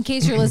 No. And in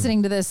case you're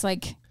listening to this,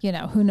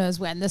 who knows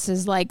when, this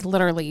is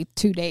literally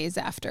 2 days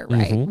after,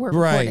 right? Mm-hmm. We're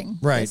recording.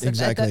 Right,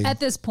 exactly. At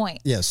this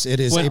point. Yes,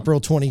 it is April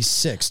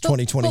 26,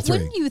 2023. But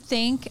wouldn't you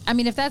think,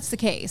 if that's the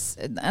case,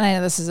 and I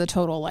know this is a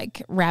total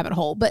rabbit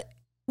hole, but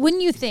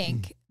wouldn't you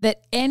think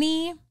that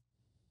any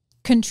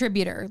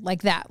contributor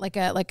like that, like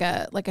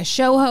a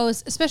show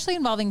host, especially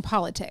involving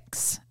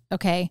politics,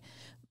 okay,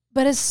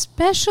 but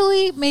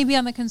especially maybe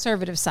on the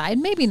conservative side,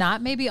 maybe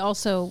not, maybe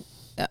also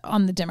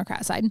on the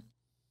Democrat side,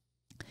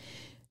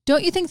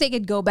 don't you think they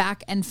could go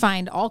back and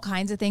find all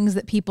kinds of things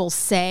that people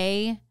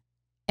say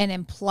and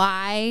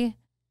imply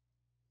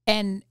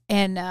and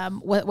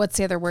what's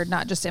the other word?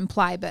 Not just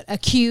imply, but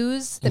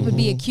accuse, that would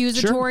be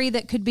accusatory,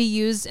 that could be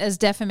used as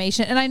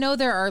defamation. And I know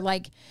there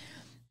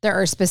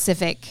are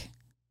specific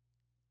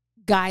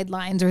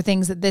guidelines or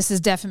things that this is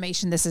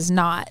defamation, this is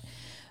not.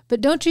 But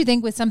don't you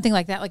think with something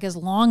like that, as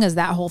long as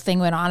that whole thing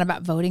went on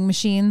about voting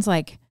machines,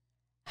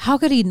 how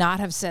could he not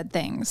have said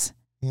things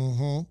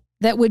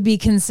that would be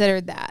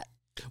considered that?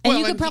 And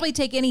you could probably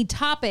take any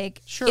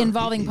topic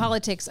involving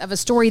politics of a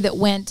story that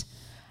went,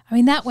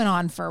 that went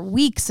on for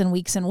weeks and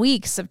weeks and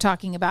weeks of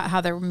talking about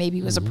how there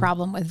maybe was a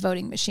problem with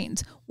voting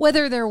machines.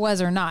 Whether there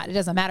was or not, it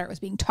doesn't matter. It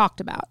was being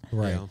talked about.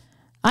 Right. Yeah.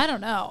 I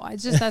don't know.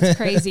 That's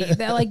crazy.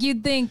 That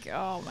you'd think,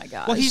 oh my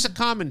gosh. Well, he's a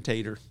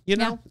commentator,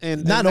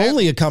 and not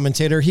only a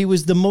commentator, he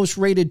was the most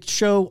rated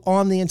show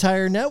on the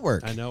entire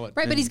network. I know it.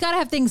 Right, but he's got to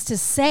have things to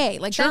say.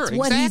 That's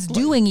what he's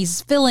doing.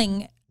 He's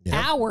filling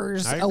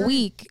hours a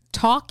week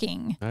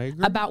talking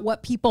about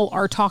what people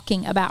are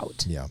talking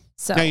about. Yeah.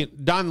 So now,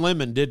 Don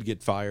Lemon did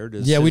get fired.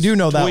 We do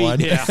know that one.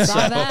 Yeah.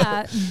 Saw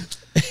that.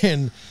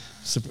 And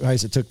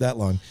surprised it took that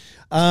long.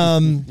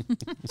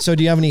 So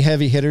do you have any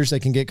heavy hitters that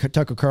can get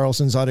Tucker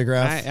Carlson's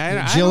autograph?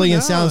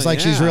 Jillian sounds like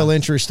she's real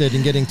interested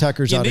in getting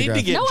Tucker's autograph. You need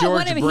to get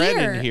George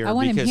Brennan here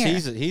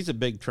because he's a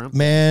big Trump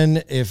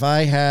man. If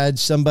I had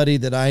somebody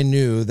that I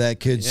knew that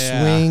could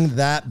swing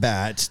that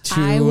bat to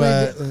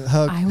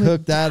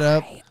hook that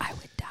up, I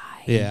would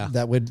die. Yeah,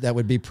 that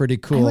would be pretty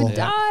cool. I would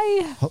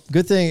die.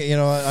 Good thing,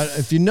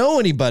 if you know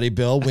anybody,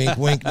 Bill, wink,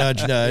 wink,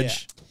 nudge,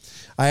 nudge.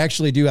 I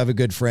actually do have a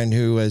good friend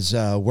who is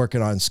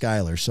working on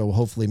Skylar. So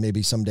hopefully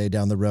maybe someday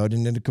down the road.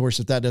 And then of course,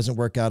 if that doesn't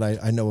work out,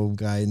 I know a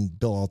guy in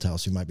Bill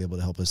Althaus who might be able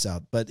to help us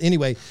out. But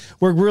anyway,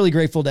 we're really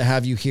grateful to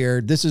have you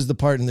here. This is the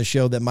part in the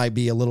show that might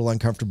be a little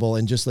uncomfortable.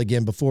 And just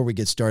again, before we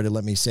get started,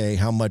 let me say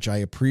how much I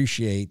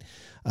appreciate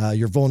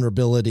your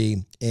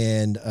vulnerability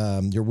and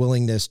your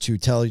willingness to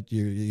tell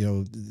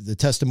the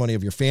testimony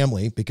of your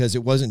family, because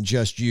it wasn't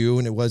just you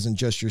and it wasn't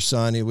just your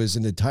son. It was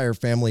an entire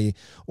family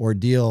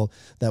ordeal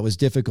that was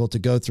difficult to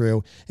go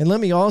through. And let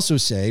me also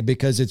say,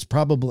 because it's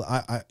probably,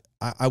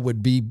 I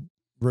would be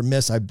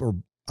remiss,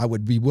 I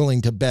would be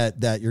willing to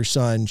bet that your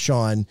son,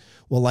 Sean,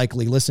 will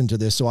likely listen to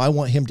this. So I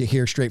want him to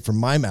hear straight from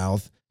my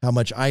mouth how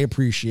much I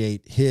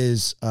appreciate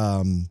his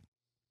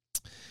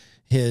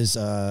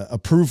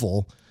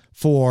approval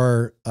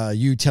for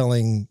you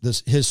telling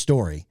his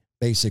story,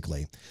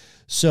 basically.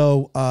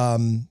 So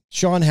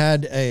Sean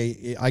had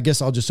I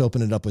guess I'll just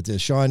open it up with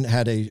this. Sean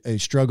had a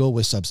struggle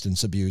with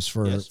substance abuse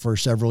for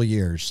several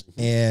years.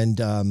 And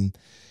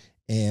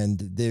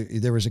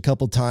there was a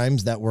couple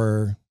times that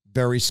were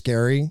very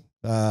scary,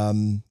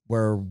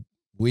 where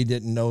we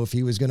didn't know if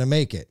he was going to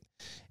make it.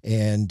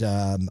 And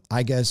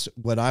I guess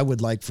what I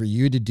would like for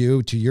you to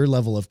do, to your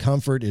level of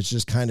comfort, is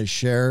just kind of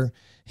share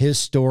his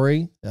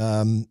story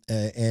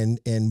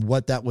and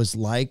what that was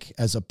like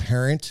as a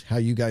parent, how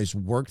you guys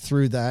worked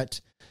through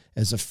that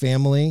as a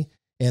family.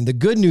 And the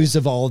good news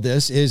of all of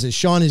this is that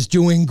Sean is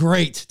doing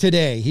great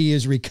today. He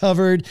is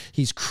recovered.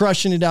 He's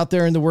crushing it out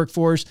there in the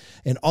workforce.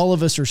 And all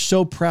of us are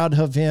so proud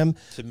of him.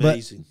 It's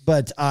amazing.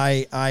 But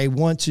I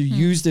want to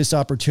use this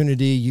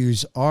opportunity,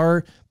 use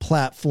our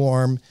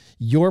platform,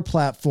 your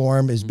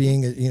platform as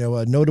being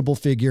a notable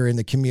figure in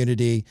the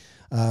community,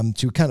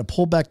 to kind of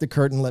pull back the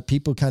curtain, let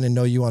people kind of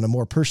know you on a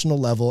more personal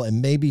level,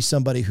 and maybe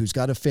somebody who's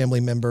got a family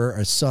member,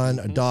 a son,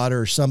 a daughter,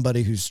 or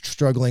somebody who's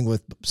struggling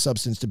with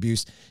substance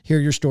abuse,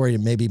 hear your story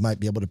and maybe might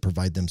be able to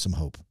provide them some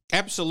hope.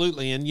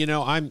 Absolutely. And,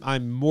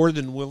 I'm more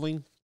than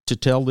willing to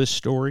tell this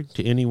story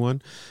to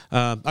anyone.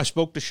 I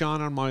spoke to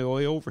Sean on my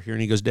way over here,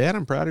 and he goes, "Dad,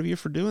 I'm proud of you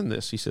for doing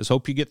this." He says,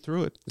 "Hope you get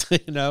through it."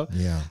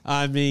 Yeah.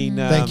 I mean,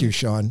 thank you,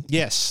 Sean.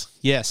 Yes.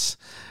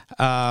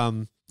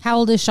 How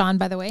old is Sean,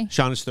 by the way?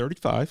 Sean is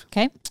 35.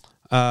 Okay.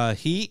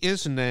 He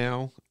is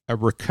now a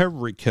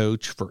recovery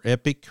coach for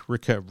Epic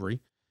Recovery.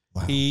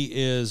 Wow. He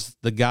is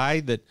the guy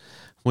that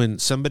when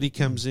somebody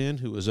comes in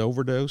who is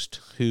overdosed,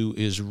 who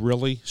is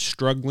really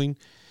struggling,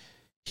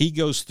 he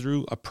goes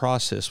through a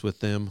process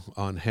with them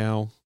on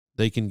how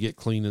they can get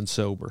clean and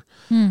sober.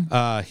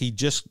 He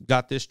just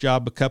got this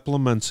job a couple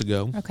of months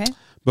ago. Okay.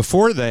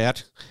 Before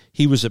that,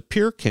 he was a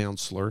peer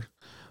counselor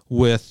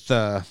with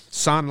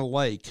Sauna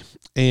Lake,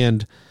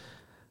 and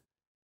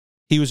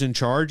he was in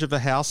charge of a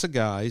house of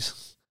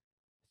guys.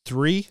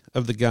 3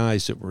 of the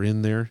guys that were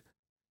in there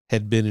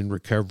had been in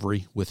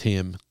recovery with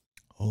him.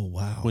 Oh,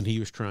 wow. When he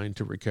was trying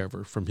to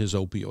recover from his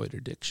opioid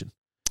addiction.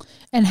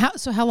 And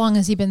how long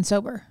has he been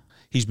sober?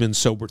 He's been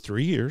sober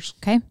 3 years.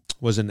 Okay.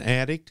 Was an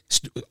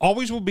addict.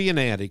 Always will be an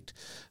addict,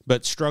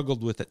 but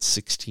struggled with it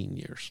 16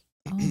 years.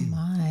 Oh,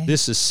 my.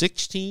 This is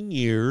 16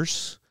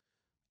 years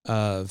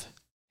of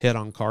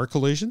head-on car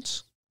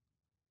collisions,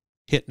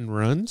 hit and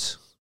runs,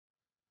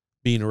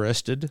 being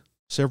arrested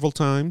several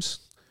times.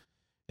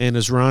 And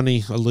as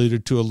Ronnie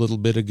alluded to a little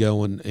bit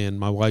ago, and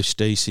my wife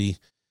Stacy,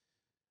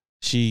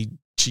 she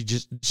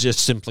just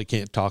simply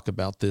can't talk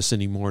about this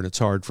anymore, and it's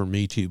hard for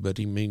me to, but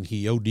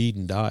he OD'd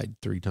and died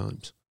 3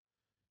 times.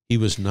 He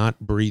was not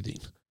breathing.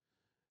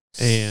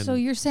 And so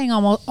you're saying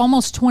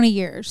almost 20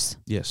 years.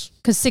 Yes.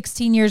 Because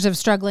 16 years of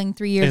struggling,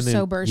 3 years then,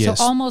 sober. yes.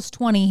 So almost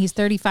 20. He's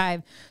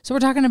 35. So we're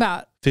talking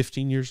about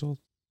 15 years old.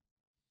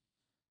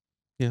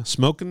 Yeah,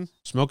 smoking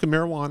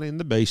marijuana in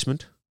the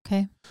basement.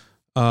 Okay.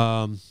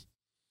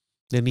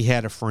 Then he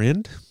had a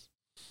friend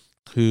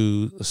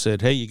who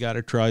said, "Hey, you got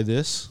to try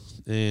this,"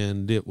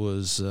 and it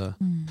was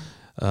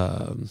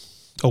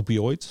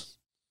opioids.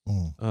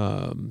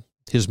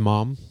 His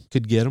mom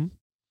could get them,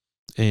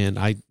 and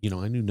I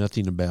knew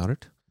nothing about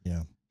it.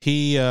 Yeah.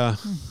 He,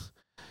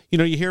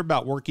 you hear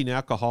about working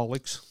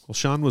alcoholics. Well,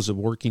 Sean was a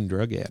working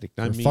drug addict.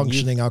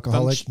 Functioning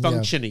alcoholic.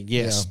 Functioning,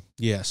 yes,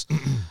 Yeah.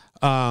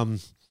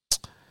 yes.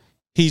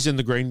 He's in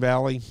the Green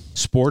Valley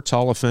Sports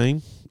Hall of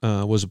Fame.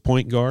 Was a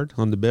point guard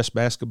on the best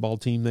basketball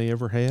team they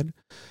ever had.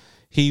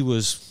 He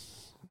was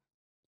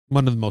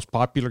one of the most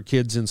popular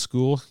kids in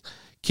school.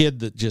 Kid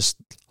that just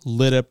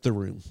lit up the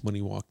room when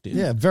he walked in.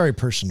 Yeah, very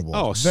personable.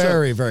 Oh,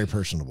 very, very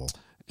personable.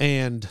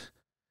 And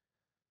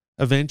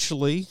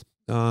eventually,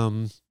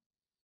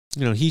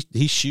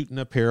 he's shooting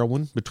up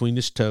heroin between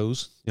his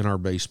toes in our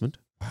basement.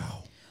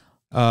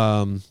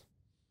 Wow.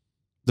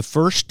 The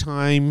first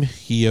time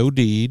he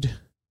OD'd,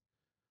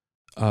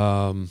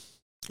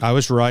 I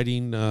was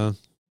writing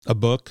a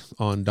book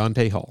on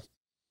Dante Hall.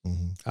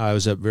 Mm-hmm. I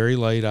was up very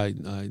late. I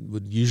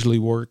would usually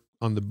work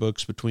on the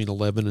books between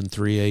 11 and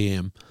 3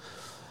 a.m.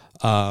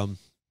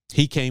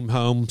 He came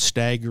home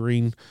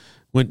staggering,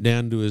 went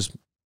down to his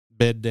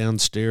bed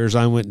downstairs.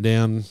 I went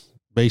down,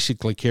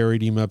 basically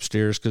carried him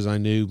upstairs because I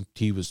knew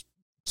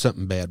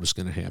something bad was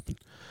going to happen.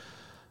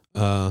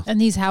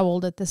 And he's how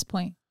old at this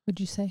point, would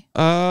you say?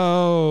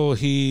 Oh,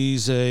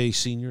 he's a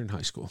senior in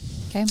high school.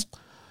 Okay.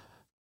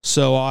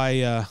 So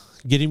I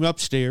get him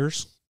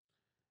upstairs,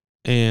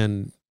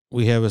 and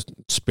we have a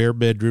spare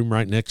bedroom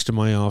right next to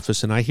my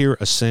office, and I hear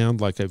a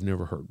sound like I've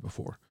never heard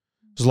before.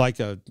 It was like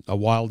a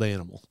wild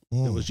animal.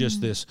 It was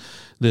just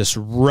this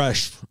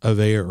rush of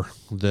air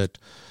that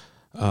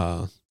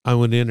I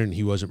went in, and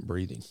he wasn't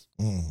breathing.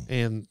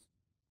 And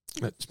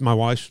my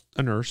wife's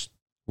a nurse,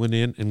 went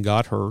in and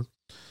got her.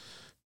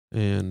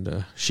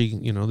 And she,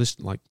 this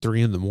like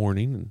 3 a.m,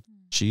 and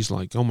she's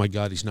like, "Oh my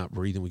God, he's not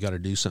breathing. We got to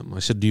do something." I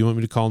said, "Do you want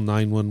me to call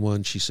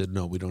 911?" She said,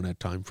 "No, we don't have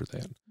time for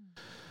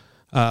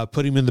that."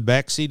 Put him in the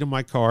back seat of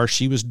my car.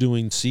 She was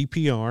doing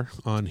CPR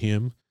on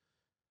him,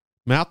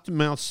 mouth to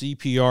mouth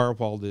CPR,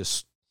 while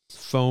this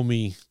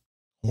foamy,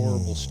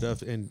 horrible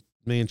stuff. And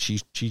man,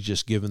 she's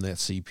just given that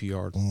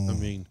CPR. I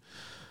mean,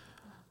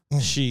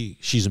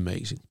 she's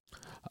amazing.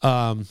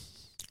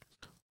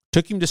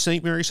 Took him to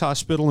St. Mary's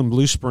Hospital in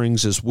Blue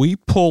Springs. As we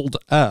pulled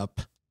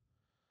up,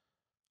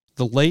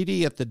 the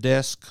lady at the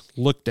desk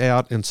looked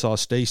out and saw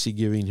Stacy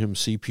giving him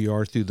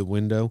CPR through the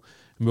window.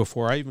 And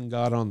before I even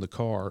got on the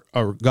car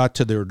or got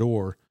to their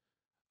door,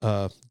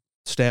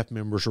 staff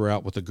members were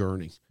out with a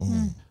gurney.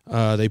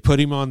 They put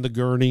him on the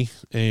gurney,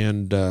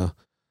 and the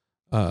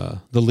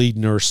lead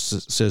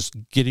nurse says,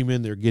 get him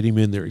in there.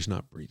 He's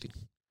not breathing.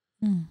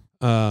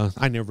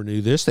 I never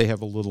knew this. They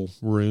have a little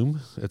room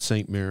at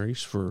St.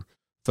 Mary's for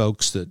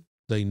folks that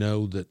they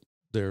know that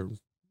their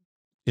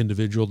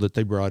individual that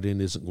they brought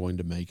in isn't going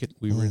to make it.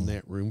 We were in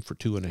that room for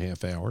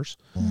 2.5 hours.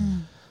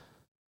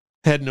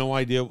 Had no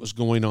idea what was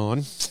going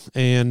on.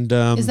 And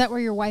is that where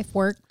your wife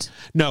worked?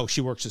 No, she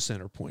works at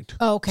Center Point.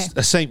 Oh, okay.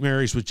 St.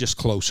 Mary's was just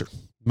closer,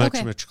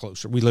 much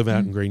closer. We live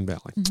out in Green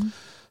Valley.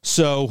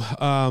 So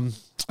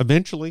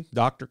eventually,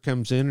 doctor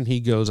comes in, and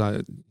he goes,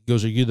 "Are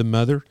you the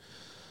mother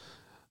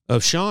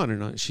of Sean?"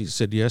 And she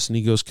said, "Yes." And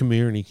he goes, "Come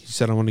here." And he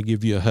said, "I want to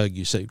give you a hug.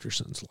 You saved your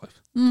son's life."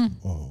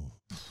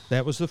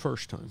 That was the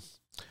first time.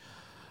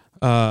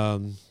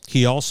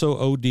 He also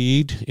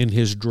OD'd in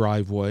his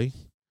driveway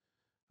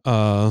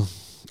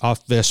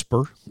off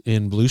Vesper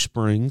in Blue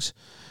Springs,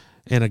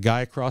 and a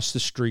guy across the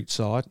street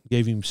saw it,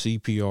 gave him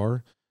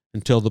CPR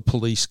until the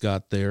police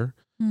got there.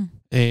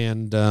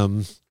 And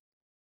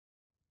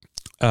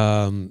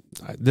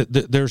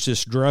there's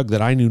this drug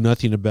that I knew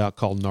nothing about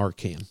called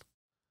Narcan.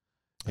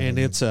 And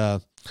it's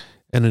an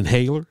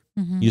inhaler.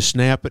 You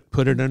snap it,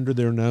 put it under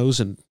their nose,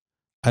 and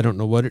I don't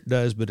know what it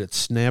does, but it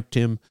snapped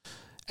him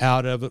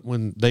out of it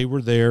when they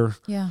were there.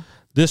 Yeah.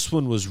 This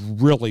one was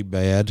really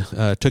bad.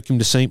 Took him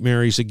to St.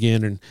 Mary's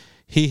again, and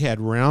he had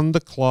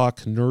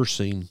round-the-clock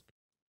nursing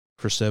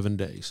for 7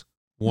 days,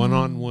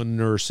 one-on-one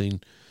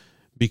nursing,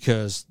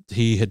 because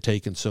he had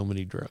taken so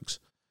many drugs.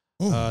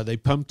 They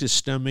pumped his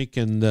stomach,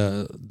 and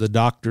the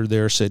doctor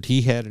there said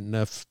he had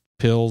enough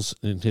pills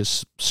in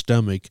his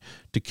stomach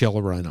to kill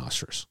a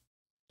rhinoceros.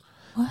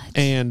 What?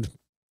 And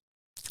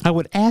I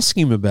would ask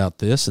him about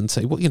this and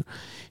say, well,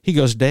 he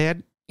goes,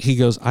 "Dad,"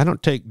 "I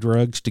don't take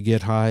drugs to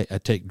get high. I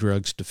take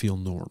drugs to feel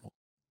normal."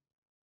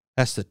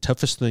 That's the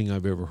toughest thing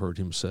I've ever heard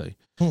him say.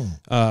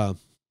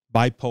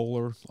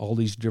 Bipolar, all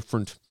these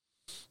different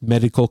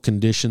medical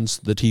conditions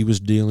that he was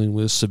dealing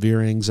with,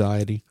 severe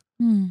anxiety.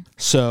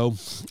 So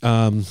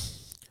the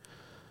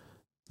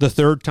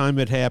third time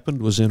it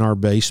happened was in our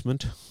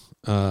basement.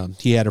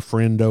 He had a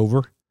friend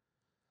over.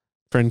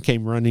 Friend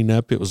came running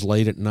up. It was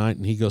late at night,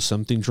 and he goes,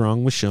 "Something's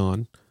wrong with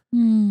Sean."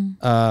 One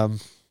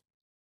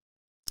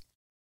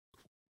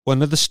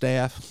of the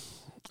staff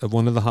of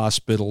one of the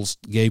hospitals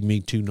gave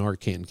me 2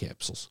 Narcan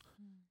capsules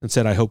and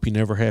said, "I hope you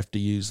never have to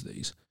use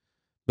these."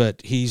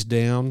 But he's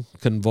down,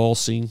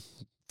 convulsing,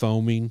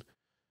 foaming,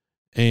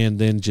 and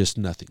then just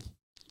nothing.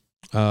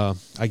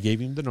 I gave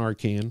him the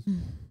Narcan.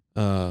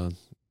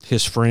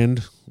 His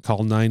friend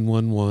called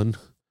 911.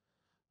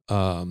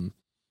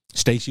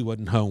 Stacy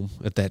wasn't home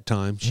at that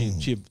time.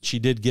 She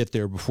did get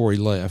there before he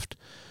left.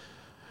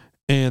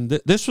 And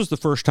this was the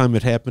first time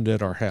it happened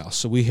at our house.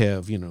 So we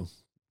have,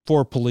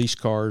 4 police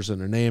cars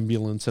and an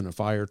ambulance and a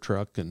fire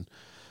truck and,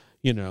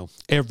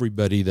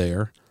 everybody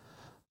there.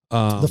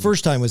 The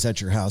first time was at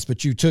your house,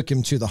 but you took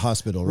him to the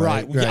hospital,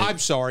 right? Right. I'm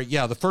sorry.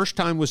 Yeah, the first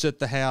time was at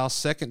the house.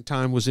 Second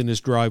time was in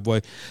his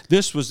driveway.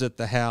 This was at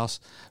the house.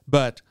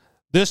 But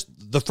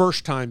the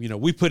first time,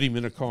 we put him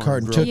in a car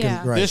and took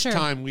him. Right. This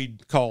time we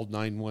called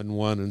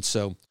 911. And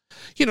so,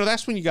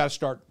 that's when you got to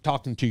start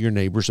talking to your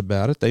neighbors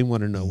about it. They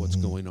want to know what's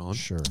going on.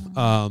 Sure.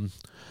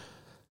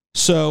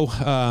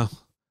 So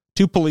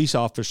 2 police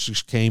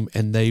officers came,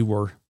 and they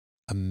were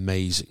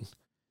amazing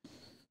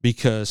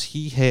because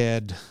he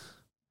had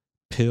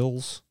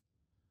pills,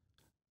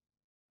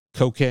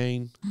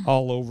 cocaine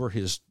all over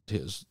his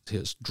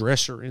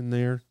dresser in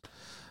there,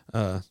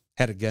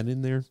 had a gun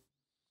in there.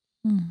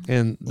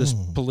 And this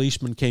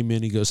policeman came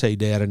in. He goes, "Hey,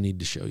 Dad, I need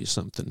to show you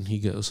something." He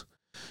goes,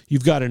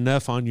 "You've got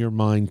enough on your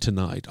mind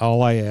tonight.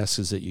 All I ask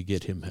is that you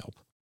get him help."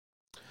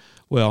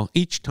 Well,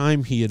 each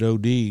time he had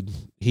OD'd,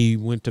 he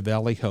went to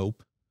Valley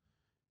Hope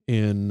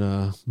in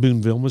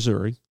Booneville,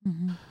 Missouri.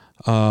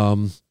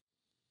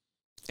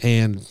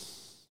 and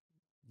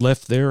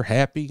left there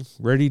happy,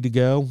 ready to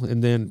go.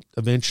 And then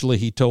eventually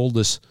he told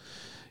us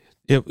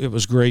it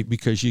was great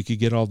because you could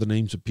get all the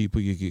names of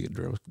people you could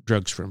get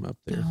drugs from up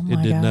there. Oh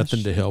it did gosh.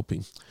 nothing to help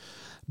him.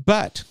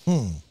 But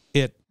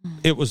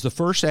it was the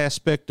first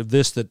aspect of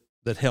this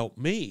that helped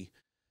me,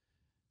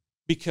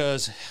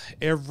 because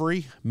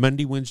every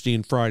Monday, Wednesday,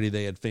 and Friday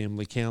they had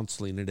family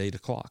counseling at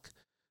 8:00.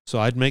 So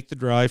I'd make the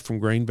drive from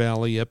Grain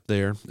Valley up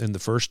there, and the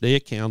first day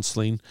of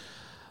counseling,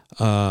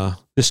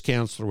 this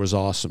counselor was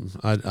awesome.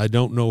 I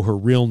don't know her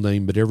real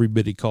name, but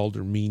everybody called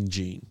her Mean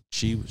Jean.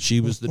 She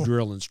was the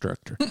drill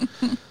instructor.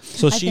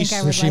 So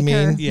she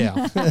mean?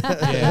 Yeah.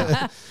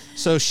 Yeah.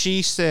 So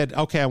she said,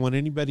 okay, I want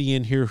anybody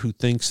in here who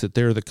thinks that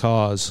they're the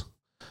cause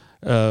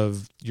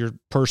of your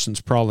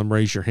person's problem,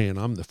 raise your hand.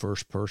 I'm the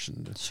first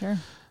person. Sure.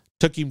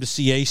 Took him to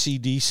see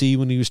AC/DC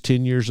when he was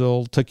 10 years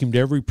old. Took him to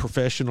every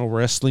professional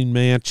wrestling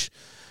match.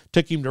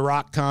 Took him to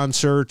rock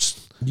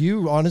concerts.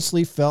 You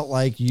honestly felt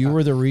like you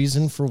were the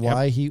reason for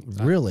why he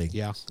really?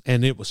 Yeah.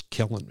 And it was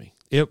killing me.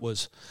 That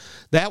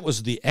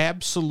was the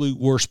absolute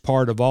worst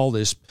part of all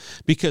this,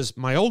 because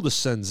my oldest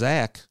son,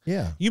 Zach,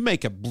 you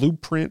make a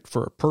blueprint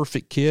for a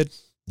perfect kid.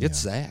 It's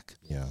Zach.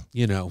 Yeah.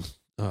 You know,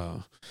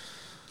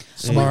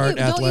 smart,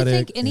 athletic. Don't you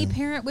think any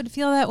parent would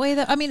feel that way?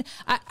 Though, I mean,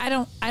 I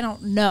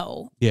don't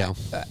know. Yeah.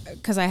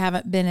 Because I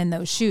haven't been in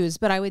those shoes,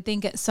 but I would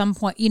think at some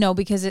point,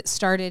 because it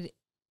started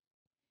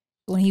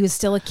when he was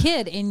still a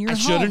kid in your home. I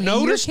should have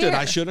noticed it.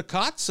 I should have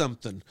caught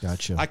something.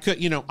 Gotcha. I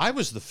could, I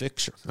was the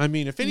fixer. I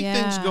mean, if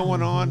anything's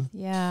going on,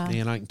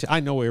 man, I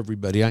know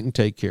everybody. I can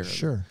take care of it.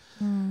 Sure.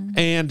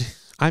 And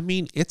I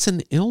mean, it's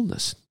an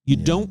illness. You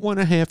don't want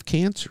to have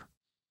cancer.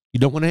 You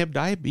don't want to have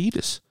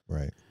diabetes.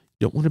 Right.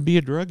 You don't want to be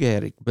a drug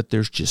addict, but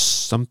there's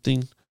just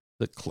something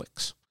that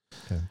clicks.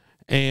 Okay.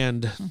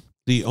 And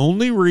the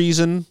only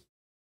reason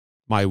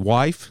my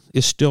wife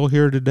is still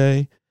here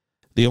today,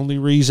 the only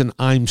reason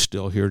I'm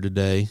still here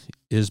today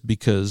is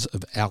because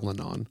of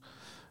Al-Anon,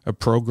 a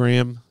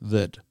program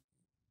that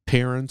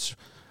parents,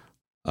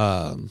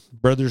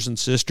 brothers and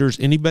sisters,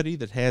 anybody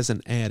that has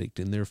an addict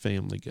in their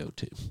family go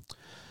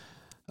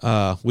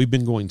to. We've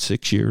been going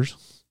 6 years,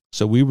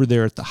 so we were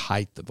there at the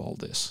height of all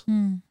this.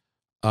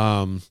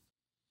 The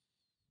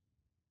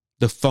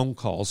phone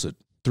calls at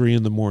 3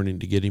 a.m.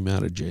 to get him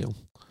out of jail.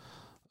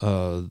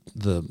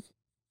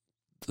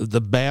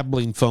 The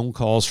babbling phone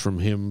calls from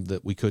him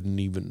that we couldn't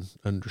even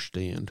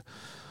understand.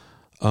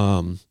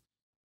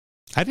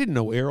 I didn't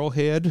know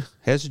Arrowhead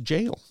has a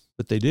jail,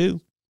 but they do.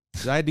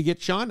 I had to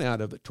get Sean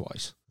out of it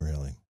twice.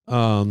 Really?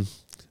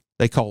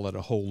 They call it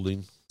a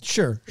holding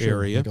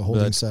area. Like a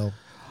holding cell.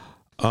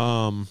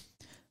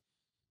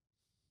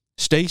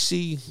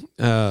 Stacy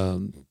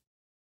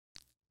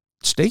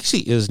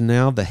is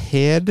now the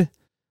head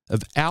of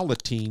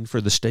Alateen for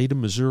the state of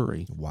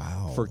Missouri.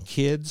 Wow. For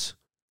kids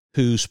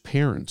whose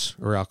parents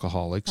are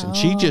alcoholics. And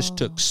she just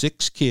took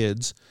 6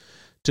 kids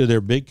to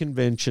their big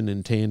convention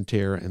in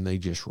Tan-Terre, and they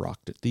just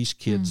rocked it. These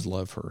kids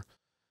love her.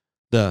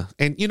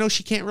 And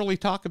she can't really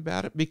talk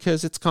about it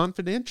because it's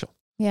confidential.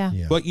 Yeah.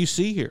 What you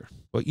see here,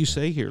 what you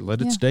say here,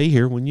 let it stay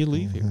here when you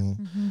leave here.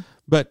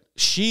 But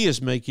she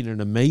is making an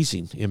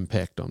amazing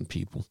impact on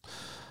people.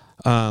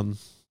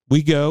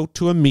 We go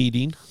to a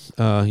meeting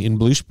in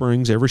Blue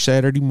Springs every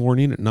Saturday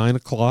morning at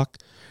 9:00.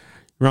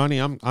 Ronnie,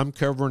 I'm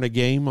covering a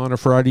game on a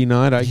Friday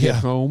night. I get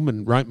home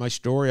and write my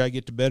story. I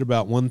get to bed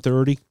about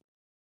 1:30.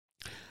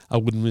 I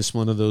wouldn't miss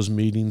one of those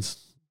meetings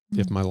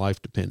if my life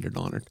depended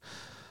on it.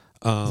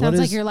 Sounds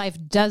like your life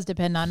does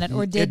depend on it,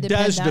 or did depend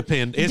on it. It does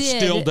depend. It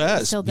still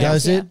does.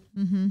 Does it?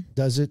 Mm-hmm.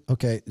 Does it?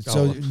 Okay.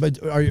 So,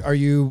 but are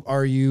you,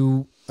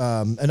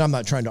 and I'm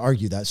not trying to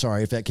argue that,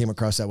 sorry if that came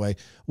across that way.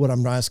 What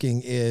I'm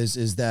asking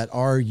is that,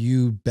 are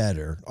you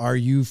better? Are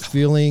you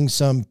feeling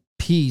some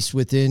peace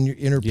within your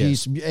inner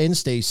peace, and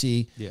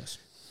Stacy? Yes.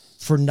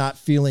 For not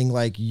feeling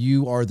like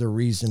you are the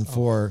reason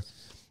for,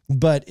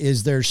 but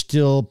is there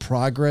still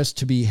progress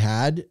to be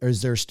had? Or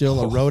is there still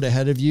a road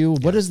ahead of you?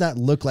 What does that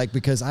look like?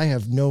 Because I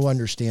have no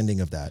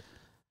understanding of that.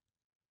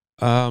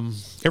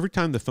 Every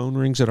time the phone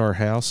rings at our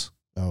house,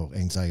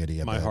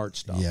 anxiety. My heart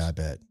stops. Yeah, I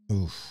bet.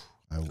 Oof.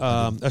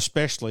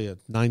 Especially a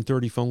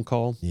 9:30 phone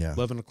call,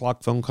 11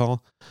 o'clock phone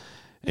call.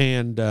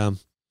 And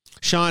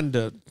Sean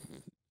has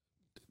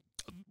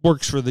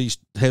worked for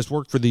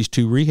these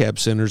 2 rehab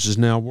centers, is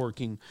now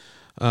working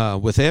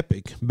with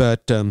Epic,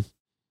 but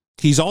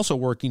he's also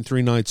working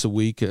 3 nights a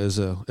week as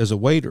a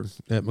waiter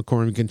at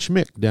McCormick and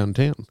Schmick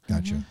downtown.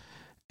 Gotcha.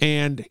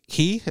 And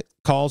he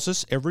calls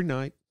us every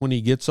night when he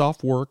gets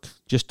off work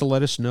just to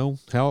let us know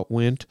how it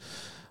went,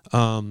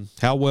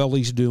 how well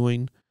he's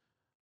doing.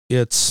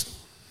 The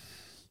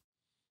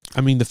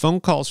phone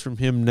calls from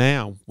him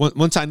now,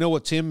 once I know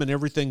it's him and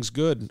everything's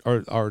good,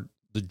 are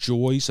the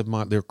joys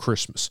of their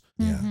Christmas.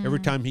 Yeah. Every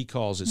time he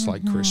calls, it's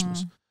like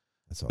Christmas.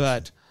 That's awesome.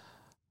 But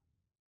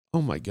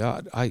oh my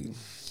God,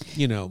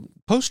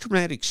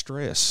 post-traumatic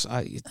stress,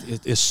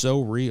 it is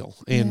so real.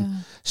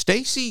 And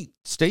Stacy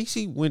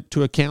went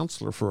to a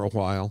counselor for a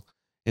while,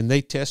 and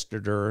they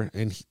tested her,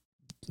 and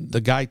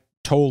the guy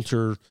told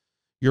her,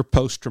 your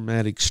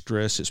post-traumatic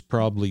stress is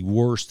probably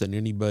worse than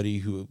anybody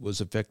who was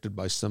affected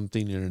by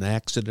something in an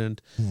accident,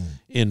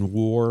 in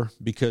war,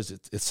 because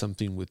it's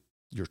something with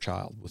your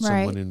child, with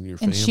someone in your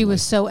family. And she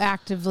was so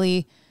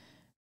actively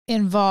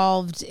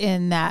involved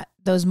in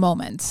those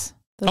moments,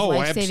 those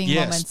life-saving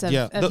moments of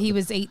he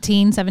was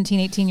 17,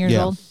 18 years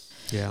old.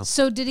 Yeah.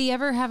 So did he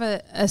ever have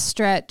a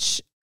stretch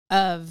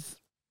of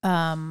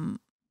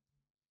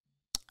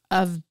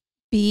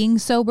being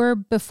sober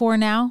before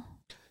now?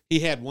 He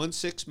had 1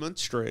 6-month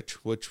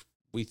stretch, which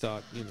we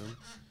thought,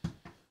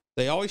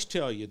 they always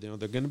tell you, they're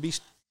going to be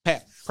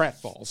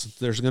pratfalls.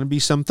 There's going to be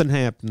something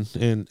happen,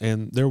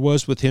 and there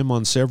was with him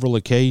on several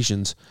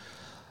occasions.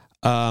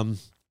 At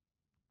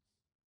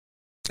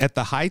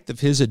the height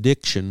of his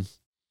addiction,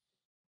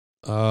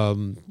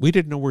 we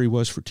didn't know where he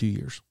was for 2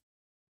 years.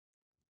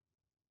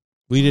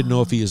 We didn't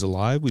know if he was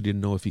alive. We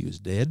didn't know if he was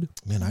dead.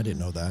 Man, I didn't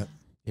know that.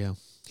 Yeah.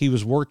 He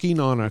was working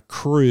on a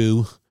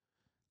crew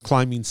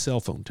climbing cell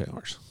phone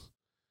towers.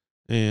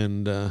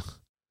 And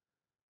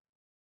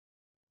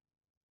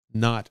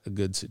not a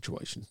good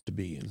situation to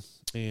be in.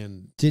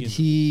 And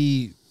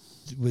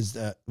was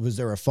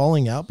there a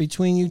falling out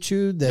between you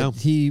two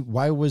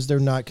why was there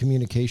not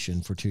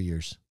communication for 2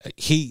 years?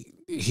 He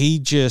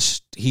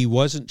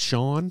wasn't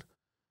Sean.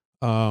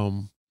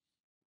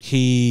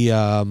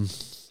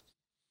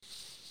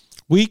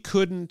 We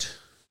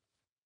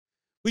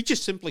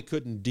just simply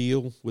couldn't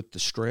deal with the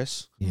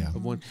stress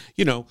of one,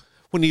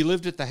 when he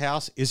lived at the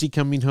house. Is he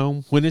coming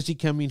home? When is he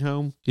coming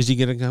home? Is he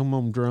going to come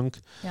home drunk?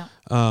 Yeah.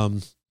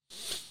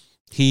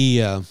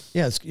 You're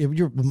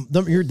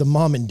the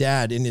mom and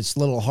dad, and it's a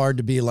little hard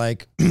to be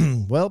like,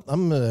 well,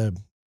 I'm going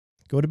to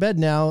go to bed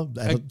now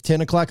at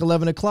 10 o'clock,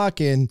 11 o'clock.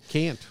 And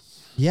can't.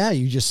 Yeah.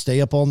 You just stay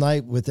up all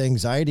night with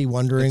anxiety,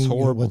 wondering. It's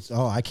horrible.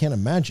 I can't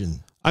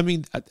imagine. I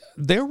mean,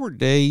 there were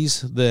days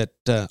that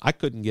I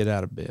couldn't get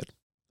out of bed.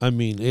 I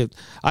mean,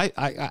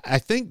 I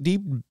think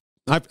deep,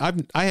 I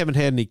haven't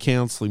had any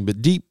counseling,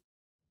 but deep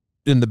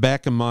in the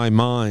back of my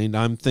mind,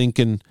 I'm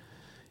thinking,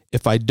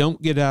 if I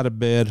don't get out of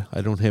bed,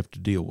 I don't have to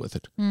deal with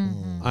it.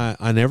 Mm-hmm.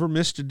 I never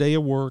missed a day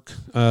of work.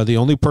 The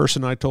only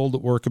person I told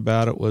at work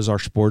about it was our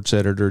sports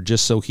editor,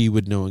 just so he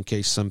would know in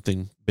case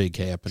something big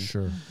happened.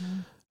 Sure. Mm-hmm.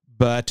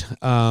 But,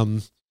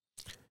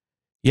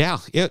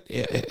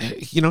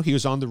 he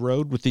was on the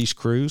road with these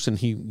crews, and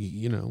he,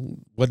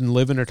 wasn't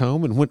living at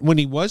home. And when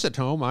he was at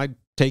home, I'd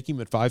take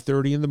him at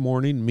 5:30 in the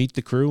morning and meet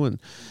the crew,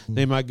 and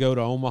they might go to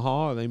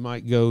Omaha, or they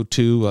might go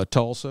to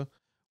Tulsa,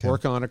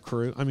 work on a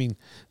crew. I mean,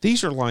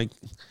 these are like,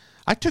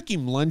 I took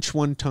him lunch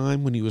one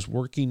time when he was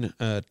working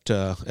at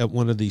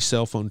one of these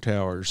cell phone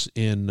towers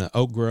in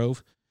Oak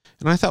Grove.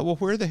 And I thought, well,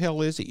 where the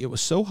hell is he? It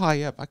was so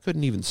high up, I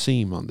couldn't even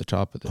see him on the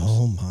top of this.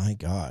 Oh my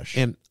gosh.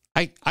 And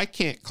I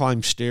can't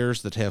climb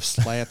stairs that have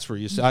slats where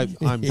you see.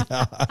 I'm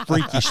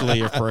freakishly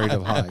afraid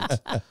of heights.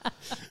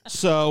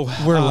 So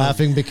we're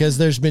laughing because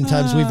there's been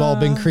times we've all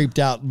been creeped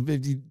out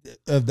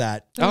of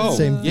that. Oh,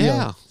 same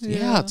yeah,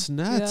 it's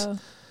nuts. Yeah.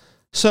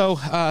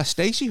 So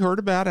Stacy heard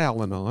about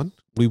Al-Anon.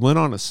 We went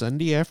on a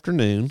Sunday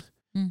afternoon,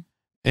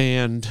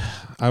 and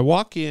I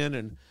walk in,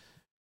 and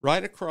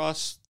right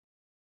across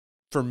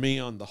from me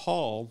on the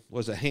hall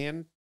was a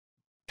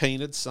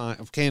hand-painted sign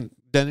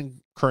done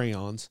in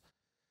crayons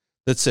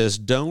that says,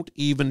 "Don't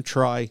even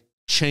try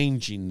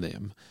changing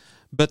them."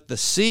 But the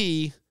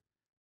C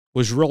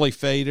was really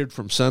faded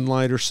from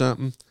sunlight or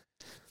something.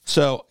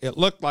 So it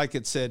looked like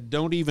it said,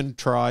 "Don't even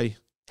try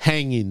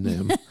hanging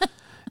them."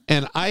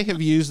 And I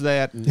have used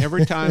that, and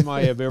every time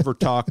I have ever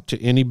talked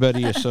to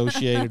anybody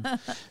associated,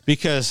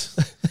 because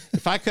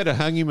if I could have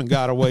hung him and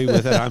got away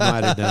with it, I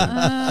might have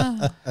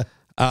done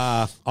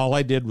it. All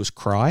I did was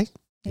cry.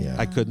 Yeah.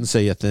 I couldn't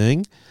say a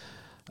thing.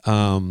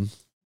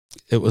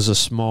 It was a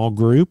small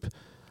group.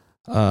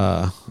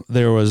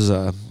 There was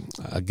a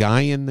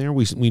guy in there.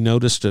 We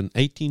noticed an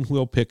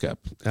 18-wheel pickup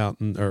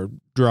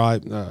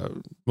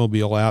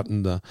mobile out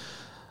in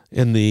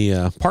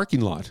the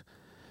parking lot,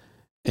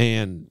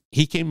 and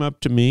he came up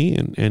to me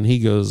and he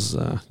goes,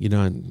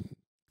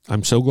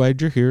 I'm so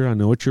glad you're here. I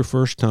know it's your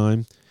first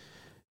time,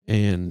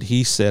 and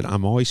he said,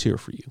 I'm always here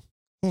for you.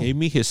 Gave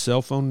me his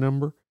cell phone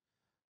number.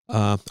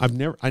 I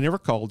never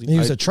called him. He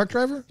was a truck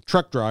driver.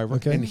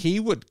 Okay, and he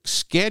would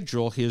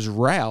schedule his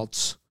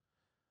routes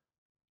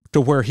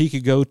to where he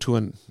could go to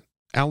an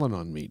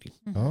Al-Anon meeting.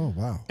 Oh,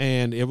 wow.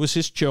 And it was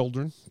his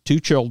children,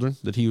 2 children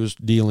that he was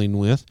dealing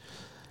with.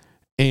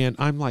 And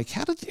I'm like,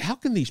 how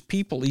can these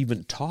people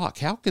even talk?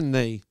 How can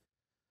they,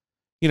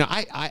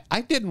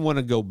 I didn't want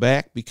to go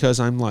back because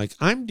I'm like,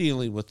 I'm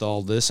dealing with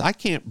all this. I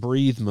can't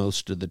breathe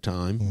most of the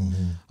time.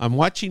 Mm-hmm. I'm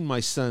watching my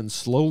son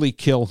slowly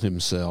kill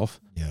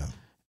himself. Yeah.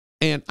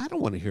 And I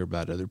don't want to hear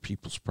about other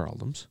people's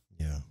problems.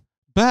 Yeah.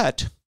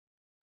 But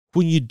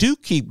when you do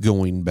keep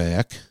going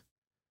back,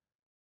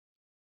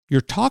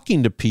 you're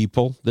talking to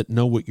people that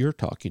know what you're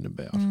talking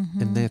about,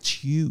 and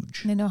that's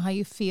huge. They know how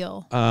you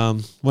feel.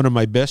 One of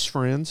my best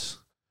friends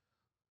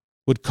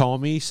would call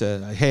me,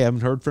 said, "Hey, I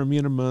haven't heard from you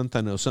in a month.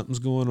 I know something's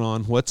going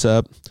on. What's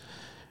up?"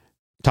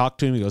 Talk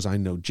to him. He goes, "I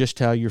know just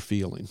how you're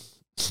feeling."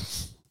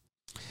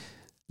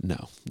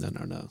 No.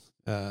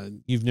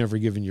 You've never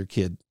given your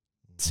kid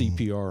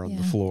CPR on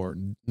the floor,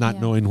 not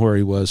knowing where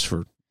he was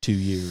for 2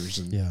 years.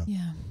 And,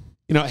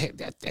 you know,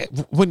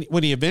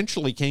 when he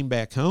eventually came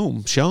back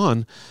home,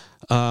 Sean,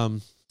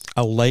 a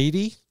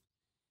lady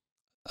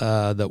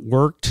that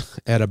worked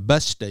at a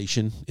bus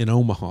station in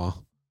Omaha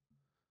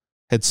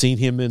had seen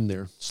him in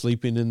there,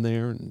 sleeping in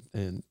there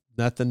and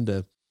nothing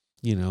to,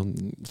 you know,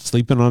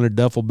 sleeping on a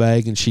duffel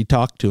bag. And she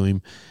talked to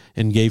him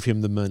and gave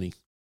him the money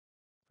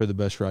for the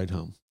bus ride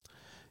home.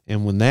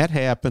 And when that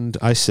happened,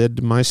 I said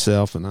to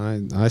myself, and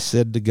I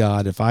said to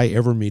God, if I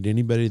ever meet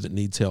anybody that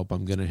needs help,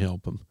 I'm going to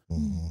help them.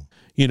 Mm-hmm.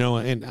 You know,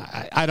 and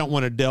I don't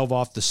want to delve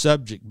off the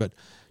subject, but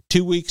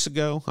 2 weeks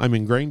ago, I'm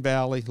in Green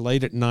Valley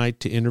late at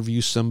night to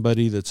interview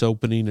somebody that's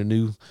opening a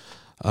new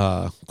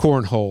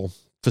cornhole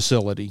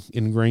facility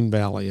in Green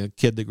Valley, a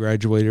kid that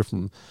graduated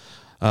from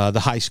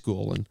the high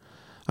school. And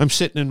I'm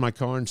sitting in my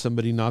car, and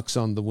somebody knocks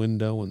on the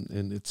window,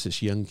 and it's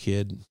this young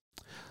kid.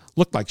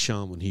 Looked like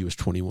Sean when he was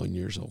 21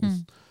 years old.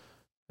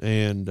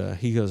 And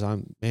he goes,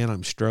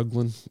 I'm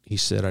struggling. He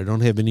said, I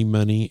don't have any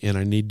money, and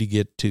I need to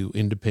get to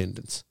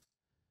Independence.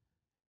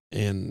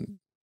 And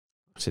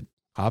I said,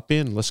 hop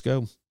in, let's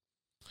go.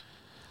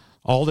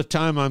 All the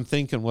time I'm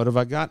thinking, what have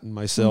I gotten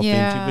myself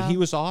into? But he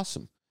was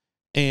awesome.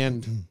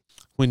 And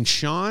when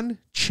Sean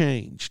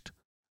changed,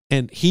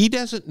 and he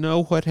doesn't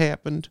know what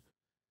happened,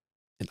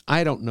 and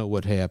I don't know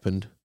what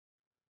happened,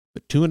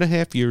 but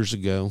 2.5 years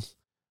ago,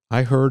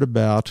 I heard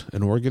about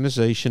an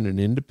organization in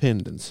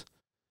Independence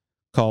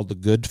called the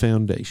Good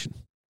Foundation.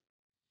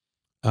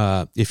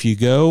 If you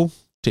go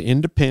to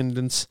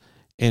Independence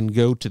and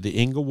go to the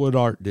Inglewood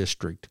Art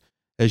District,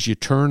 as you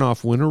turn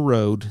off Winter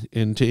Road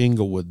into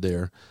Inglewood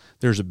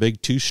there's a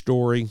big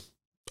 2-story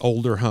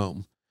older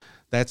home.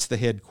 That's the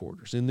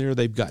headquarters. In there,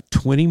 they've got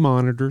 20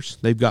 monitors.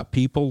 They've got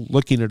people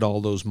looking at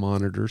all those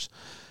monitors,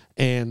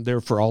 and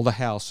they're for all the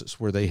houses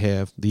where they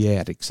have the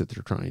addicts that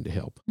they're trying to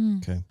help.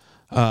 Okay.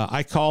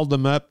 I called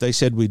them up. They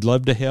said, we'd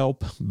love to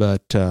help,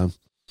 but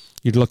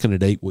you're looking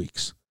at 8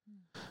 weeks.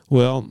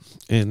 Well,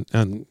 and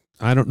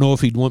I don't know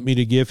if he'd want me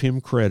to give him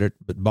credit,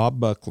 but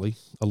Bob Buckley,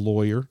 a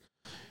lawyer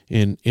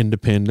in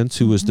Independence,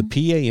 who was the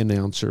PA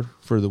announcer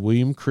for the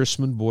William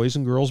Chrisman boys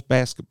and girls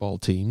basketball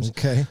teams.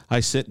 Okay. I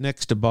sit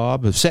next to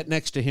Bob, have sat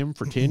next to him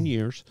for 10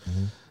 years,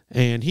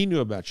 and he knew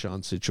about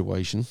Sean's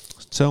situation.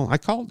 So I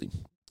called him.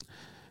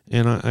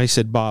 And I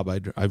said, Bob,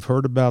 I've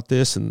heard about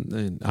this,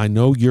 and I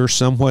know you're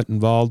somewhat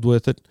involved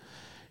with it.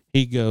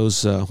 He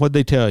goes, what'd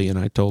they tell you? And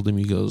I told him,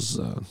 he goes,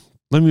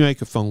 let me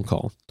make a phone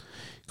call.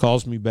 He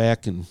calls me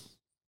back in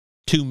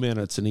 2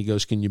 minutes, and he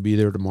goes, can you be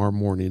there tomorrow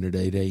morning at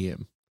 8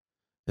 a.m.?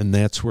 And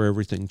that's where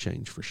everything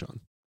changed for Sean.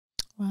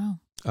 Wow.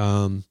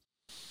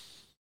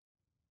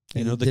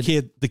 You know,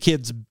 the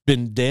kid's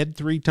been dead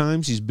 3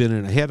 times. He's been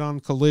in a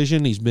head-on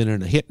collision. He's been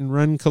in a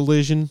hit-and-run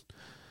collision.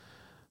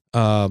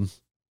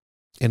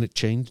 And it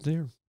changed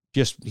there.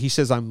 He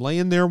says, I'm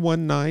laying there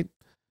one night,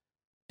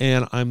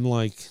 and I'm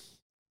like,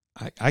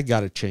 I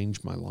got to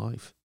change my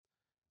life.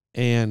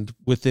 And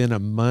within a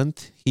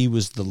month, he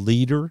was the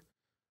leader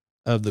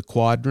of the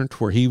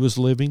quadrant where he was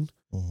living.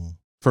 Mm-hmm.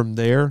 From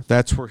there,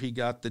 that's where he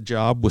got the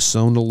job with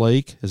Sona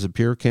Lake as a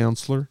peer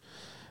counselor.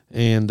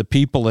 And the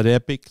people at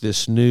Epic,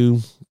 this new,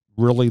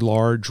 really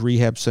large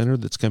rehab center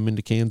that's come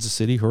into Kansas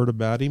City, heard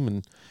about him,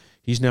 and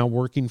he's now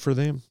working for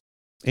them.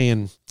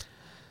 And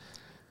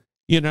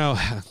you know,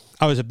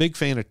 I was a big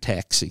fan of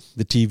Taxi,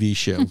 the TV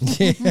show.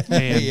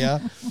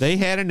 And they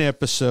had an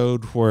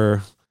episode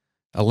where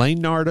Elaine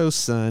Nardo's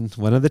son,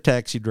 one of the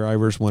taxi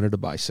drivers, wanted a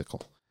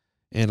bicycle.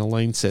 And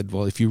Elaine said,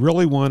 well, if you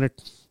really want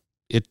it,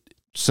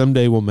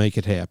 someday we'll make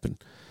it happen.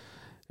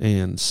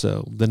 And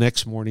so the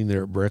next morning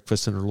they're at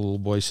breakfast, and her little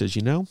boy says,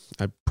 you know,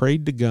 I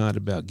prayed to God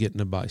about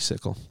getting a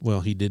bicycle.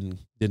 Well, he didn't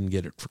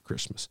get it for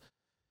Christmas.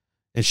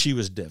 And she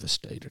was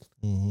devastated.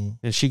 Mm-hmm.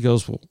 And she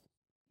goes, well,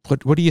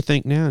 what do you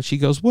think now? And she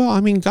goes, well, I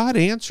mean, God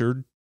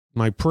answered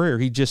my prayer.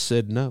 He just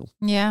said no.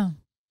 Yeah.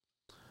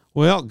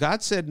 Well,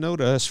 God said no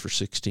to us for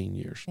 16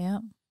 years. Yeah.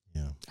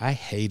 I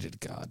hated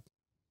God.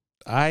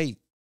 I'm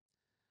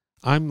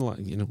like,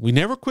 you know, we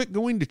never quit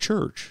going to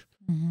church,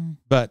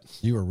 but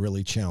you were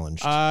really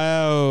challenged.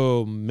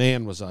 Oh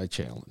man, was I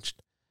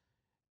challenged.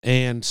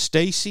 And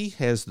Stacy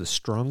has the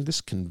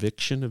strongest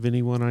conviction of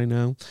anyone I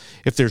know.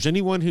 If there's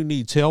anyone who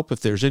needs help, if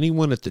there's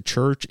anyone at the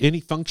church, any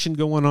function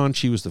going on,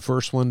 she was the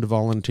first one to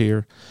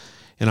volunteer.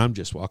 And I'm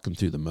just walking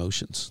through the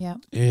motions. Yeah.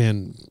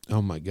 And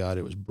oh my God,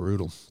 it was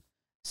brutal.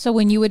 So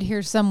when you would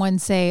hear someone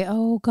say,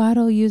 "Oh, God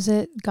will use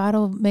it. God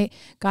will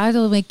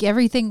make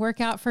everything work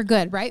out for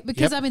good," right?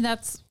 Because I mean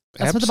that's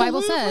what the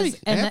Bible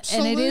says, and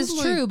it is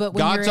true. But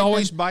when God's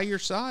always by your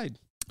side.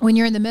 When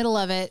you're in the middle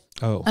of it,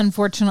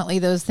 unfortunately,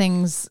 those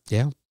things.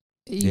 Yeah.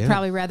 You'd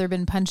probably rather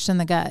been punched in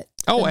the gut.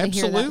 Oh,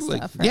 absolutely.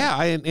 Stuff, right?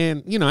 Yeah.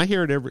 And, you know, I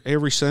hear it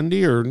every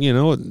Sunday or, you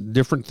know,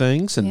 different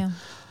things. And,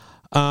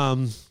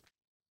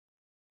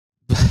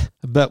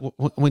 but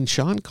when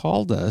Sean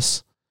called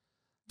us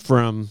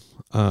from,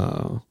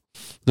 the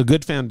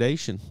Good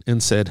Foundation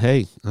and said,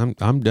 hey,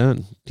 I'm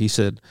done. He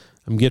said,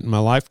 I'm getting my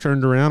life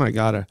turned around. I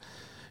got a,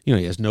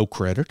 he has no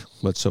credit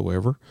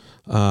whatsoever.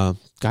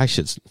 Gosh,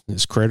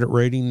 his credit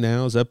rating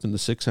now is up in the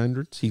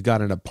 600s. He's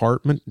got an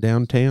apartment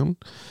downtown.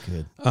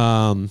 Good.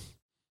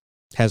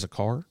 Has a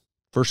car.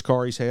 First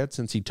car he's had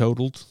since he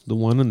totaled the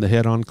one in the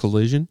head-on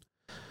collision.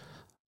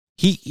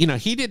 He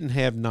didn't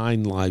have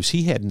 9 lives.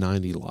 He had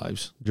 90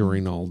 lives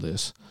during all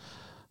this.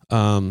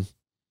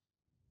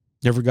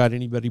 Never got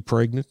anybody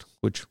pregnant,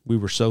 which we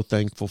were so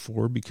thankful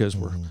for, because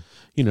we're,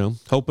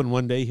 hoping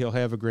one day he'll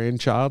have a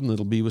grandchild and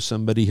it'll be with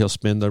somebody he'll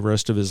spend the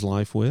rest of his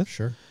life with.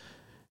 Sure.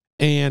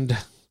 And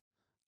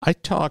I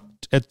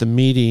talked at the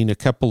meeting a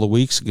couple of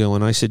weeks ago,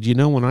 and I said,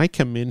 when I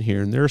come in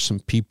here and there are some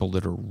people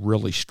that are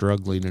really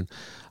struggling, and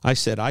I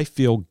said, I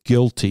feel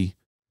guilty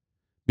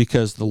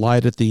because the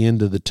light at the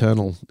end of the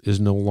tunnel is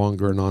no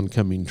longer an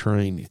oncoming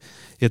train.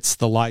 It's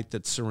the light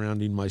that's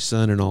surrounding my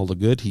son and all the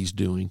good he's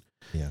doing.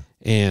 Yeah.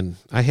 And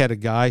I had a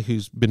guy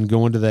who's been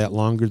going to that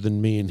longer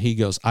than me, and he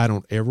goes, I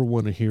don't ever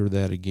want to hear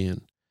that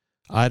again.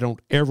 I don't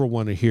ever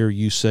want to hear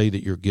you say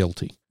that you're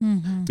guilty,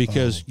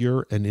 because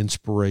you're an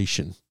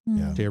inspiration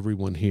to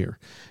everyone here.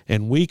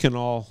 And we can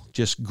all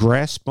just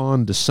grasp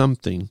on to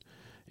something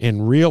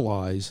and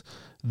realize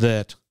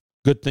that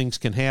good things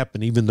can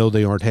happen even though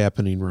they aren't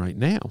happening right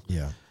now.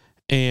 Yeah.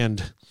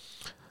 And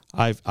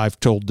I've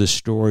told this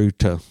story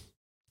to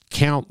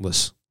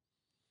countless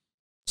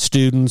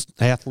students,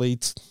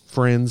 athletes,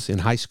 friends in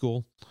high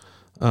school.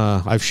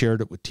 I've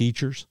shared it with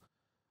teachers.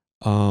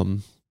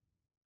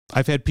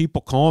 I've had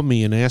people call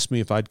me and ask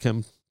me if I'd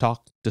come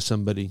talk to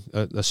somebody,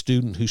 a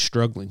student who's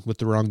struggling with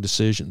the wrong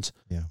decisions.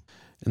 Yeah.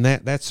 And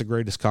that's the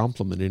greatest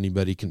compliment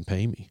anybody can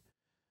pay me.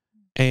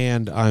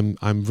 And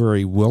I'm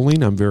very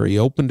willing. I'm very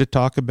open to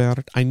talk about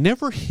it. I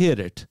never hid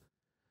it,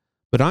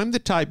 but I'm the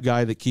type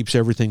guy that keeps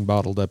everything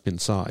bottled up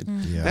inside.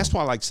 Yeah. That's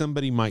why,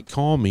 somebody might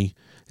call me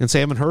and say,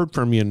 I haven't heard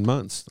from you in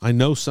months. I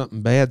know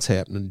something bad's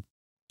happening.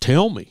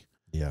 Tell me.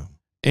 Yeah.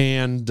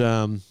 And,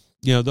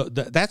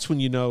 that's when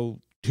you know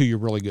who your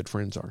really good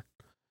friends are.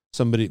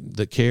 Somebody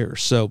that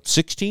cares. So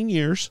 16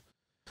 years,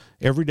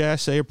 every day I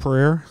say a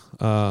prayer,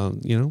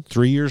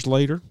 3 years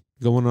later,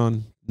 going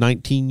on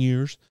 19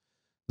 years,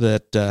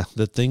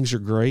 that things are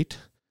great,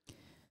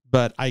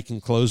 but I can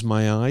close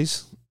my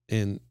eyes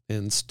and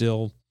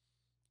still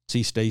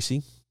see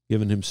Stacy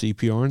giving him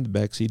CPR in the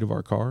backseat of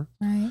our car.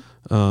 Right.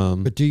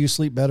 But do you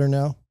sleep better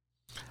now?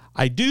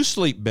 I do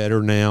sleep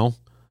better now,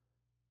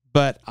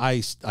 but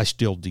I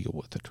still deal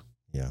with it.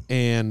 Yeah.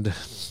 And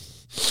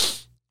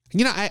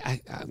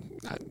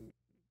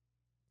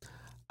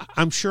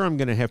I'm sure I'm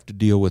going to have to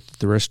deal with it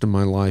the rest of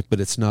my life, but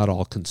it's not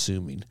all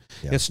consuming.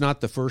 Yeah. It's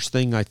not the first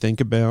thing I think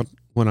about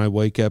when I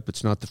wake up.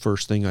 It's not the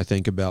first thing I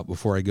think about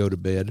before I go to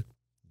bed.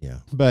 Yeah.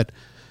 But,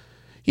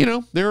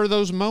 there are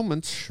those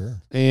moments.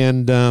 Sure.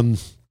 And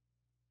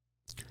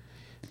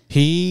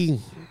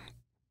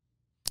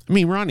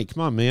Ronnie,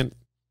 come on, man.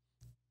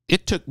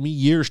 It took me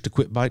years to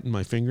quit biting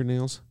my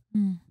fingernails.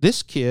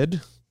 This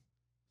kid,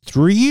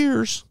 3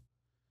 years,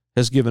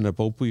 has given up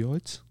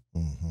opioids,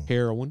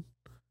 heroin,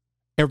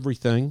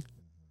 everything.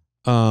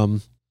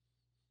 And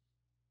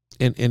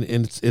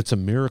it's a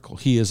miracle.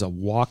 He is a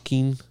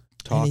walking,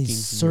 talking. And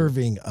he's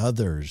serving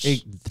others.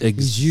 Exactly.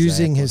 He's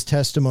using his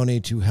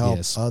testimony to help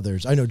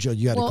others. I know, Jill,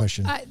 you had a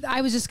question.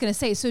 I was just going to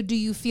say, so do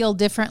you feel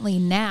differently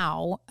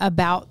now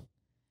about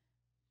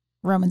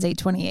Romans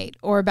 8:28,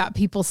 or about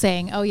people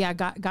saying, "Oh yeah,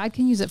 God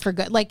can use it for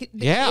good"?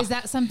 Is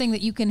that something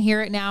that you can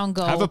hear it now and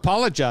go, I've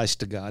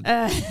apologized to God.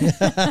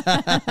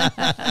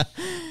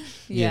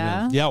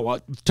 Yeah. Yeah.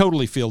 Well,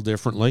 totally feel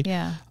differently.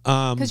 Yeah.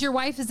 Because your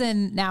wife is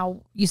in now.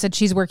 You said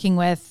she's working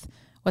with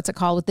what's it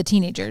called with the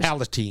teenagers?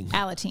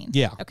 Alateen.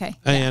 Yeah. Okay.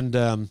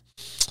 And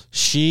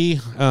she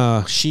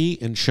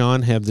and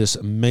Sean have this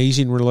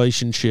amazing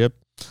relationship.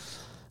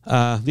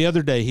 The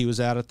other day he was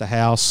out at the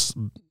house,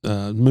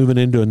 moving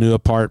into a new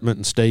apartment,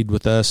 and stayed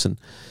with us. And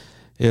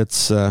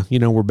it's,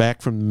 we're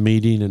back from the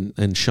meeting,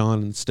 and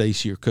Sean and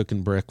Stacy are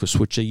cooking breakfast,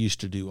 which they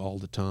used to do all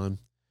the time.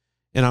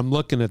 And I'm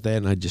looking at that,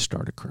 and I just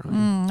started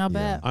crying. I'll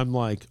bet. I'm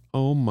like,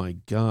 oh my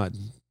God.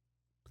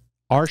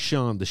 Our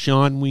Sean, the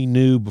Sean we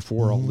knew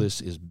before all this,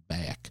 is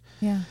back.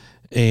 Yeah.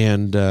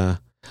 And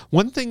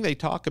one thing they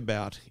talk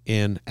about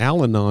in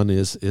Al-Anon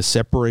is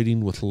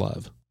separating with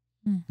love.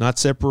 Not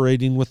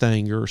separating with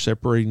anger or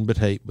separating with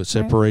hate, but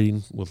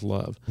separating with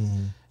love.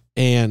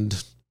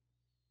 And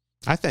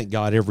I thank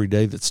God every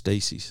day that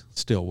Stacy's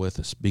still with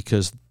us,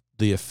 because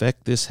the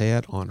effect this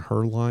had on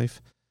her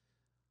life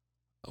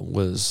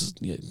was,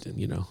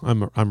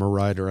 I'm a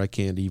writer. I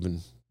can't even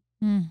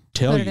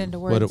tell you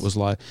what it was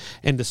like.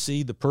 And to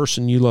see the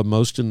person you love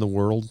most in the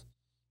world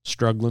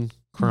struggling,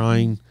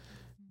 crying,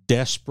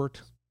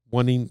 desperate,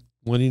 wanting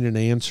an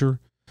answer.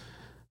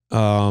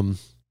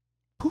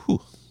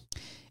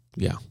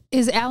 Yeah.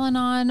 Is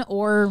Al-Anon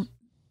or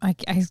I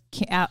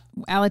can't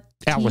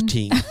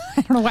Alateen. I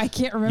don't know why I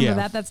can't remember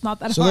that. That's not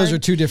that so hard. So those are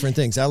two different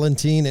things,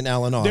 Alateen and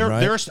Al-Anon,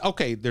 right?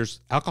 There's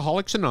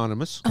Alcoholics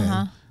Anonymous.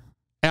 Uh-huh.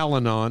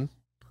 Al-Anon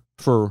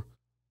for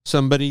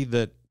somebody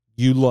that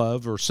you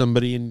love or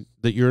somebody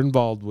that you're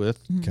involved with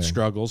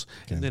struggles.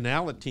 And then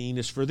Alateen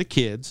is for the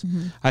kids.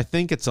 I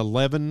think it's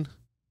 11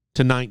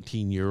 to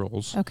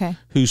 19-year-olds. Okay.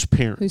 Whose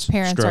parents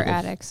are struggle.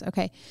 addicts.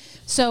 Okay.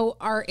 So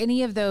are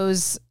any of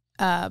those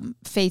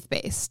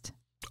faith-based?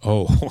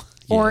 Oh, yes.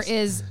 Or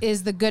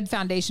is the Good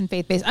Foundation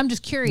faith-based? I'm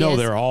just curious. No,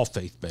 they're all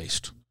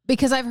faith-based.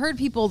 Because I've heard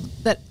people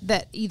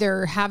that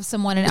either have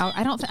someone in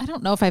I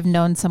don't know if I've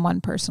known someone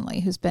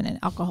personally who's been in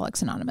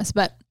Alcoholics Anonymous,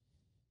 but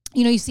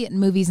you see it in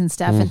movies and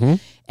stuff,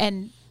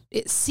 and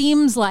it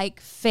seems like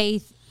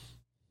faith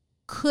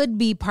could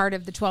be part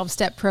of the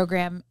 12-step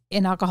program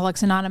in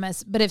Alcoholics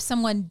Anonymous. But if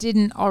someone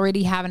didn't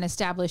already have an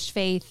established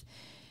faith,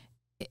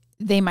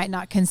 they might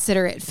not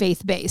consider it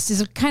faith-based.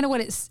 Is kind of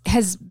what it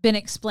has been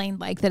explained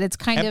like, that it's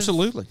kind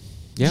Absolutely.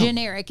 of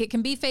generic. It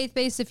can be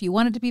faith-based if you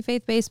want it to be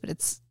faith-based, but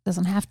it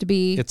doesn't have to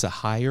be. It's a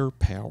higher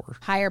power.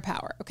 Higher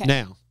power. Okay.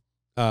 Now,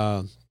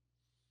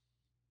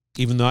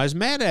 even though I was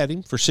mad at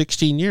him for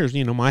 16 years,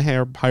 my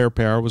higher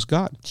power was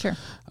God. Sure.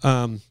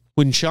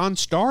 When Sean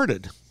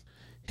started,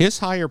 his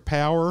higher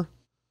power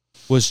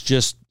was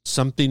just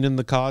something in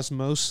the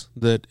cosmos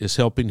that is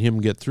helping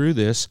him get through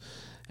this.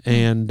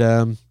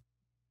 And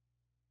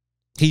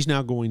he's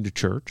now going to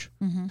church.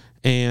 Mm-hmm.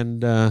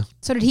 And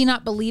so did he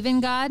not believe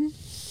in God?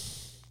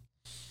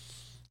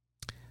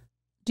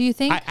 Do you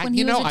think when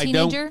he was a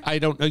teenager? I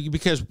don't know,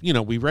 because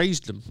we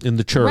raised him in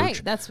the church.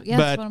 Right. That's what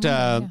I'm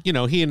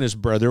wondering, he and his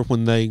brother,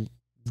 when they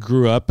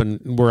grew up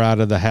and were out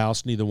of the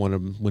house, neither one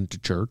of them went to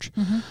church.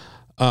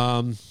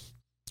 Mm-hmm.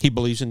 He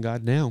believes in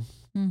God now.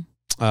 Mm.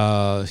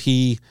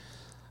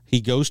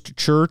 He goes to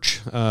church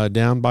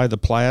down by the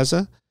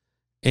plaza,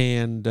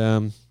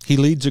 and he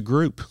leads a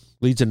group.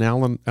 Leads an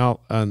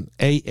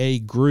AA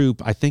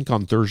group, I think,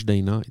 on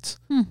Thursday nights.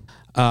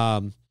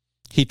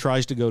 He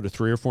tries to go to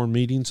 3 or 4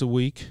 meetings a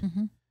week.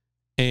 Mm-hmm.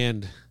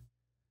 And,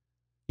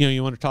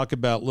 you want to talk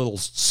about little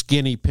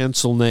skinny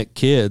pencil neck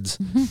kids.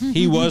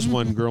 He was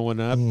one growing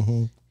up.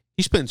 Mm-hmm.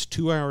 He spends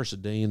 2 hours a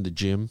day in the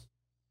gym.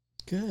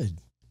 Good.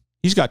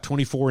 He's got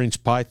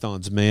 24-inch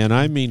pythons, man.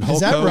 I mean,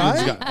 Hulk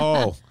Hogan's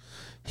got,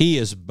 he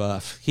is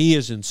buff. He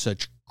is in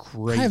such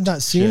great I have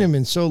not seen him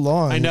in so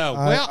long. I know.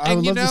 I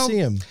would love to see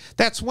him.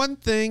 That's one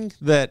thing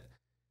that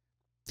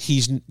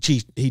he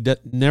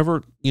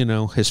never,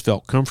 has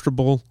felt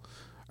comfortable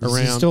around. Is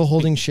he still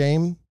holding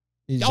shame?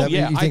 You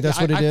think that's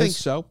what it is? I think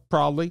so,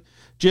 probably.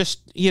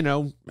 Just,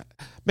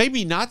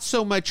 maybe not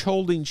so much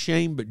holding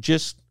shame, but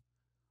just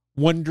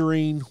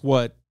wondering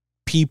what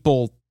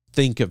people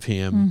think of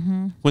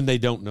him when they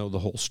don't know the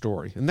whole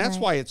story. And that's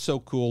why it's so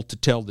cool to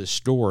tell this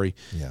story,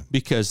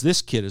 because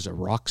this kid is a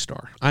rock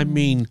star. I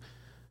mean,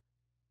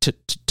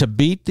 to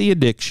beat the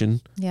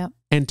addiction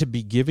and to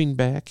be giving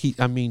back,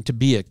 to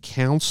be a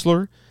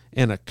counselor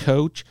and a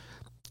coach.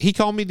 He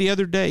called me the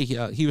other day.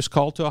 He was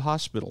called to a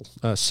hospital.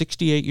 A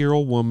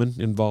 68-year-old woman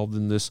involved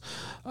in this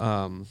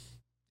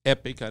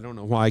epic, I don't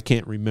know why I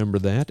can't remember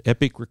that,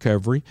 epic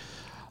recovery.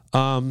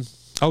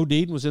 OD'd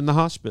and was in the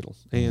hospital.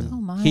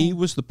 And he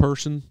was the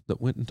person that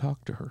went and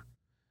talked to her.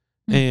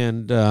 Mm.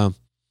 And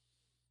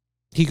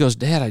he goes,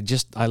 Dad,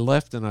 I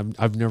left and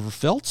I've never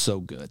felt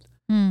so good.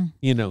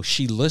 Mm.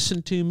 She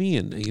listened to me,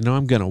 and,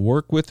 I'm going to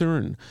work with her,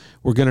 and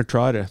we're going to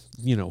try to,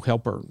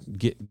 help her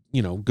get,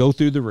 go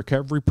through the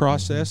recovery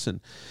process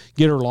and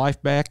get her life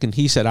back. And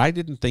he said, I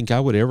didn't think I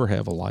would ever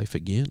have a life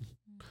again.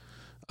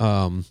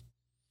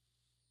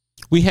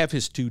 We have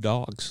his 2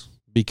 dogs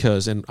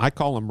and I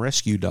call them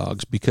rescue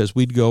dogs, because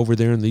we'd go over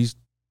there and these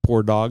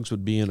poor dogs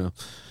would be in a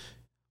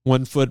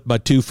 1 foot by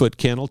 2 foot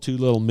kennel, 2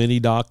 little mini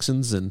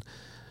dachshunds. And,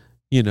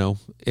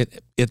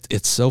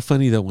 it's so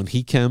funny that when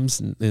he comes,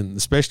 and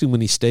especially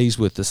when he stays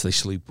with us, they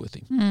sleep with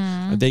him.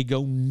 Mm. They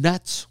go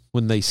nuts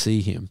when they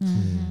see him.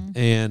 Mm-hmm.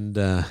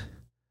 And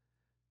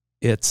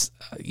it's,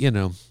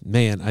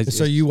 man.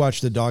 So you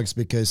watch the dogs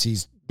because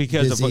he's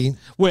busy?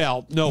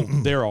 No,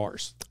 they're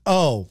ours.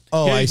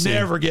 I see.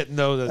 Never getting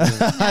those.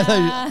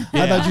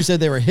 I thought you said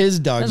they were his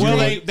dogs.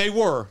 Well, they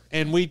were.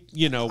 And we,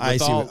 with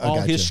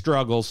all his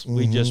struggles,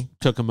 we just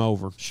took them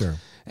over. Sure.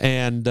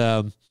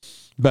 And,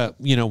 but,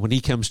 when he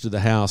comes to the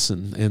house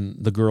and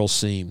the girls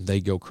see him, they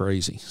go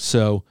crazy.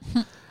 So,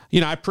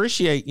 I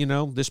appreciate,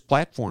 this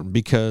platform,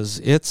 because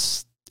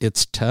it's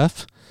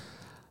tough.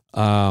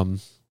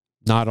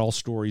 Not all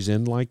stories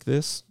end like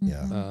this.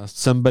 Yeah.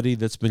 Somebody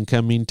that's been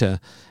coming to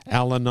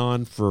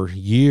Al-Anon for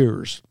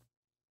years,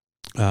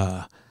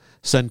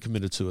 son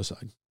committed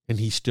suicide, and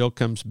he still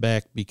comes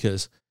back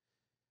because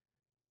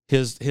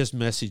his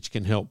message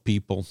can help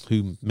people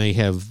who may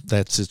have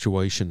that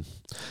situation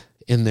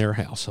in their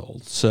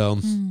household. So,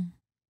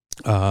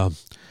 Al-Anon,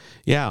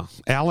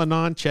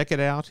 check it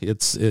out.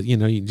 It's,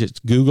 you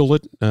just Google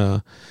it.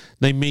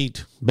 They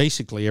meet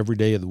basically every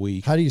day of the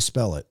week. How do you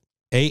spell it?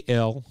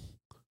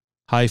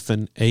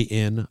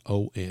 AL-ANON,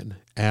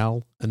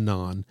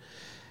 Al-Anon.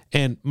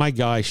 And my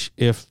gosh,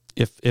 if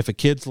a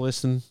kid's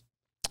listening,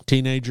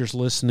 teenagers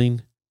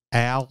listening,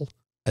 a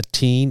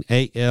teen,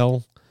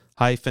 AL-A-TEEN.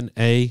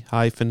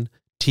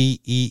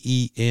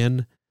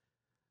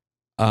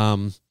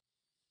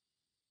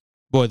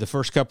 Boy, the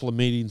first couple of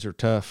meetings are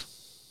tough.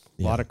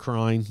 A lot of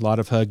crying, a lot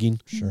of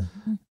hugging. Sure.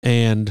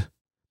 And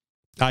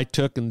I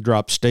took and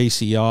dropped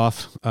Stacy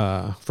off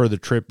for the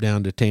trip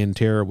down to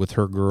Tantera with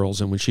her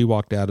girls, and when she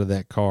walked out of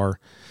that car,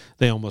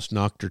 they almost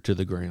knocked her to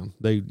the ground.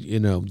 They,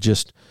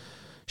 just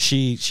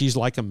she's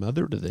like a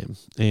mother to them,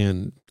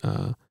 and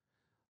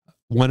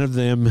one of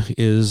them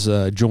is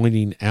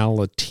joining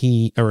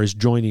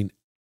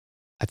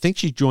I think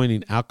she's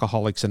joining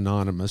Alcoholics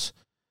Anonymous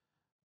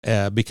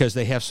because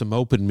they have some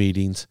open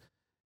meetings,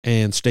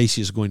 and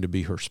Stacy is going to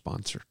be her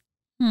sponsor.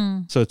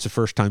 So it's the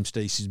first time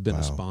Stacy's been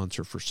a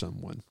sponsor for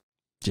someone.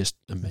 Just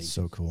amazing. That's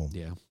so cool.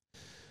 Yeah.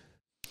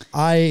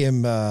 I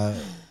am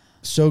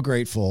so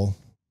grateful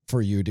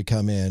for you to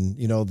come in.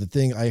 The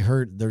thing I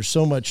heard, there's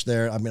so much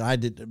there. I mean, I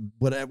did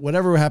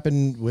whatever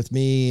happened with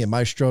me and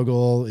my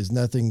struggle is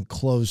nothing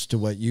close to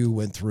what you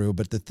went through.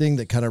 But the thing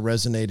that kind of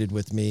resonated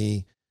with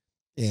me,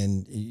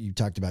 and you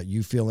talked about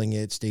you feeling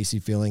it, Stacy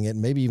feeling it,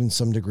 and maybe even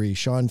some degree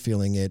Sean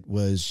feeling it,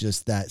 was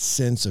just that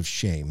sense of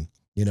shame.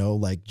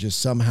 Like just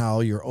somehow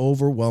you're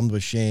overwhelmed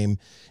with shame.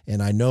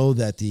 And I know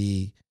that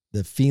the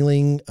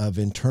feeling of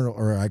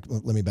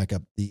let me back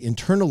up, the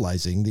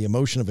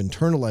emotion of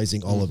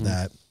internalizing all of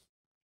that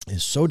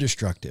is so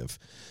destructive.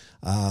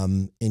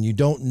 And you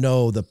don't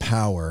know the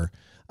power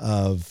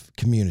of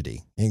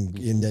community,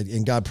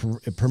 and God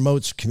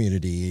promotes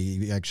community.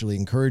 He actually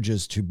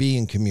encourages to be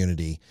in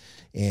community.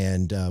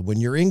 And when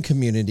you're in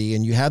community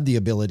and you have the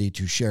ability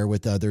to share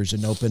with others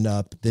and open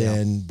up,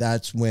 then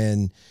that's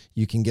when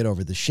you can get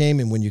over the shame.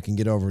 And when you can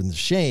get over the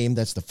shame,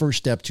 that's the first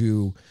step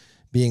to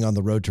being on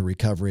the road to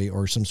recovery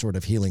or some sort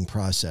of healing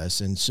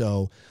process. And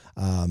so,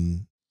 I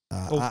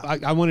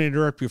want to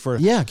interrupt you for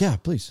yeah,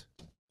 please.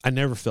 I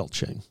never felt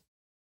shame.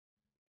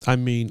 I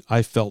mean,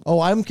 I felt. Oh,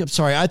 I'm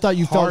sorry. I thought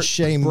you felt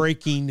shame.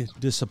 Breaking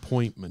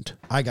disappointment.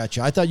 I got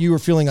you. I thought you were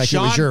feeling like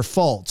Sean, it was your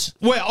fault.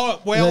 Well,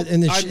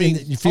 and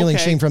you're feeling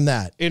shame from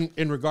that.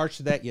 In regards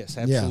to that, yes,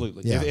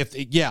 absolutely.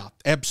 Yeah.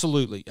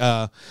 Absolutely.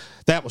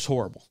 That was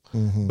horrible.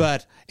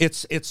 But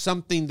it's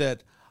something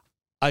that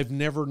I've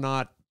never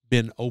not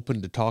been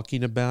open to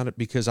talking about it,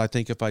 because I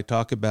think if I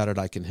talk about it,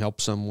 I can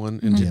help someone.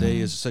 And today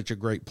is such a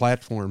great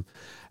platform.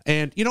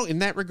 And, in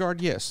that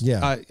regard, yes.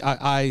 Yeah.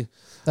 I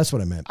that's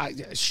what I meant.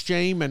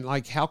 Shame and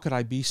like, how could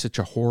I be such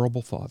a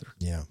horrible father?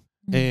 Yeah.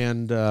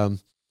 And,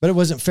 but it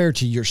wasn't fair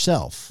to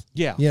yourself.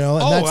 Yeah.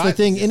 And that's the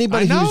thing.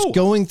 Anybody who's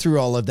going through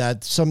all of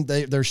that,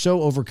 they're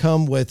so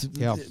overcome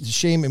with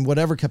shame in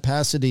whatever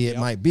capacity it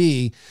might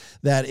be,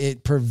 that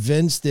it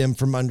prevents them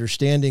from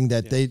understanding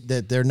that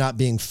they're not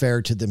being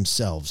fair to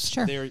themselves.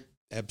 Sure. They're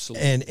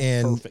absolutely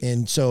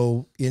and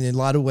so in a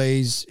lot of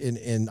ways,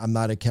 and I'm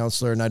not a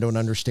counselor and I don't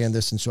understand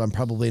this, and so I'm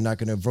probably not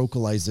going to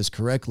vocalize this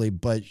correctly,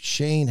 but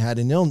Sean had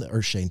an illness.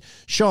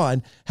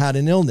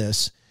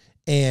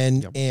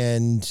 And I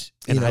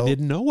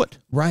didn't know it.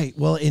 Right.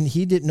 Well, and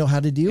he didn't know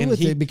how to deal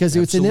with it because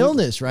it's an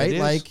illness,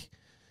 right?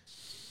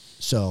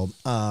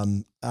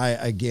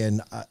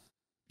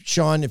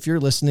 Sean, if you're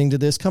listening to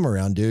this, come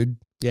around, dude.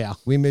 Yeah.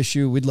 We miss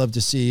you. We'd love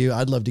to see you.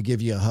 I'd love to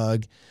give you a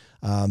hug.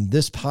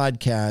 This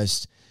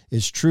podcast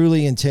is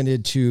truly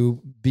intended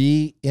to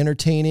be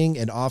entertaining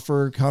and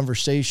offer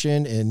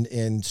conversation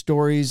and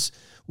stories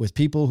with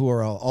people who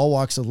are all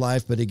walks of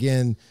life. But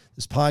again,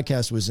 this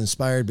podcast was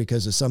inspired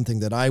because of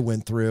something that I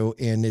went through,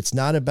 and it's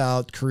not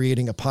about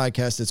creating a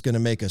podcast that's going to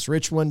make us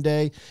rich one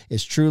day.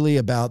 It's truly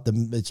about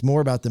it's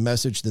more about the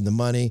message than the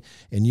money,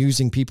 and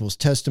using people's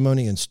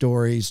testimony and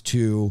stories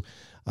to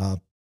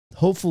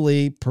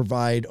hopefully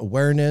provide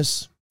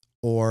awareness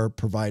or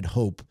provide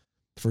hope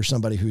for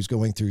somebody who's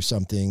going through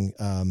something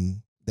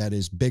that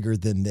is bigger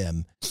than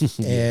them.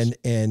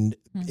 And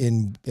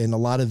a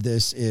lot of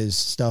this is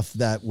stuff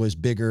that was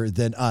bigger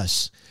than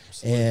us.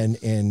 And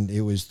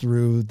it was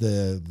through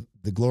the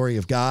glory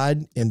of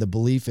God and the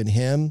belief in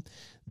him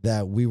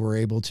that we were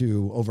able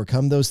to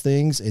overcome those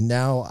things. And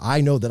now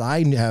I know that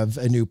I have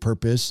a new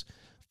purpose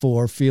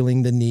for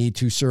feeling the need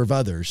to serve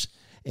others.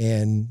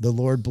 And the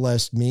Lord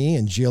blessed me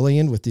and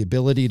Jillian with the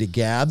ability to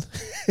gab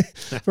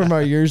from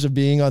our years of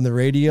being on the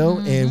radio.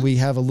 And we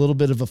have a little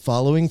bit of a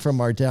following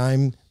from our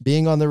time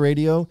being on the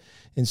radio.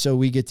 And so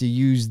we get to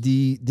use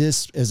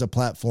this as a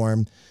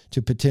platform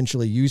to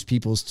potentially use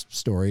people's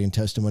story and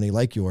testimony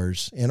like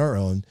yours and our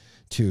own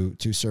to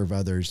serve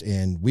others.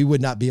 And we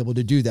would not be able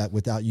to do that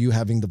without you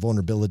having the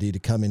vulnerability to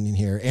come in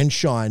here and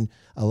Sean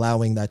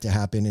allowing that to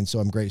happen. And so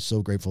I'm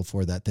so grateful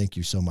for that. Thank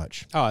you so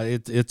much. Oh,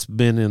 it's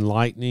been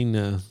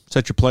enlightening.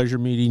 Such a pleasure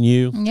meeting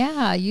you.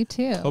 Yeah, you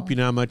too. Hope you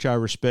know how much I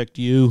respect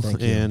you.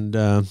 Thank you. And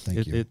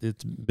Thank you.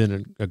 It's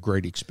been a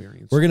great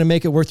experience. We're going to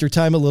make it worth your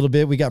time a little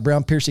bit. We got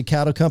Brown Piercy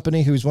Cattle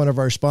Company, who's one of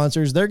our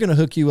sponsors. They're going to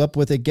hook you up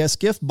with a guest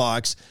gift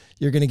box.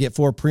 You're going to get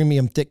 4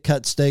 premium thick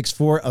cut steaks,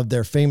 4 of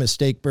their famous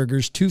steak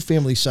burgers, 2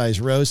 family size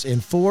roasts,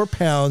 and 4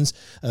 pounds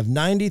of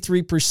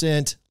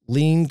 93%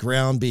 lean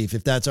ground beef,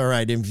 if that's all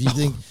right. If you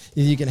think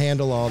you can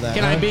handle all that.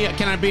 Can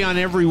I be on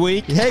every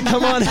week? Hey,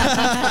 come on.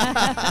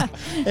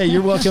 Hey,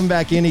 you're welcome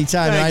back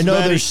anytime. Thanks, and I know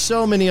buddy. there's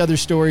so many other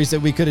stories that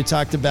we could have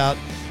talked about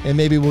and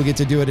maybe we'll get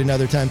to do it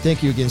another time.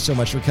 Thank you again so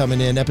much for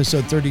coming in.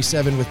 Episode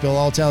 37 with Bill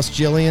Althaus.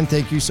 Jillian,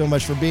 thank you so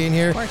much for being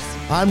here. Of course.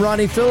 I'm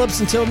Ronnie Phillips.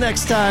 Until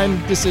next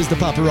time, this is the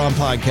Papa Ron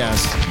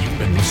Podcast. You've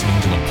been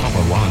listening to the Papa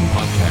Ron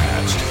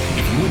Podcast.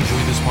 If you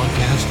enjoyed this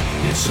podcast,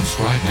 hit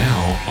subscribe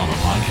now on the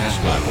podcast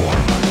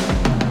platform.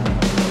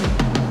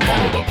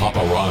 Follow the Papa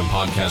Ron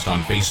Podcast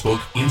on Facebook,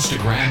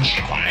 Instagram,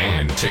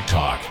 and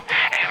TikTok.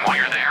 And while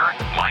you're there,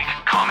 like,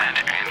 comment,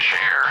 and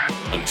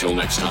share. Until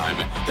next time,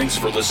 thanks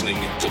for listening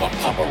to the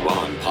Papa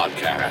Ron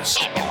Podcast.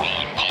 Papa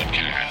Ron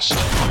Podcast.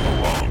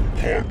 Papa Ron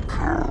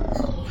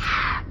Podcast.